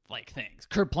like things.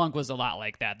 Kerplunk was a lot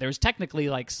like that. There's technically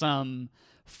like some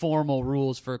formal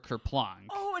rules for Kerplunk.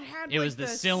 Oh, it had. It like was the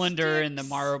cylinder sticks. and the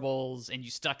marbles, and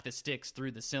you stuck the sticks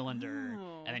through the cylinder,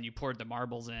 and then you poured the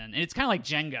marbles in. And it's kind of like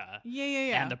Jenga.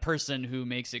 Yeah. And the person who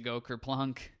makes it go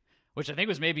Kerplunk, which I think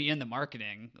was maybe in the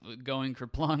marketing, going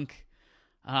Kerplunk,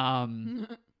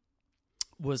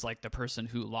 was like the person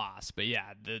who lost. But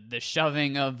yeah, the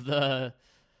shoving of the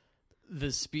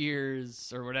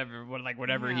spears or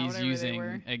whatever he's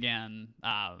using again.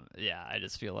 Yeah, I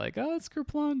just feel like, oh, it's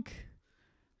Kerplunk.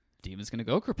 Demon's gonna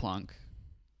go Kerplunk.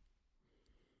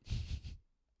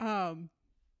 But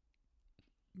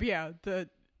yeah, the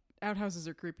outhouses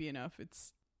are creepy enough.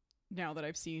 It's now that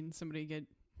I've seen somebody get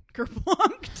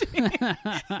Kerplunked in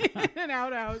an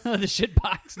outhouse. Oh, the shit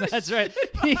box. That's right.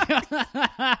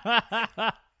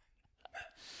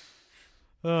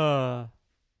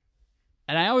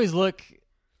 And I always look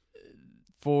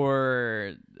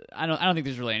for. I don't think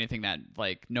there's really anything that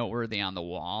like noteworthy on the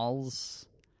walls.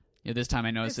 This time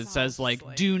I noticed it says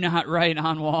like "Do not write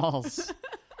on walls."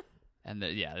 And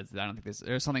I don't think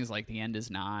there's something like "The end is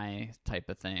nigh" type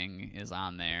of thing is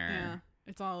on there. Yeah,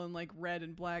 it's all in like red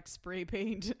and black spray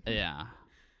paint. Yeah.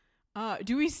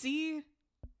 Do we see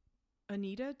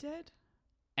Anita dead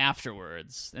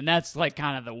afterwards? And that's like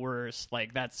kind of the worst.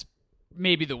 Like that's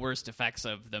maybe the worst effects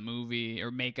of the movie, or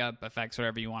makeup effects,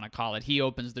 whatever you want to call it. He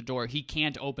opens the door. He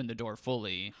can't open the door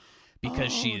fully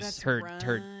because her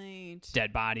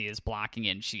dead body is blocking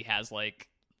it, and she has like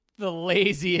the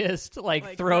laziest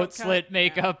like throat slit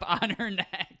makeup on her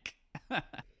neck.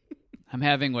 I'm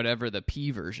having whatever the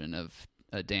P version of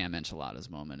a damn enchiladas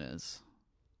moment is.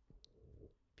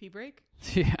 Pee break?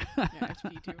 Yeah. Yeah, it's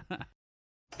pee too.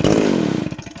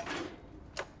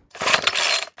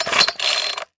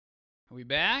 Are we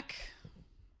back?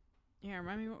 Yeah,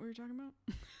 remind me what we were talking about.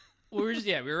 we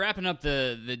were wrapping up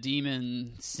the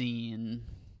demon scene.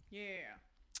 Yeah.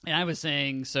 And I was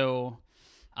saying, so,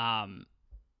 I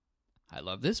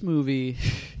love this movie,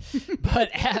 but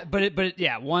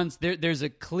once there's a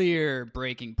clear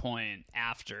breaking point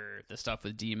after the stuff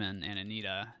with Demon and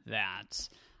Anita that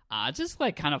just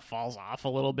like kind of falls off a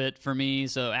little bit for me.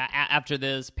 So after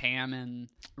this, Pam and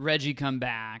Reggie come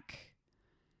back,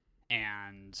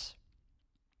 and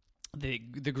the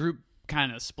group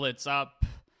kind of splits up.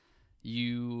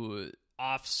 You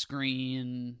off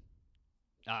screen.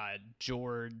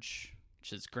 George,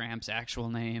 which is Gramps' actual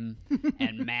name,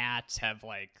 and Matt have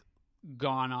like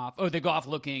gone off. Oh, they go off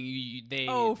looking.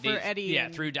 For Eddie. Yeah,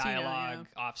 and through dialogue Tina,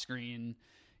 off screen,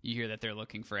 you hear that they're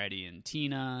looking for Eddie and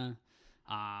Tina.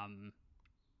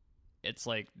 It's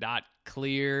like not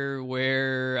clear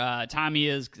where Tommy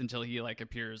is until he like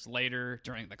appears later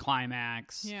during the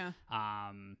climax. Yeah.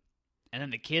 And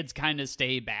then the kids kind of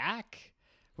stay back,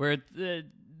 where the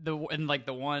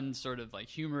one sort of like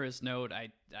humorous note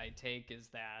I take is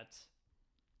that,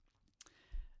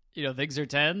 things are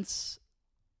tense,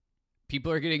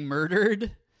 people are getting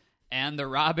murdered, and the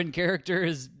Robin character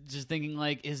is just thinking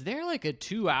like, is there like a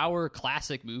 2-hour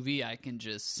classic movie I can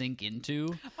just sink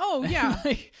into? Oh yeah.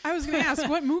 I was gonna ask,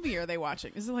 what movie are they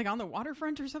watching? Is it like On the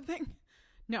Waterfront or something?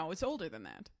 No, it's older than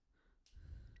that.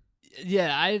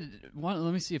 Yeah,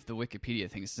 let me see if the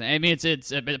Wikipedia thing is. I mean,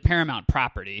 it's a Paramount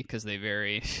property because they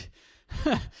very,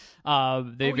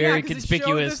 very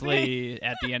conspicuously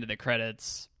at the end of the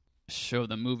credits show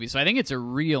the movie. So I think it's a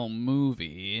real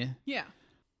movie. Yeah,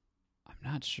 I'm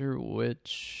not sure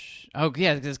which. Oh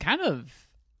yeah, because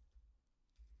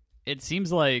it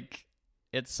seems like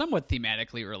it's somewhat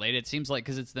thematically related. It seems like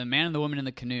because it's the man and the woman in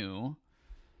the canoe.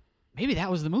 Maybe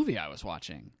that was the movie I was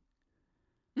watching.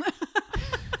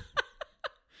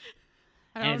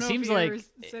 I don't know if he ever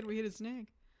said we hit a snag.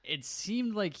 It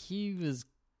seemed like he was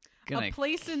gonna... A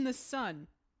Place in the Sun.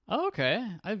 Oh, okay.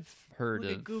 I've heard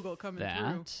Look of at Google coming that.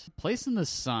 through. Place in the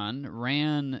Sun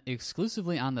ran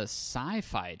exclusively on the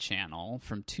Sci-Fi Channel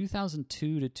from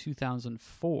 2002 to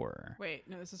 2004. Wait,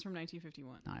 no, this is from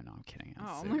 1951. No, I know, I'm kidding.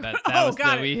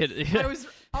 Got it. I was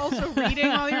also reading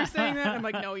while you were saying that. I'm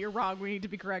like, no, you're wrong. We need to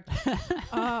be correct.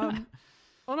 No,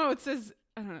 it says...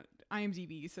 I don't know.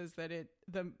 IMDb says that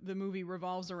the movie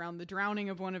revolves around the drowning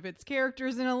of one of its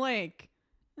characters in a lake.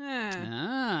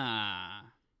 Ah.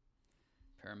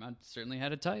 Paramount certainly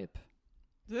had a type.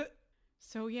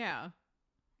 So yeah,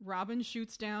 Robin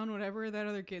shoots down whatever that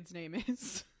other kid's name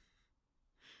is.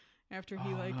 After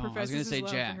he professes I was gonna say his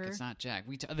love Jack. for her. It's not Jack.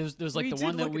 There's like We the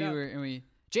one did that look it up.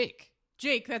 Jake.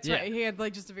 Jake, that's Yeah. right. He had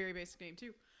like just a very basic name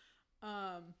too.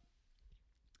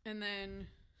 And then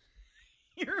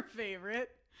your favorite,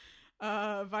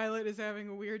 Violet is having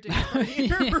a weird dance party in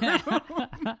her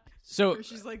room. So Or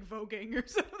she's like voguing or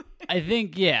something. I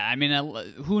think, yeah. I mean,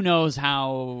 who knows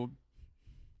how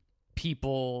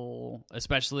people,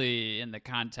 especially in the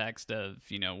context of,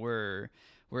 we're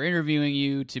interviewing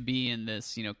you to be in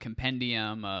this,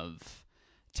 compendium of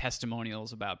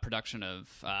testimonials about production of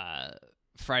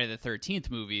Friday the 13th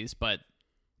movies, but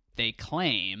they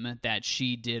claim that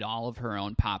she did all of her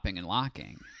own popping and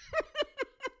locking.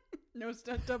 No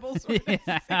stunt doubles. Or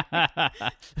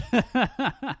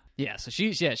Yeah, so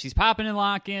she's popping and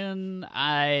locking.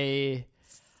 I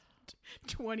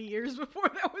 20 years before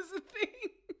that was a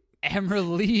thing. am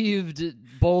relieved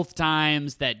both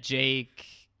times that Jake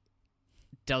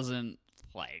doesn't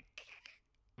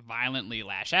violently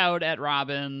lash out at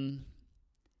Robin.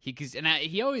 He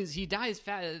dies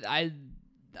fast.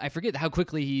 I forget how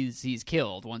quickly he's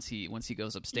killed once he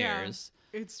goes upstairs.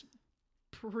 Yeah, it's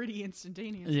pretty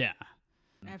instantaneous. Yeah.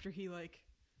 After he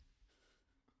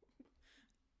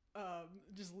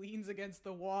just leans against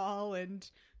the wall and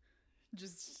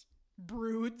just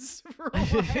broods for a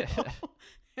while,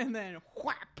 and then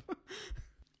whap,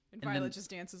 and Violet just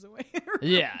dances away.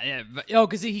 Yeah. Oh,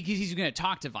 because he's going to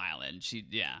talk to Violet. And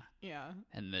yeah.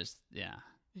 And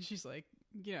And she's like,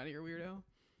 "Get out of here, weirdo."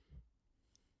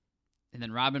 And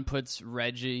then Robin puts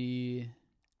Reggie,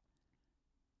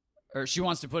 or she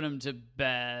wants to put him to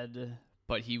bed,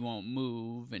 but he won't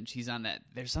move, and she's on that.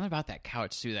 There's something about that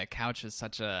couch too. That couch is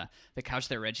the couch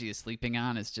that Reggie is sleeping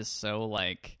on is just so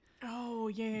oh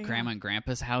yeah, Grandma and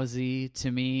Grandpa's housey to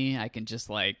me. I can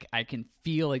just I can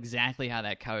feel exactly how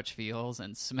that couch feels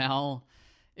and smell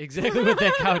exactly what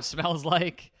that couch smells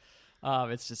like.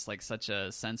 It's just such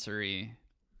a sensory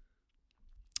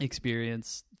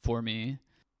experience for me.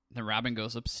 Then Robin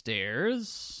goes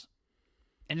upstairs,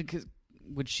 and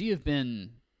would she have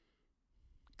been?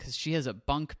 Because she has a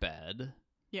bunk bed.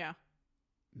 Yeah.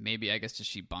 Maybe, I guess, does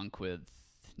she bunk with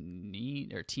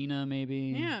Tina,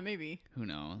 maybe? Yeah, maybe. Who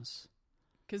knows?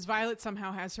 Because Violet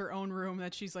somehow has her own room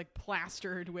that she's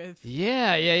plastered with.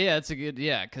 Yeah. It's a good,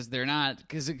 because they're not,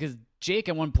 because Jake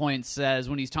at one point says,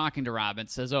 when he's talking to Robin,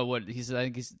 says, oh, what, he says, I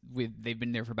think they've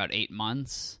been there for about 8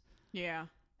 months. Yeah.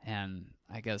 And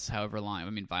I guess however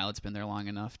long, Violet's been there long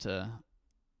enough to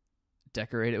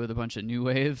decorate it with a bunch of new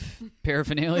wave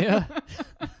paraphernalia.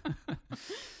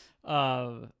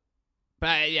 But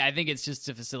I think it's just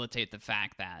to facilitate the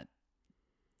fact that,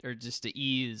 or just to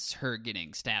ease her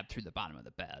getting stabbed through the bottom of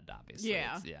the bed, obviously.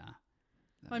 Yeah.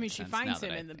 That she finds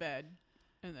him in the bed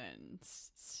and then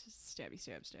stabby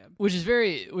stab. Which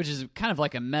is kind of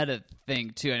like a meta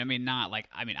thing too. And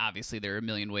obviously there are a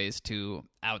million ways to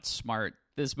outsmart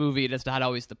this movie. That's not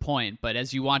always the point, but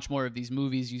as you watch more of these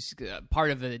movies, you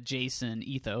part of the Jason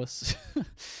ethos,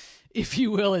 if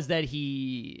you will, is that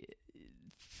he,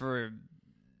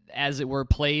 as it were,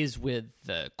 plays with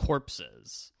the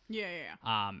corpses. Yeah.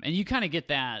 And you kind of get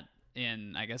that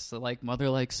in, I guess, the mother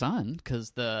like son,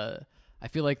 because I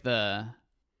feel like the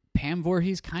Pam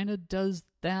Voorhees kind of does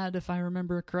that, if I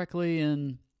remember correctly,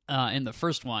 in the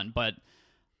first one, but.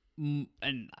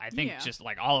 And I think just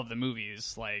all of the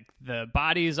movies, the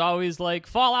bodies always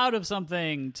fall out of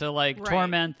something to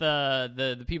torment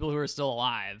the people who are still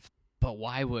alive. But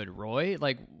why would Roy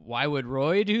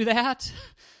do that?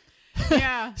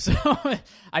 Yeah. So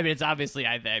it's obviously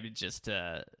just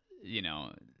to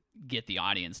get the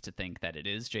audience to think that it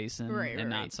is Jason and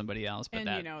not somebody else. But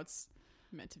it's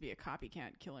meant to be a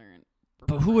copycat killer.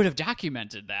 But who would have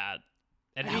documented that?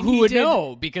 And who would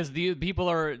know? Because the people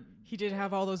are. He did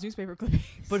have all those newspaper clippings.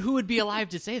 But who would be alive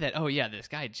to say that? Oh, yeah, this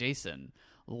guy, Jason,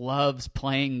 loves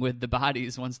playing with the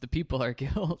bodies once the people are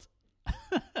killed.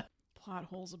 Plot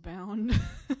holes abound.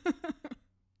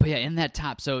 But yeah, in that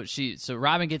top, so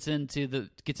Robin gets into bed,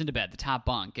 the top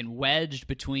bunk, and wedged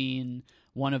between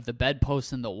one of the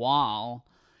bedposts and the wall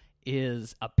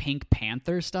is a Pink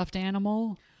Panther stuffed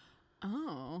animal.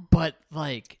 Oh. But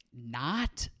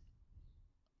not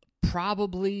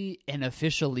probably an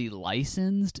officially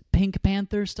licensed Pink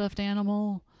Panther stuffed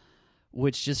animal,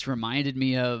 which just reminded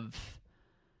me of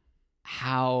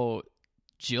how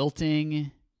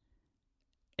jilting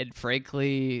and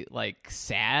frankly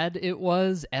sad it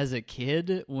was as a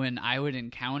kid when I would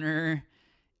encounter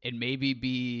and maybe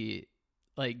be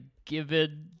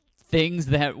given things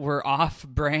that were off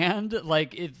brand.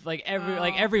 Like if like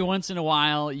every once in a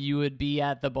while you would be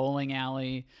at the bowling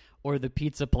alley or the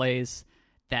pizza place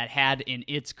that had in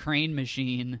its crane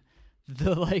machine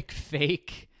the like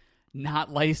fake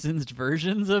not licensed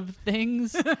versions of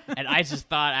things. And I just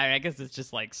thought, I guess it's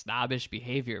just like snobbish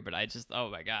behavior, but oh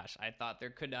my gosh, I thought there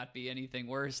could not be anything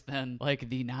worse than like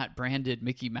the not branded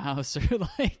Mickey Mouse or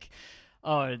like,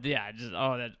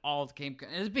 that all came.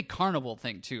 It's a big carnival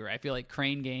thing too, right? I feel like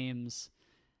crane games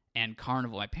and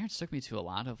carnival. My parents took me to a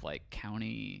lot of like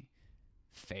county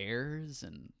fairs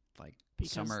and like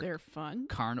because summer they're fun.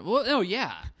 carnival. Oh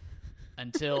yeah,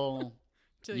 until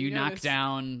you knock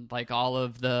down like all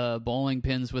of the bowling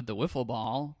pins with the wiffle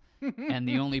ball, and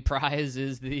the only prize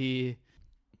is the,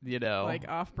 like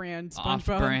off-brand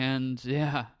SpongeBob. Off-brand,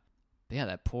 yeah. But yeah,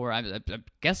 that poor. I'm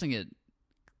guessing it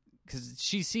because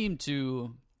she seemed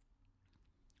to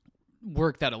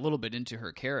work that a little bit into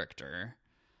her character,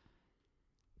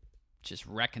 just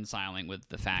reconciling with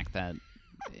the fact that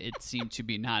it seemed to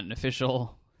be not an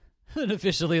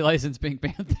officially licensed Pink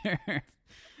Panther.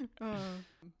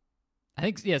 I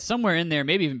think, yeah, somewhere in there,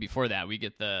 maybe even before that, we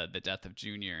get the death of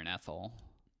Junior and Ethel.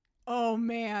 Oh,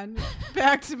 man.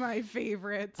 Back to my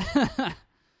favorites.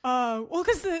 Well,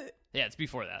 because yeah, it's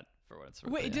before that, for what it's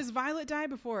worth. Wait, does Violet die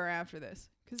before or after this?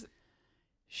 Because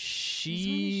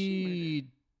she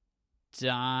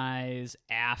dies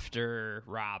after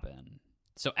Robin.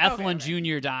 So Ethel and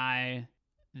Junior die,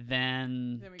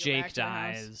 then Jake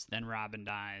dies, then Robin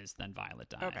dies, then Violet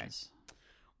dies. Okay.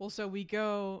 Well, so we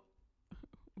get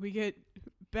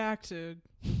back to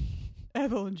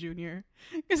Ethel and Junior.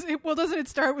 Doesn't it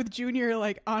start with Junior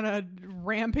like on a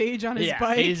rampage on his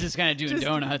bike? He's just kind of doing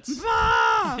donuts.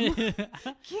 Mom! Kill them!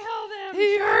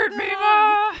 He hurt me,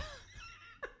 Mom!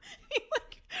 He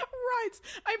like rides.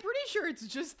 I'm pretty sure it's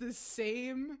just the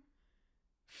same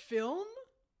film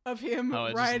of him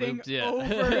riding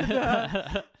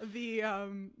over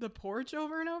the porch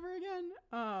over and over again.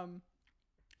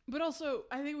 But also,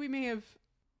 I think we may have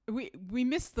we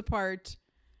missed the part,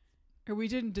 or we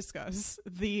didn't discuss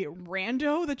the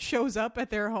rando that shows up at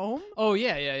their home. Oh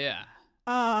yeah.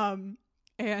 And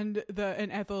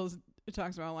Ethel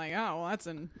talks about like, oh, well, that's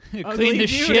an clean the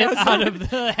shit out of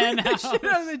the hen house. Shit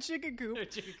out of the chicken coop.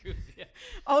 Yeah.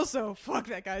 Also, fuck,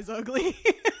 that guy's ugly.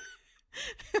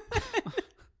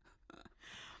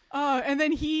 And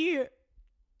then this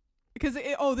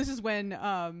is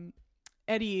when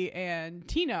Eddie and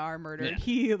Tina are murdered. Yeah.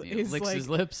 He is licks like his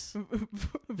lips.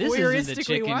 This isn't the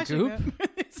chicken coop.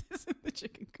 This isn't the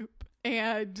chicken coop.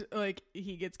 And like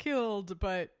he gets killed,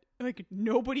 but like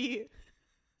nobody.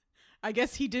 I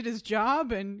guess he did his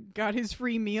job and got his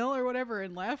free meal or whatever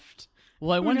and left.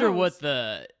 Well, I wonder knows?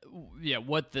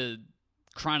 what the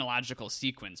chronological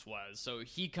sequence was. So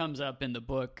he comes up in the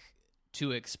book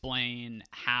to explain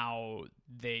how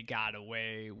they got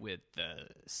away with the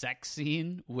sex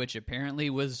scene, which apparently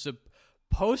was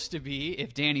supposed to be,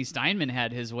 if Danny Steinman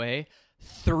had his way,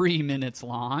 3 minutes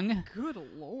long. Good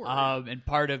Lord. And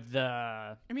part of the...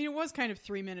 I mean, it was kind of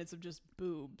 3 minutes of just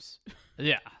boobs.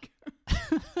 Yeah.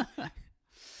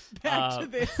 Back to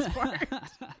this part.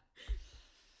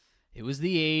 It was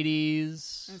the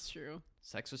 80s. That's true.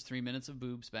 Sex was 3 minutes of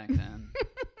boobs back then.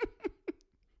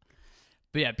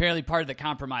 But yeah, apparently part of the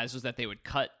compromise was that they would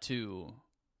cut to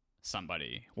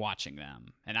somebody watching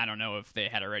them. And I don't know if they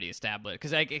had already established,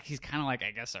 because he's kind of like,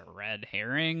 I guess, a red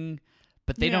herring.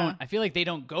 But they don't, I feel like they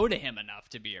don't go to him enough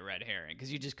to be a red herring,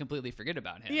 because you just completely forget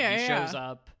about him. Yeah, he shows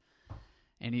up,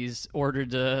 and he's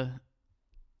ordered to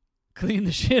clean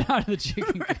the shit out of the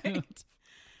chicken coop.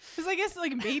 Because I guess,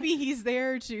 like, maybe he's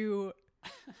there to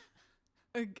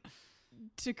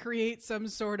create some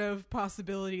sort of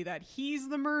possibility that he's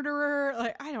the murderer.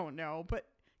 Like, I don't know, but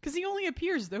because he only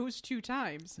appears those 2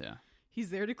 times. Yeah, he's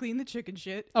there to clean the chicken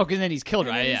shit. Oh, because then he's killed,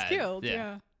 right? He's killed.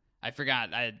 Yeah. I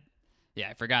forgot. I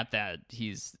forgot that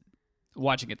he's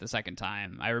watching it the second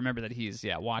time. I remember that he's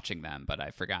watching them, but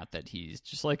I forgot that he's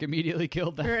just like immediately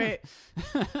killed them. Right.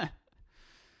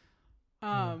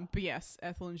 But yes,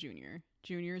 Ethel and Junior.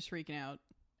 Junior's freaking out.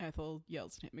 Ethel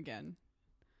yells at him again.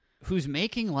 Who's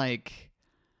making like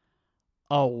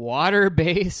a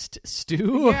water-based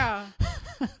stew? Yeah.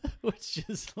 Which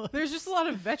just like... There's just a lot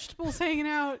of vegetables hanging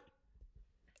out.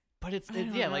 But it's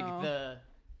like the...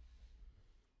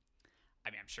 I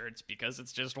mean, I'm sure it's because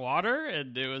it's just water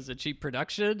and it was a cheap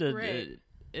production, and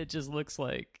it just looks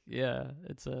like,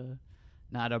 it's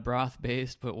not a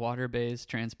broth-based, but water-based,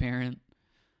 transparent.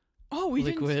 Oh,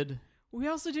 liquid. We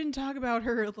also didn't talk about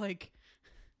her like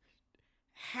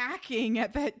hacking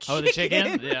at that chicken. Oh, the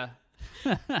chicken? Yeah.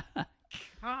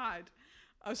 God.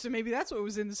 Oh, so maybe that's what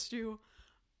was in the stew.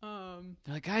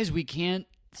 They're like, guys, we can't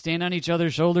stand on each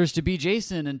other's shoulders to be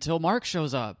Jason until Mark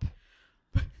shows up.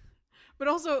 But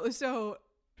also, so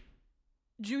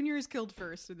Junior is killed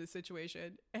first in this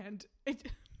situation, and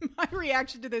my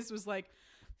reaction to this was like,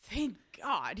 thank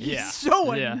God, he's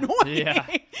so annoying. Yeah.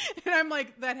 And I'm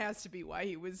like, that has to be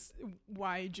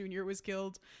why Junior was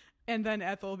killed. And then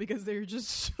Ethel, because they're just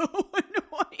so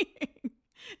annoying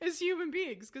as human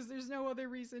beings, because there's no other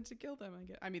reason to kill them.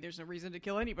 I mean, there's no reason to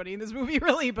kill anybody in this movie,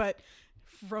 really, but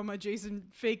from a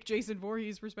fake Jason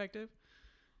Voorhees perspective,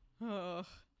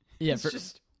 it's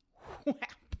just whap.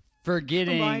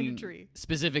 Forgetting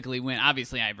specifically when,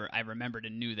 obviously I remembered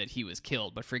and knew that he was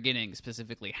killed, but forgetting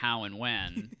specifically how and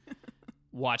when,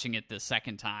 watching it the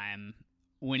second time,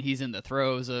 when he's in the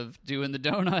throes of doing the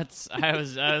donuts, I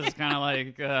was kind of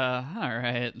like, all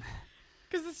right.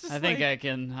 Because it's just I think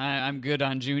I'm good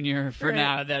on Junior for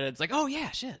now, that it's like, oh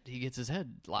yeah, shit, he gets his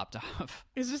head lopped off.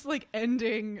 It's just like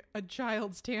ending a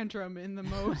child's tantrum in the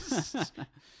most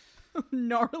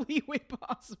gnarly way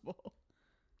possible.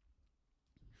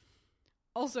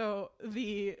 Also,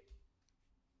 because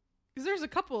there's a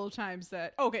couple of times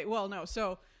that,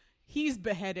 so he's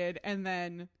beheaded, and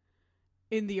then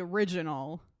in the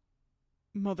original,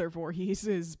 Mother Voorhees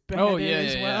is beheaded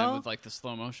as well. Yeah, with like the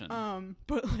slow motion.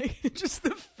 But like just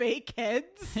the fake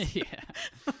heads,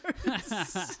 are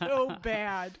so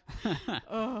bad.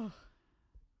 Oh,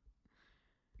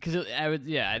 because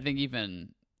I think even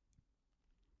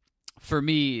for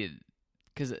me,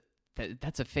 because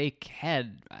that's a fake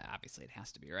head. Obviously, it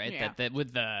has to be, right? Yeah. That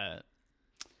with the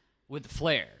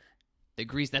flare, the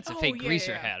grease. That's a fake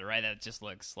greaser head, right? That just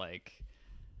looks like,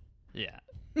 yeah.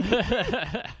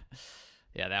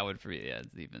 Yeah, that would be,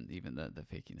 it's even the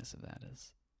fakiness of that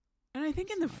is. And I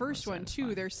think in the first one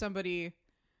too, there's somebody.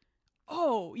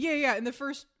 Oh yeah. In the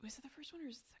first, was it the first one or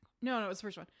is it the second one? No, it was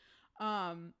the first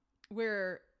one.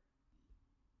 Where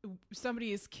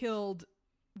somebody is killed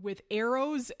with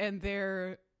arrows and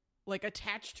they're like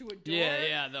attached to a door.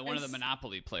 Yeah. One of the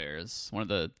Monopoly players, one of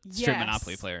the strip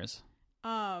Monopoly players.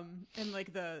 And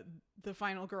like the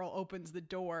final girl opens the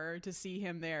door to see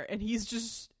him there, and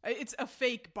it's a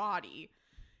fake body,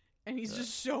 and he's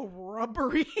just so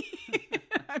rubbery.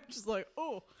 I'm just like,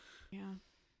 oh yeah,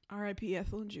 R.I.P.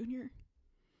 Ethel Jr.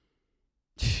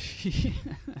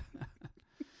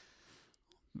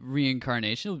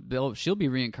 Reincarnation. She'll be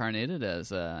reincarnated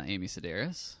as Amy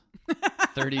Sedaris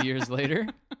 30 years later.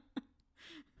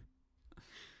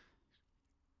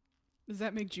 Does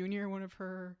that make Junior one of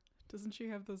her? Doesn't she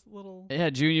have those little? Yeah,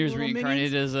 Junior's little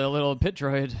reincarnated minions? as a little pit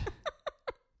droid.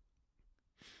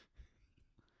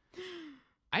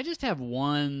 I just have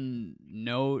one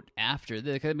note after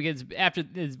this, because after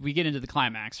we get into the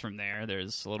climax from there,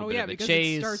 there's a little bit of a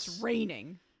chase. It starts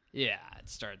raining. Yeah, it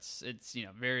starts. It's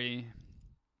very.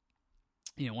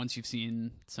 Once you've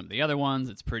seen some of the other ones,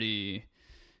 it's pretty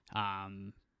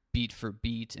beat for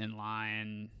beat in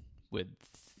line with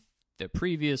the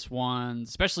previous ones,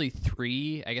 especially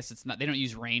 3. I guess it's not, they don't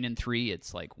use rain in 3.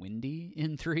 It's like windy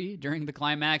in 3 during the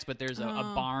climax, but there's a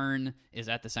barn is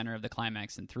at the center of the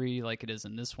climax in 3, like it is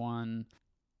in this one.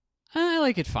 I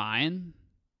like it fine.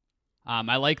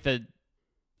 I like that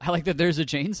there's a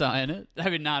chainsaw in it. I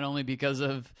mean, not only because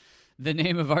of the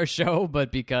name of our show,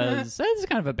 but because it's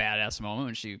kind of a badass moment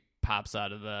when she pops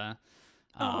out of the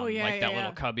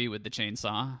little cubby with the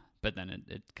chainsaw, but then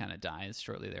it kind of dies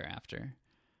shortly thereafter.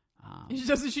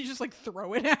 Doesn't she just like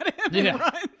throw it at him and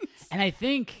runs? And I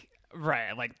think,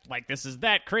 right, like this is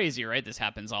that crazy, right? This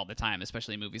happens all the time,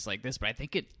 especially in movies like this, but I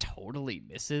think it totally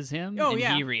misses him. Oh, and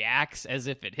yeah. He reacts as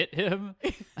if it hit him.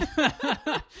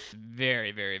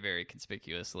 Very, very, very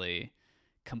conspicuously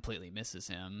completely misses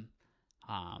him.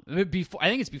 I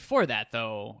think it's before that,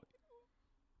 though,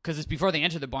 because it's before they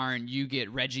enter the barn, you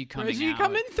get Reggie coming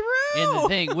through in the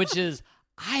thing, which is,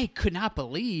 I could not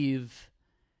believe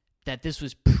that this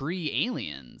was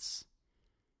pre-Aliens.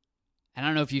 I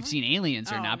don't know if you've seen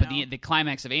Aliens or not, but the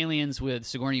climax of Aliens with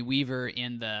Sigourney Weaver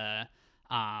in the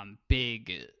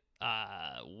big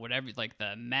whatever, like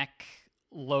the mech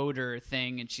loader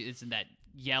thing, and it's in that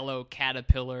yellow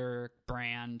Caterpillar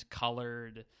brand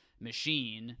colored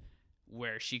machine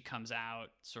where she comes out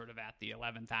sort of at the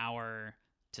 11th hour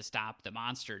to stop the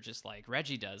monster, just like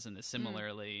Reggie does in the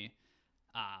similarly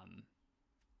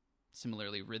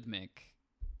rhythmic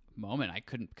moment. I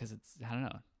couldn't, because it's, I don't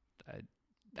know.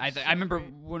 I remember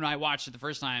when I watched it the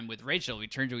first time with Rachel, we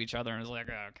turned to each other and was like,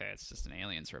 oh, okay, it's just an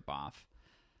Aliens ripoff.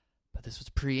 But this was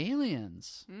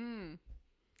pre-Aliens.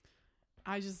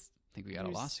 I think we got a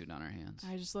lawsuit on our hands.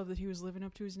 I just love that he was living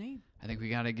up to his name. I think we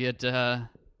got to get, oh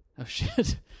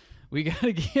shit. We got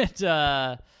to get,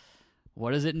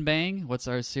 What is it in Bang? What's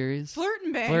our series? Flirt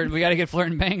and Bang. We got to get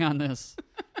Flirt and Bang on this.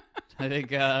 I think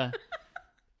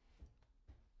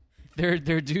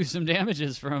they're due some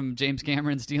damages from James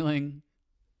Cameron stealing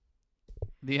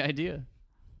the idea.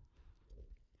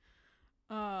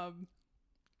 Yeah,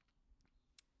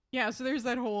 so there's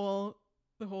the whole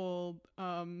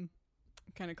kind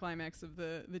of climax of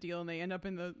the deal, and they end up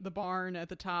in the barn at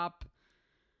the top.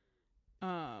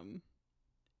 And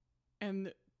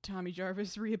Tommy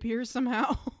Jarvis reappears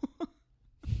somehow.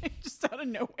 Just out of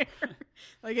nowhere.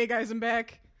 Like, hey guys, I'm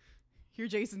back. Here,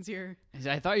 Jason's here.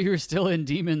 I thought you were still in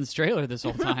Demon's trailer this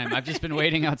whole time. I've just been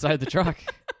waiting outside the truck.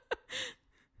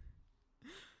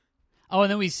 Oh,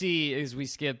 and then you see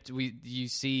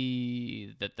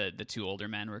that the two older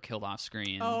men were killed off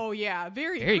screen. Oh yeah,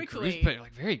 very quickly, but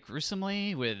very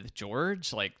gruesomely with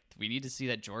George. Like, we need to see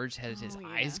that George had his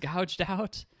eyes gouged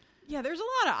out. Yeah, there's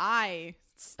a lot of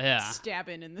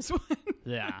stabbing in this one.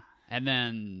 Yeah, and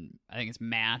then I think it's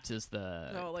Matt is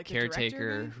the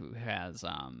caretaker who has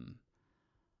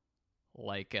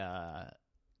like a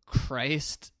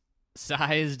Christ-sized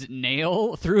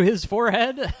nail through his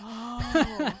forehead.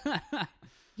 Oh.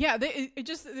 Yeah, there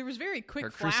was very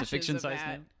quick flashes of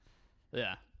that.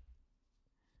 Yeah.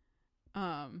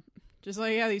 Just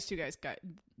like, yeah, these two guys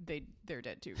they're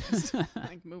dead too.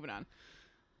 Like, moving on.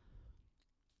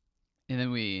 And then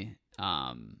we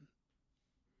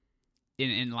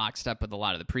in lockstep with a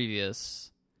lot of the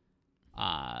previous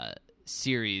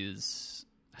series,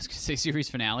 I was going to say series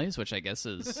finales, which I guess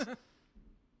is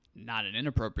not an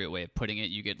inappropriate way of putting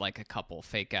it. You get like a couple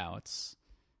fake outs,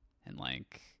 and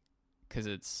like, because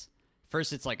it's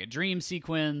like a dream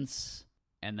sequence,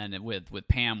 and then with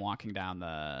Pam walking down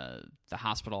the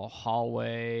hospital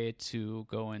hallway to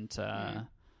go into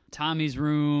Tommy's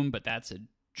room, but that's a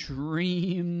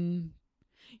dream.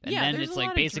 And then it's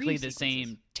like basically the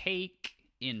same take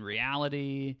in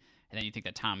reality, and then you think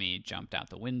that Tommy jumped out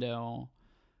the window,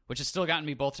 which has still gotten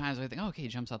me both times. I think, oh, okay, he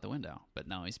jumps out the window, but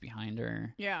no, he's behind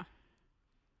her. Yeah.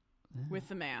 With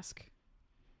the mask.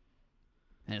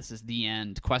 And this is the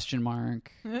end, question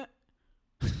mark. We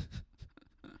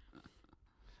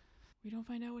don't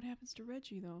find out what happens to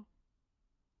Reggie, though.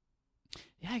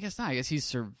 Yeah, I guess not. I guess he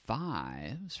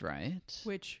survives, right?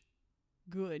 Which,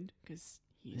 good, because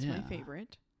he's my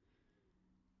favorite.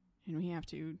 And we have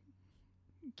to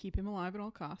keep him alive at all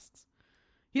costs.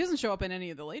 He doesn't show up in any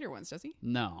of the later ones, does he?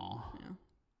 No. Yeah.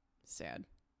 Sad.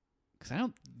 Because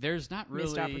there's not really...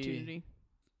 Missed opportunity.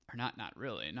 Or not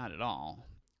really, not at all.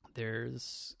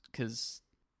 Because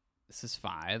this is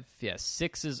 5. Yeah,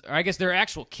 6 is... Or I guess there are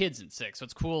actual kids in 6.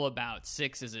 What's cool about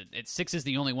 6 is 6 is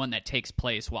the only one that takes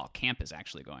place while camp is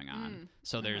actually going on.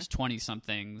 So there's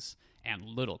 20-somethings and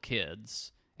little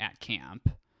kids at camp.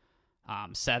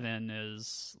 7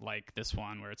 is like this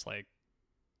one where it's like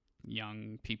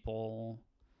young people.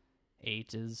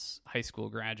 8 is high school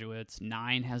graduates.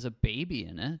 9 has a baby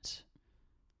in it.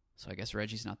 So I guess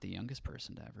Reggie's not the youngest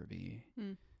person to ever be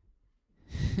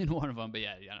in one of them. But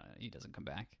yeah, he doesn't come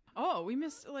back. Oh, we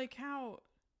missed like how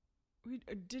we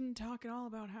didn't talk at all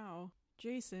about how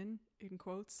Jason, in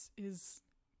quotes, is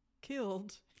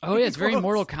killed. Oh yeah, it's very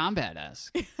Mortal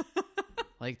Kombat-esque.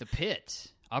 Like the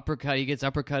pit. Uppercut, he gets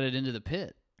uppercutted into the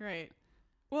pit. Right.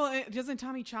 Well, doesn't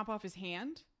Tommy chop off his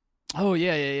hand? Oh,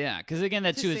 yeah. Because again,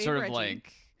 that too is sort of Reggie.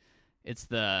 like,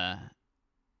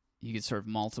 you get sort of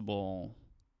multiple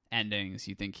endings.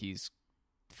 You think he's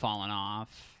fallen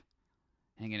off.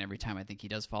 And again, every time I think he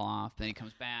does fall off, then he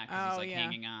comes back because he's like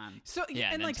hanging on. So,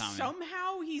 yeah, and like Tommy...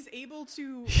 somehow he's able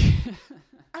to...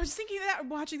 I was thinking of that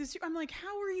watching this too. I'm like,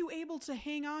 how are you able to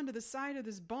hang on to the side of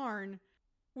this barn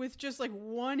with just like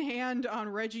one hand on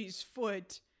Reggie's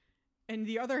foot and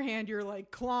the other hand you're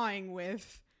like clawing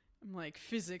with? I'm like,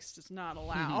 physics does not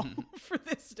allow for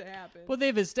this to happen. Well,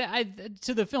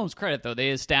 to the film's credit though,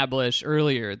 they establish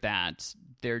earlier that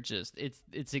they're just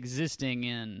it's existing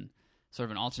in sort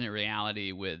of an alternate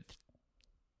reality with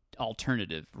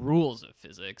alternative rules of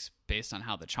physics based on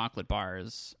how the chocolate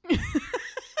bars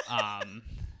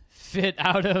fit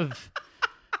out of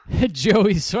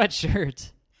Joey's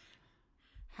sweatshirt.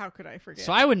 How could I forget?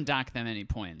 So I wouldn't dock them any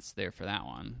points there for that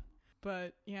one.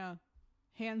 But yeah,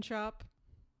 hand chop.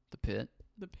 The pit.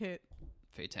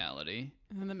 Fatality.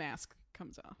 And then the mask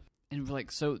comes off. And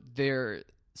like, so they're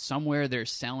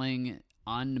selling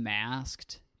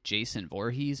unmasked Jason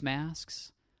Voorhees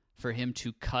masks for him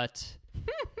to cut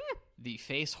the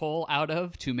face hole out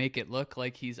of to make it look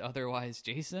like he's otherwise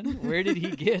Jason. Where did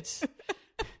he get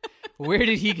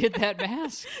that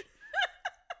mask?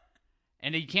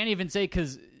 And you can't even say,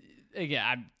 because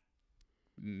again,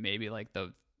 maybe like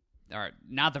the or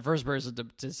not the first person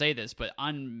to say this, but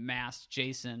unmasked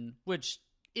Jason, which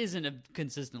isn't a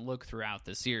consistent look throughout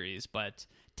the series, but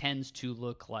tends to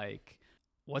look like,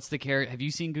 what's the character? Have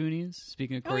you seen Goonies?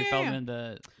 Speaking of Corey Feldman,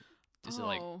 is it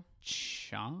like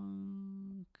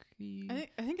Chunky? I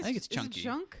think it's Chunky. Is it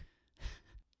Chunk?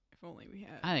 If only we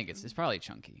had. I think it's probably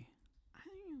Chunky.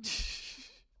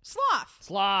 Sloth.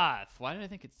 Why did I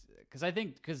think it's?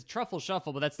 Because Truffle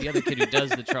Shuffle, but that's the other kid who does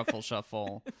the Truffle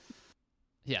Shuffle.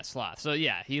 Yeah, Sloth. So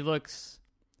yeah, he looks.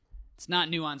 It's not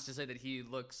nuanced to say that he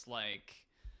looks like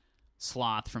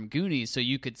Sloth from Goonies. So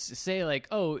you could say like,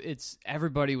 oh, it's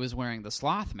everybody was wearing the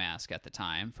Sloth mask at the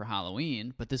time for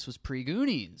Halloween, but this was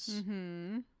pre-Goonies.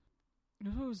 Mm-hmm.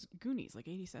 It was Goonies, like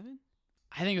 87?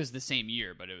 I think it was the same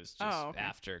year, but it was just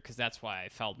after, because that's why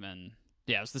Feldman.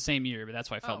 Yeah, it was the same year, but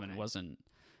that's why Feldman wasn't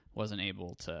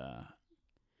able to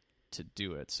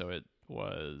do it. So it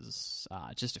was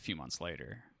just a few months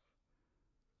later.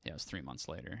 Yeah, it was 3 months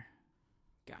later.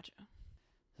 Gotcha.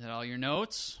 Is that all your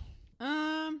notes?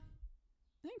 I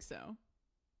think so.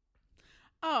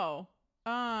 Oh,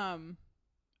 I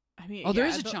mean, there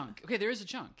is a chunk. Okay, there is a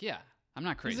chunk. Yeah, I'm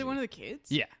not crazy. Is it one of the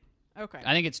kids? Yeah. Okay.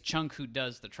 I think it's Chunk who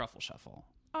does the Truffle Shuffle.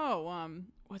 Oh,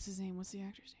 what's his name? What's the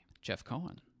actor's name? Jeff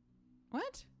Cohen.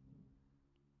 What?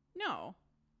 No.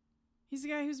 He's the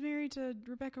guy who's married to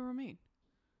Rebecca Romijn.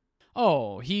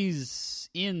 Oh, he's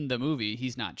in the movie.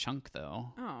 He's not Chunk,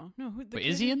 though. Oh, no. Wait,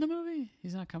 is he in the movie?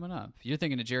 He's not coming up. You're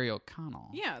thinking of Jerry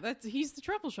O'Connell. Yeah, he's the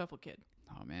Truffle Shuffle kid.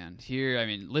 Oh, man.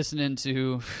 Listening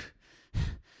to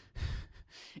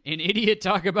an idiot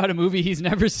talk about a movie he's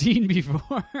never seen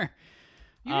before.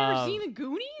 You've never seen the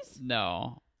Goonies?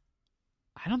 No.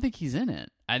 I don't think he's in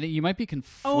it. I think you might be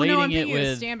conflating it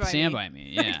with Stand By Me.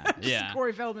 Yeah, yeah.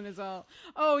 Corey Feldman is all.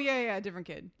 Oh yeah, different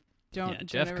kid. Don't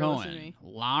Jeff ever listen to Cohen, me.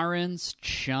 Lawrence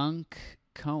Chunk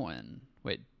Cohen.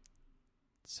 Wait,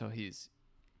 so he's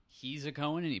a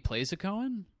Cohen and he plays a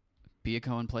Cohen? Be a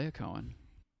Cohen, play a Cohen.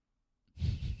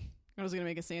 I was gonna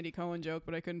make a Sandy Cohen joke,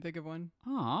 but I couldn't think of one.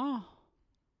 Aw.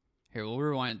 Here, we'll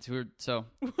rewind to her. So,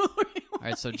 all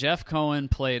right. So Jeff Cohen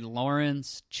played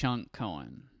Lawrence Chunk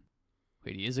Cohen.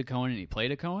 Wait, he is a Cohen and he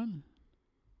played a Cohen?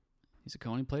 He's a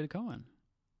Cohen and played a Cohen.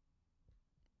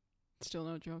 Still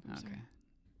no joke. I'm sorry.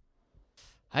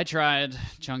 I tried,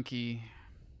 Chunky.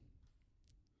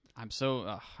 I'm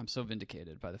so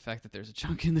vindicated by the fact that there's a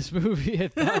chunk in this movie. I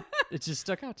thought it just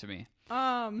stuck out to me.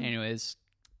 Anyways,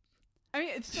 I mean,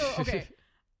 it's still okay.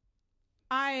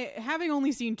 Having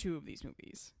only seen 2 of these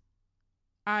movies,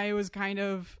 I was kind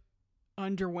of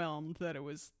underwhelmed that it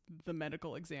was the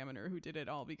medical examiner who did it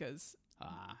all, because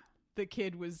the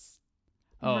kid was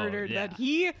murdered that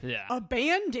he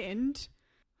abandoned.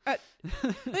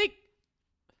 Like,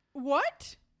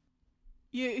 what?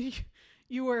 You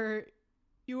were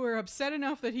upset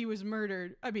enough that he was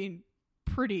murdered. I mean,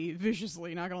 pretty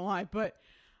viciously, not gonna lie, but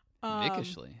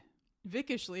viciously,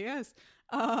 yes.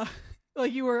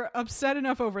 Like, you were upset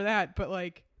enough over that, but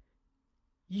like,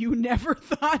 you never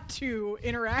thought to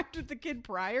interact with the kid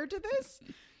prior to this?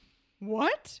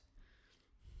 What?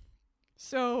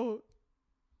 So,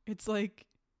 it's like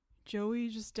Joey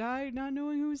just died not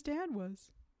knowing who his dad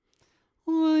was.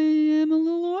 Well, I am a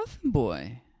little orphan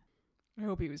boy. I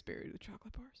hope he was buried with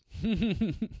chocolate bars.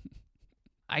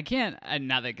 I can't,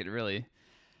 not that it really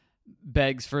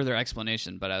begs further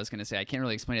explanation, but I was going to say I can't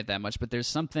really explain it that much, but there's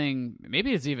something,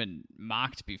 maybe it's even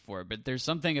mocked before, but there's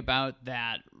something about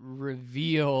that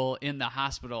reveal in the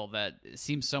hospital that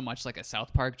seems so much like a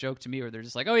South Park joke to me, where they're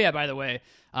just like, oh yeah, by the way,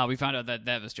 we found out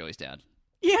that was Joey's dad.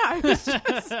 Yeah, it was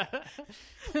just...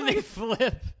 They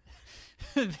flip.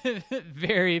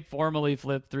 Very formally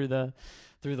flip through the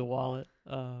wallet.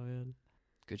 Oh man,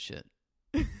 good shit.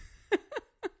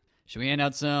 Should we hand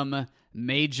out some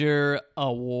major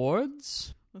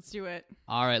awards? Let's do it.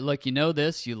 All right, look, you know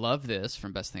this, you love this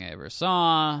from Best Thing I Ever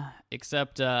Saw,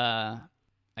 except I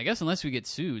guess unless we get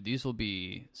sued, these will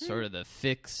be sort of the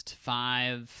fixed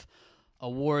 5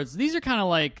 awards. These are kind of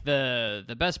like the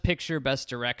Best Picture, Best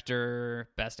Director,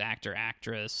 Best Actor,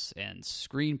 Actress, and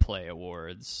Screenplay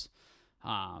awards.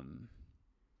 But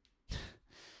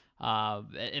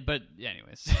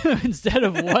anyways, instead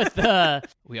of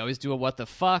we always do a what the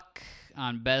fuck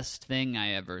on Best Thing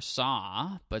I Ever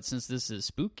Saw, but since this is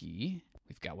spooky,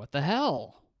 we've got what the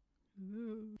hell.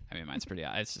 Ooh. I mean, mine's pretty,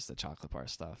 it's just the chocolate bar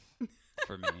stuff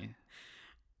for me.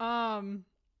 I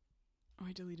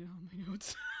deleted all my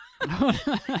notes.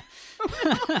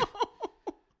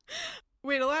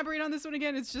 Wait, elaborate on this one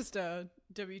again. It's just a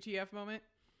WTF moment.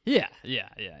 Yeah.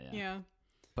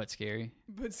 But scary.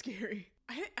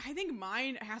 I think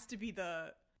mine has to be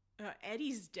the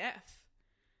Eddie's death,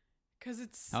 because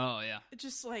it's it's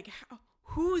just like,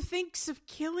 who thinks of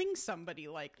killing somebody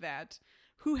like that?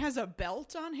 Who has a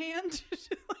belt on hand?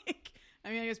 Like,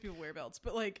 I mean, I guess people wear belts,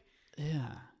 but like,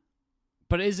 yeah.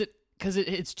 But is it because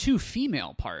it's two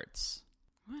female parts?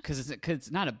 Because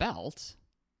it's not a belt.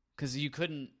 Because you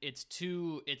couldn't. It's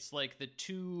two. It's like the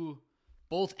two.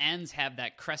 Both ends have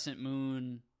that crescent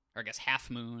moon, or I guess half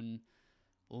moon,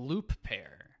 loop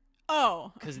pair.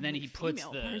 Oh, because then he puts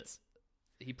parts.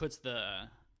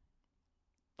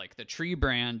 like the tree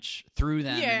branch through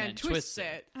them and then twists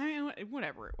it. I mean,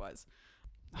 whatever it was.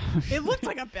 It looked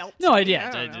like a belt. No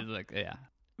idea. Yeah.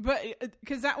 But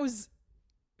because that was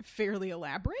fairly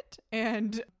elaborate,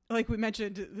 and like we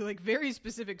mentioned, like very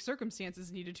specific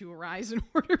circumstances needed to arise in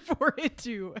order for it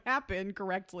to happen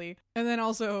correctly. And then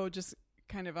also just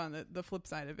kind of on the flip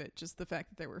side of it, just the fact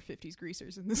that there were 50s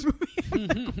greasers in this movie.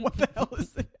 Like, what the hell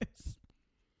is this?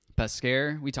 Best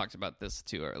scare? We talked about this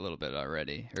too a little bit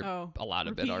already, or a lot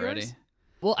of it already. Yours?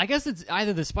 Well, I guess it's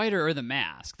either the spider or the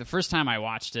mask. The first time I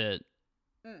watched it,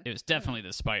 it was definitely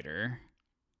the spider.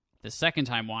 The second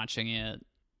time watching it,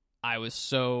 I was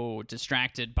so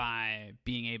distracted by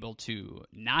being able to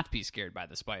not be scared by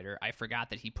the spider, I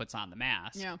forgot that he puts on the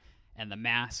mask. Yeah. And the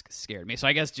mask scared me. So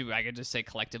I guess I could just say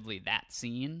collectively that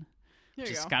scene.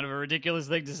 Just kind of a ridiculous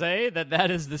thing to say,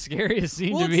 that is the scariest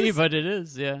scene to me, but it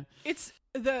is, yeah. It's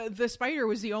the spider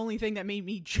was the only thing that made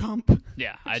me jump.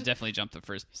 Yeah, I definitely jumped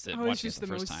watching it the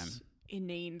first time.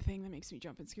 Inane thing that makes me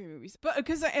jump in scary movies, but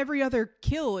because every other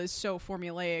kill is so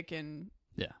formulaic and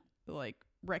like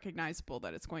recognizable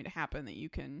that it's going to happen, that you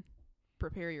can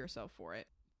prepare yourself for it.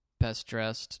 Best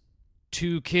dressed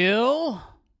to kill.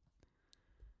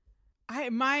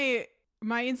 My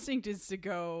instinct is to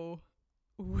go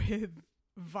with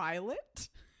Violet.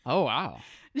 Oh wow!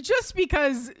 Just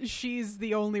because she's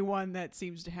the only one that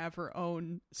seems to have her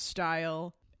own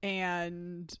style,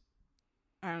 and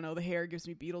I don't know, the hair gives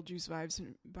me Beetlejuice vibes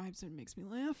and makes me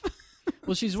laugh.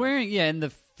 Well, she's wearing in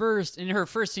her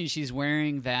first scene she's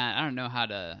wearing that, I don't know how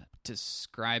to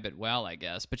describe it well, I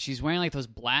guess, but she's wearing like those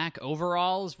black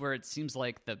overalls where it seems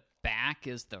like the back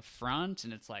is the front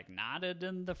and it's like knotted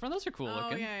in the front. Those are cool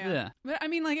looking. Yeah. But I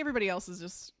mean, like, everybody else is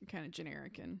just kind of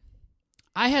generic, and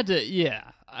I had to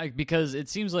because it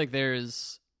seems like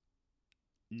there's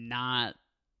not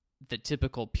the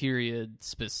typical period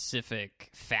specific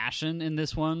fashion in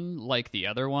this one like the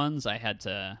other ones. I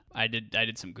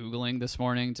did some Googling this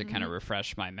morning to kind of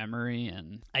refresh my memory,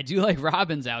 and I do like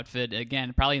Robin's outfit,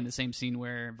 again, probably in the same scene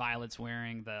where Violet's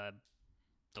wearing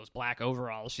those black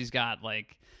overalls. She's got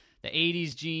like the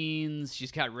 80s jeans,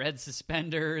 she's got red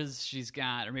suspenders,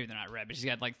 or maybe they're not red, but she's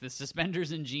got like the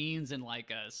suspenders and jeans and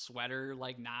like a sweater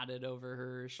like knotted over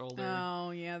her shoulder. Oh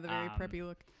yeah, the very preppy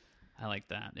look. I like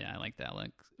that. Yeah, I like that look.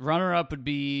 Runner-up would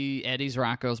be Eddie's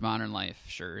Rocco's Modern Life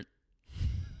shirt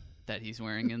that he's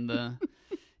wearing in the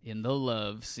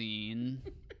love scene.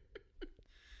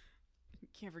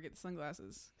 Can't forget the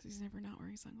sunglasses, because he's never not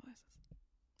wearing sunglasses.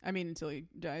 I mean, until he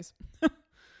dies.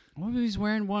 What if he's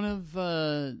wearing one of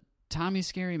Tommy's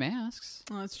scary masks?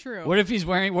 Oh, that's true. What if he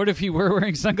were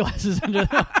wearing sunglasses under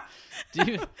that?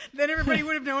 Then everybody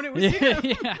would have known it was him.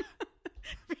 Yeah.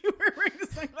 If you were wearing the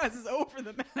sunglasses over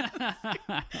the mask.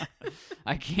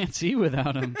 I can't see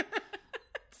without him.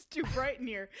 It's too bright in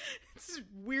here. It's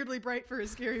weirdly bright for a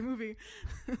scary movie.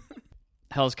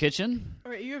 Hell's Kitchen?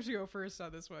 All right, you have to go first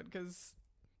on this one, because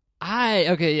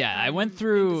I went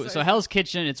through. So Hell's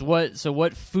Kitchen, it's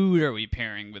what food are we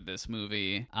pairing with this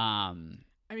movie? I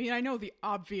mean, I know the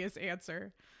obvious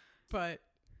answer, but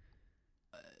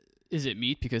is it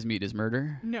meat, because meat is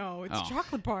murder? No, it's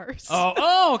chocolate bars.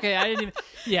 Oh, okay. I didn't even.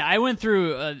 Yeah, I went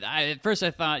through. At first,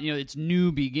 I thought, it's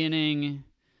new beginning.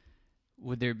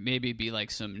 Would there maybe be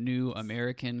like some new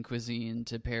American cuisine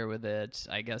to pair with it?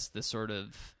 I guess the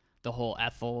whole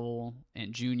Ethel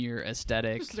and Junior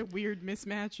aesthetic. Just a weird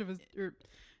mismatch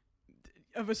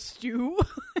of a stew.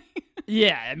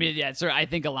 Yeah, I mean, yeah. So I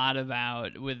think a lot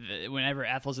about whenever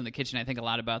Ethel's in the kitchen, I think a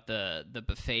lot about the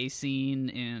buffet scene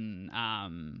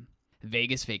in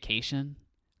Vegas Vacation,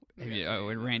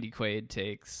 when Randy Quaid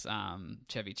takes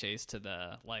Chevy Chase to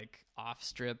the like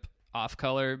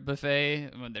off-color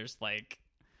buffet, when there's like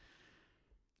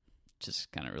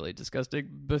just kind of really disgusting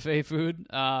buffet food.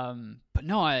 But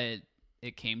no,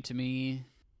 it came to me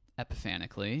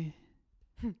epiphanically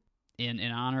in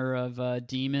honor of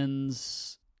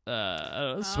Demons.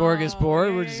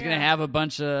 Smorgasbord. We're just gonna have a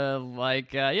bunch of like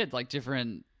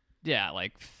different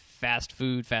like fast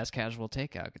food, fast casual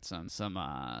takeout. Get some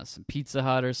Pizza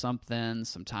Hut or something,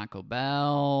 some Taco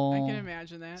Bell. I can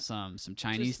imagine that. Some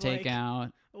Chinese just, like,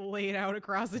 takeout laid out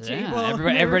across the table.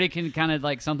 Everybody can kind of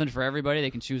like something for everybody.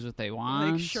 They can choose what they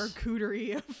want. Like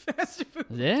charcuterie of fast food.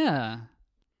 Yeah.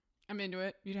 I'm into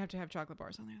it. You'd have to have chocolate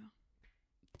bars on there, though.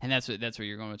 And that's where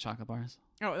you're going with chocolate bars?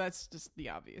 Oh, that's just the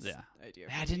obvious idea.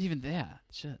 I didn't even think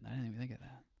of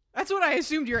that. That's what I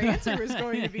assumed your answer was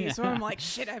going to be. So I'm like,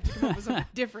 shit, I have to come up with something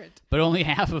different. But only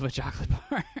half of a chocolate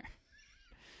bar.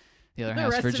 The other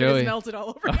half's rest for of Joey. It is melted all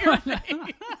over your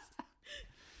face.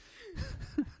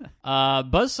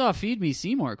 Buzzsaw Feed Me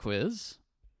Seymour quiz.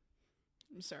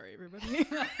 I'm sorry, everybody.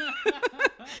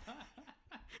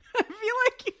 I feel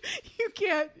like you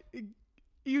can't.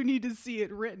 You need to see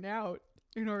it written out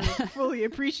in order to fully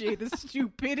appreciate the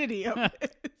stupidity of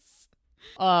this.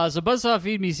 So Buzzsaw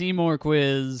Feed Me Seymour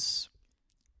quiz.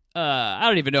 I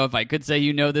don't even know if I could say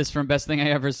you know this from Best Thing I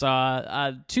Ever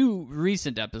Saw. 2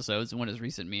 recent episodes, and what does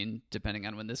recent mean, depending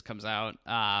on when this comes out.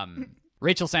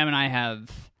 Rachel, Sam, and I have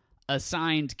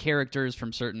assigned characters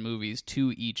from certain movies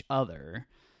to each other.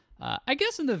 I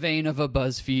guess in the vein of a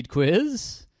BuzzFeed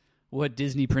quiz. What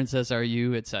Disney princess are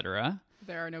you, etc.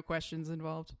 There are no questions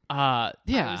involved. Yeah.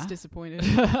 I was disappointed.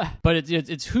 But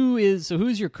it's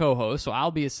who's your co-host? So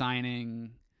I'll be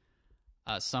assigning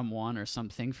someone or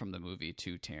something from the movie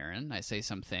to Taryn. I say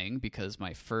something because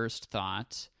my first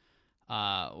thought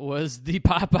was the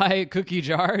Popeye cookie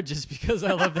jar, just because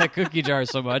I love that cookie jar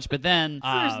so much. But then so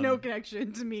there's no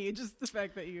connection to me, just the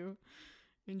fact that you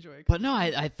enjoy. But no,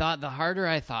 I thought the harder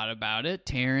I thought about it,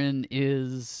 Taryn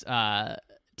is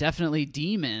definitely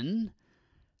demon,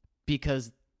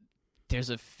 because there's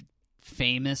a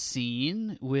famous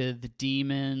scene with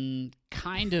Demon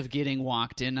kind of getting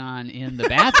walked in on in the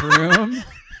bathroom.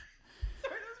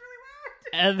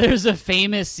 And there's a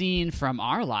famous scene from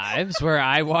our lives where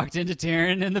I walked into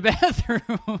Taryn in the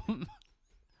bathroom.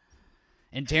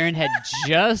 And Taryn had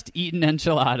just eaten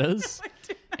enchiladas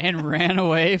and ran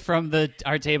away from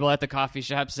our table at the coffee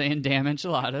shop saying, damn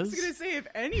enchiladas. I was going to say, if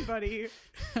anybody,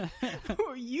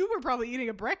 you were probably eating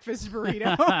a breakfast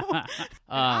burrito.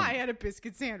 I had a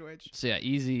biscuit sandwich. So yeah,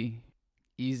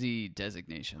 easy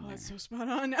designation there. That's so spot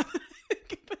on now that I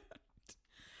think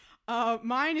about it.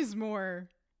 Mine is more,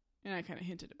 and I kind of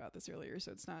hinted about this earlier,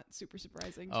 so it's not super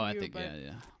surprising to you. I think, but,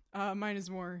 yeah. Mine is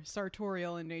more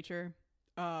sartorial in nature.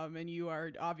 And you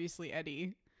are obviously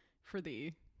Eddie for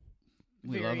the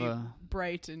very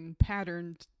bright and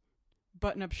patterned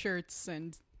button-up shirts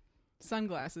and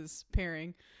sunglasses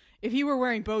pairing. If he were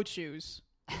wearing boat shoes,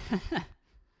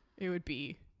 it would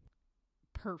be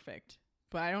perfect.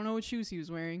 But I don't know what shoes he was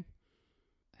wearing.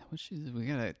 What shoes? We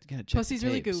gotta check. Plus, he's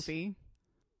really goofy.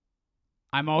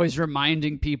 I'm always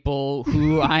reminding people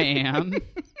who I am.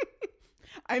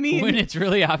 I mean, when it's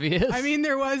really obvious. I mean,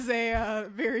 there was a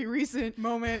very recent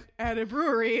moment at a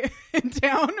brewery in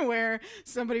town where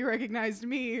somebody recognized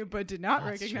me but did not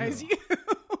recognize you.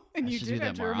 And you did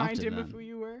have to remind him of who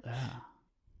you were.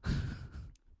 Yeah.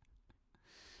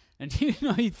 And you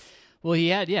know, he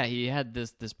had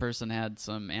this person had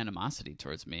some animosity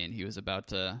towards me, and he was about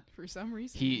to, for some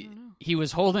reason, he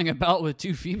was holding a belt with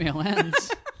 2 female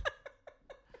ends.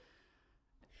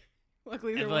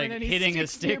 Luckily, there and weren't any hitting a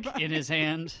stick nearby. in his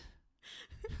hand.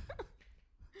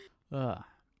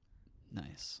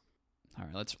 Nice. All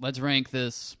right, let's rank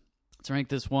this. Let's rank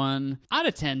this 1 out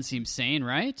of 10. Seems sane,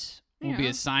 right? Yeah. We'll be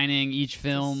assigning each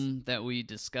film that we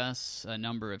discuss a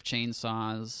number of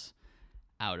chainsaws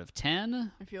out of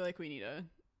 10. I feel like we need a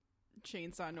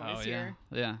chainsaw noise yeah. here.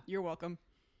 Yeah. You're welcome.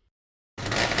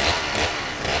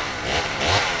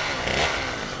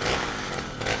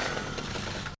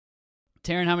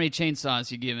 Taryn, how many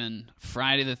chainsaws you giving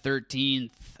Friday the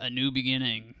 13th, A New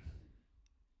Beginning?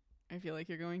 I feel like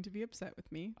you're going to be upset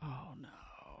with me. Oh,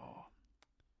 no.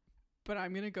 But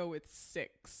I'm going to go with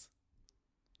 6.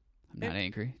 I'm not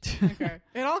angry. Okay.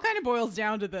 It all kind of boils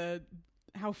down to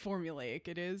how formulaic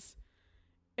it is.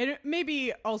 And it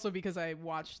maybe also because I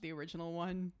watched the original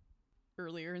one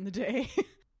earlier in the day.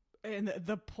 And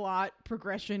the plot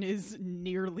progression is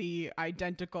nearly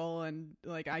identical. And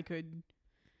like I could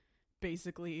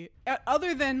basically,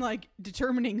 other than like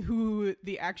determining who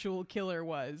the actual killer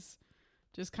was,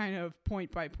 just kind of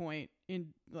point by point in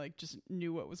like just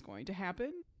knew what was going to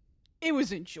happen. It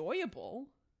was enjoyable,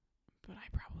 but I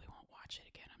probably won't watch it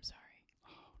again. I'm sorry.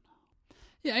 Oh no.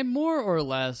 Yeah, I more or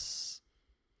less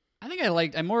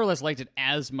liked it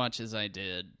as much as I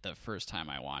did the first time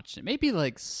I watched it. Maybe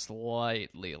like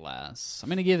slightly less. I'm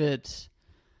gonna give it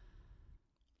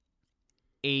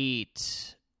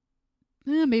 8.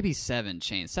 Maybe 7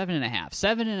 chains. 7.5.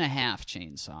 7.5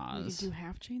 chainsaws. You can do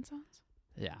half chainsaws?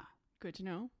 Yeah. Good to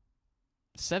know.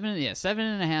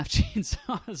 7.5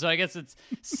 chainsaws. So I guess it's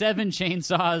 7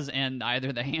 chainsaws and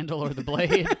either the handle or the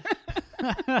blade.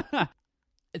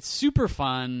 It's super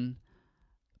fun,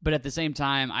 but at the same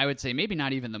time, I would say maybe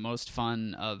not even the most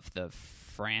fun of the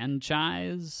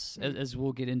franchise, as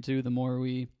we'll get into the more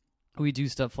we do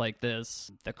stuff like this.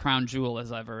 The crown jewel,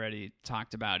 as I've already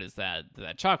talked about, is that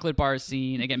chocolate bar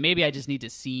scene. Again, maybe I just need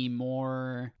to see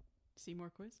more.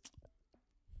 Seymour quiz?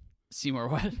 Seymour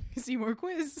what? Seymour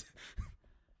quiz.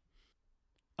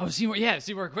 Oh,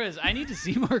 Seymour quiz. I need to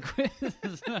see more quiz. Cut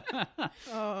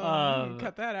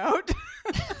that out.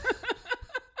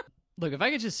 Look, if I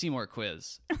could just see more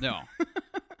quiz. No.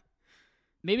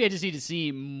 Maybe I just need to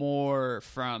see more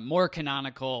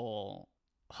canonical,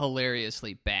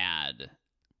 hilariously bad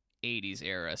 80s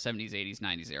era, 70s, 80s,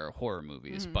 90s era horror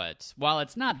movies. Mm-hmm. But while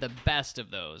it's not the best of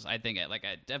those, I think it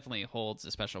definitely holds a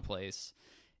special place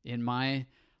in my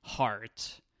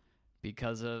heart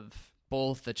because of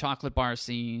both the chocolate bar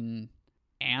scene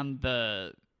and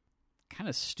the kind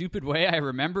of stupid way I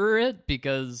remember it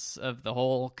because of the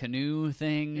whole canoe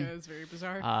thing. Yeah, it's very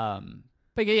bizarre.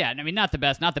 But yeah, I mean, not the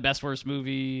best worst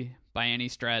movie by any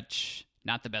stretch.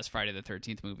 Not the best Friday the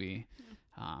 13th movie.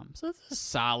 So it's a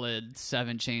solid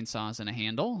 7 chainsaws and a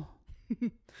handle.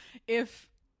 If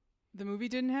the movie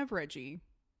didn't have Reggie,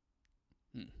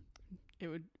 it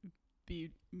would be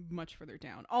much further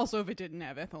down. Also, if it didn't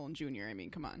have Ethel and Jr., I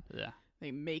mean, come on. Yeah.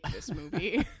 They make this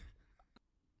movie.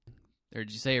 Or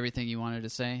did you say everything you wanted to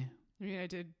say? I mean, I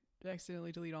did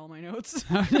accidentally delete all my notes.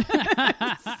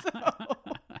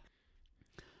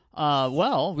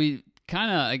 Well, we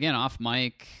kind of, again, off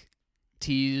mic,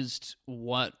 teased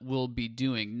what we'll be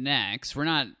doing next. We're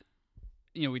not,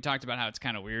 we talked about how it's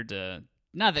kind of weird to,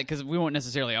 not that, because we won't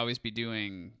necessarily always be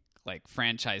doing like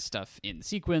franchise stuff in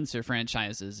sequence or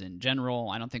franchises in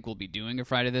general. I don't think we'll be doing a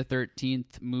Friday the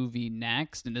 13th movie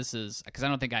next. And this is, because I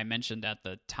don't think I mentioned at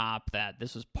the top that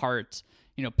this was part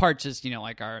just,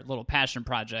 like our little passion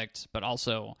project, but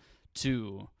also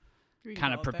to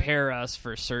kind of prepare us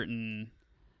for certain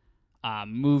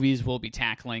movies we'll be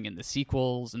tackling in the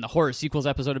sequels, in the horror sequels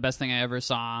episode of Best Thing I Ever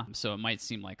Saw. So it might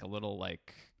seem like a little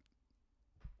like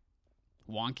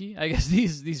wonky, I guess,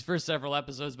 these first several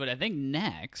episodes, but I think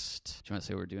next, do you want to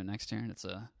say what we're doing next, Taryn?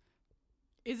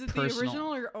 Is it the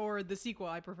original or the sequel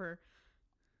I prefer?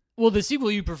 Well, the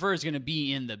sequel you prefer is going to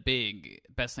be in the big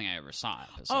Best Thing I Ever Saw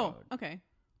episode. Oh, okay.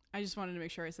 I just wanted to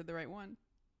make sure I said the right one.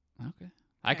 Okay.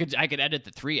 I could edit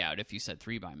the 3 out if you said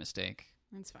 3 by mistake.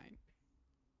 That's fine.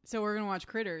 So we're going to watch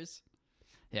Critters.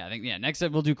 Yeah, I think, next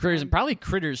up we'll do Critters and probably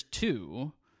Critters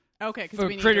 2. Okay,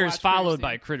 for Critters followed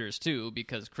by Critters 2,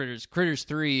 because Critters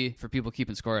 3, for people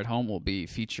keeping score at home, will be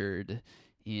featured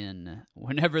in,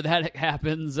 whenever that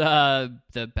happens,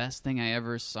 the Best Thing I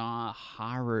Ever Saw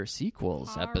horror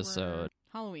sequels episode.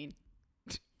 Halloween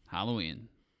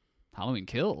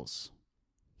Kills.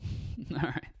 All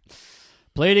right.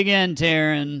 Play it again,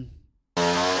 Taryn.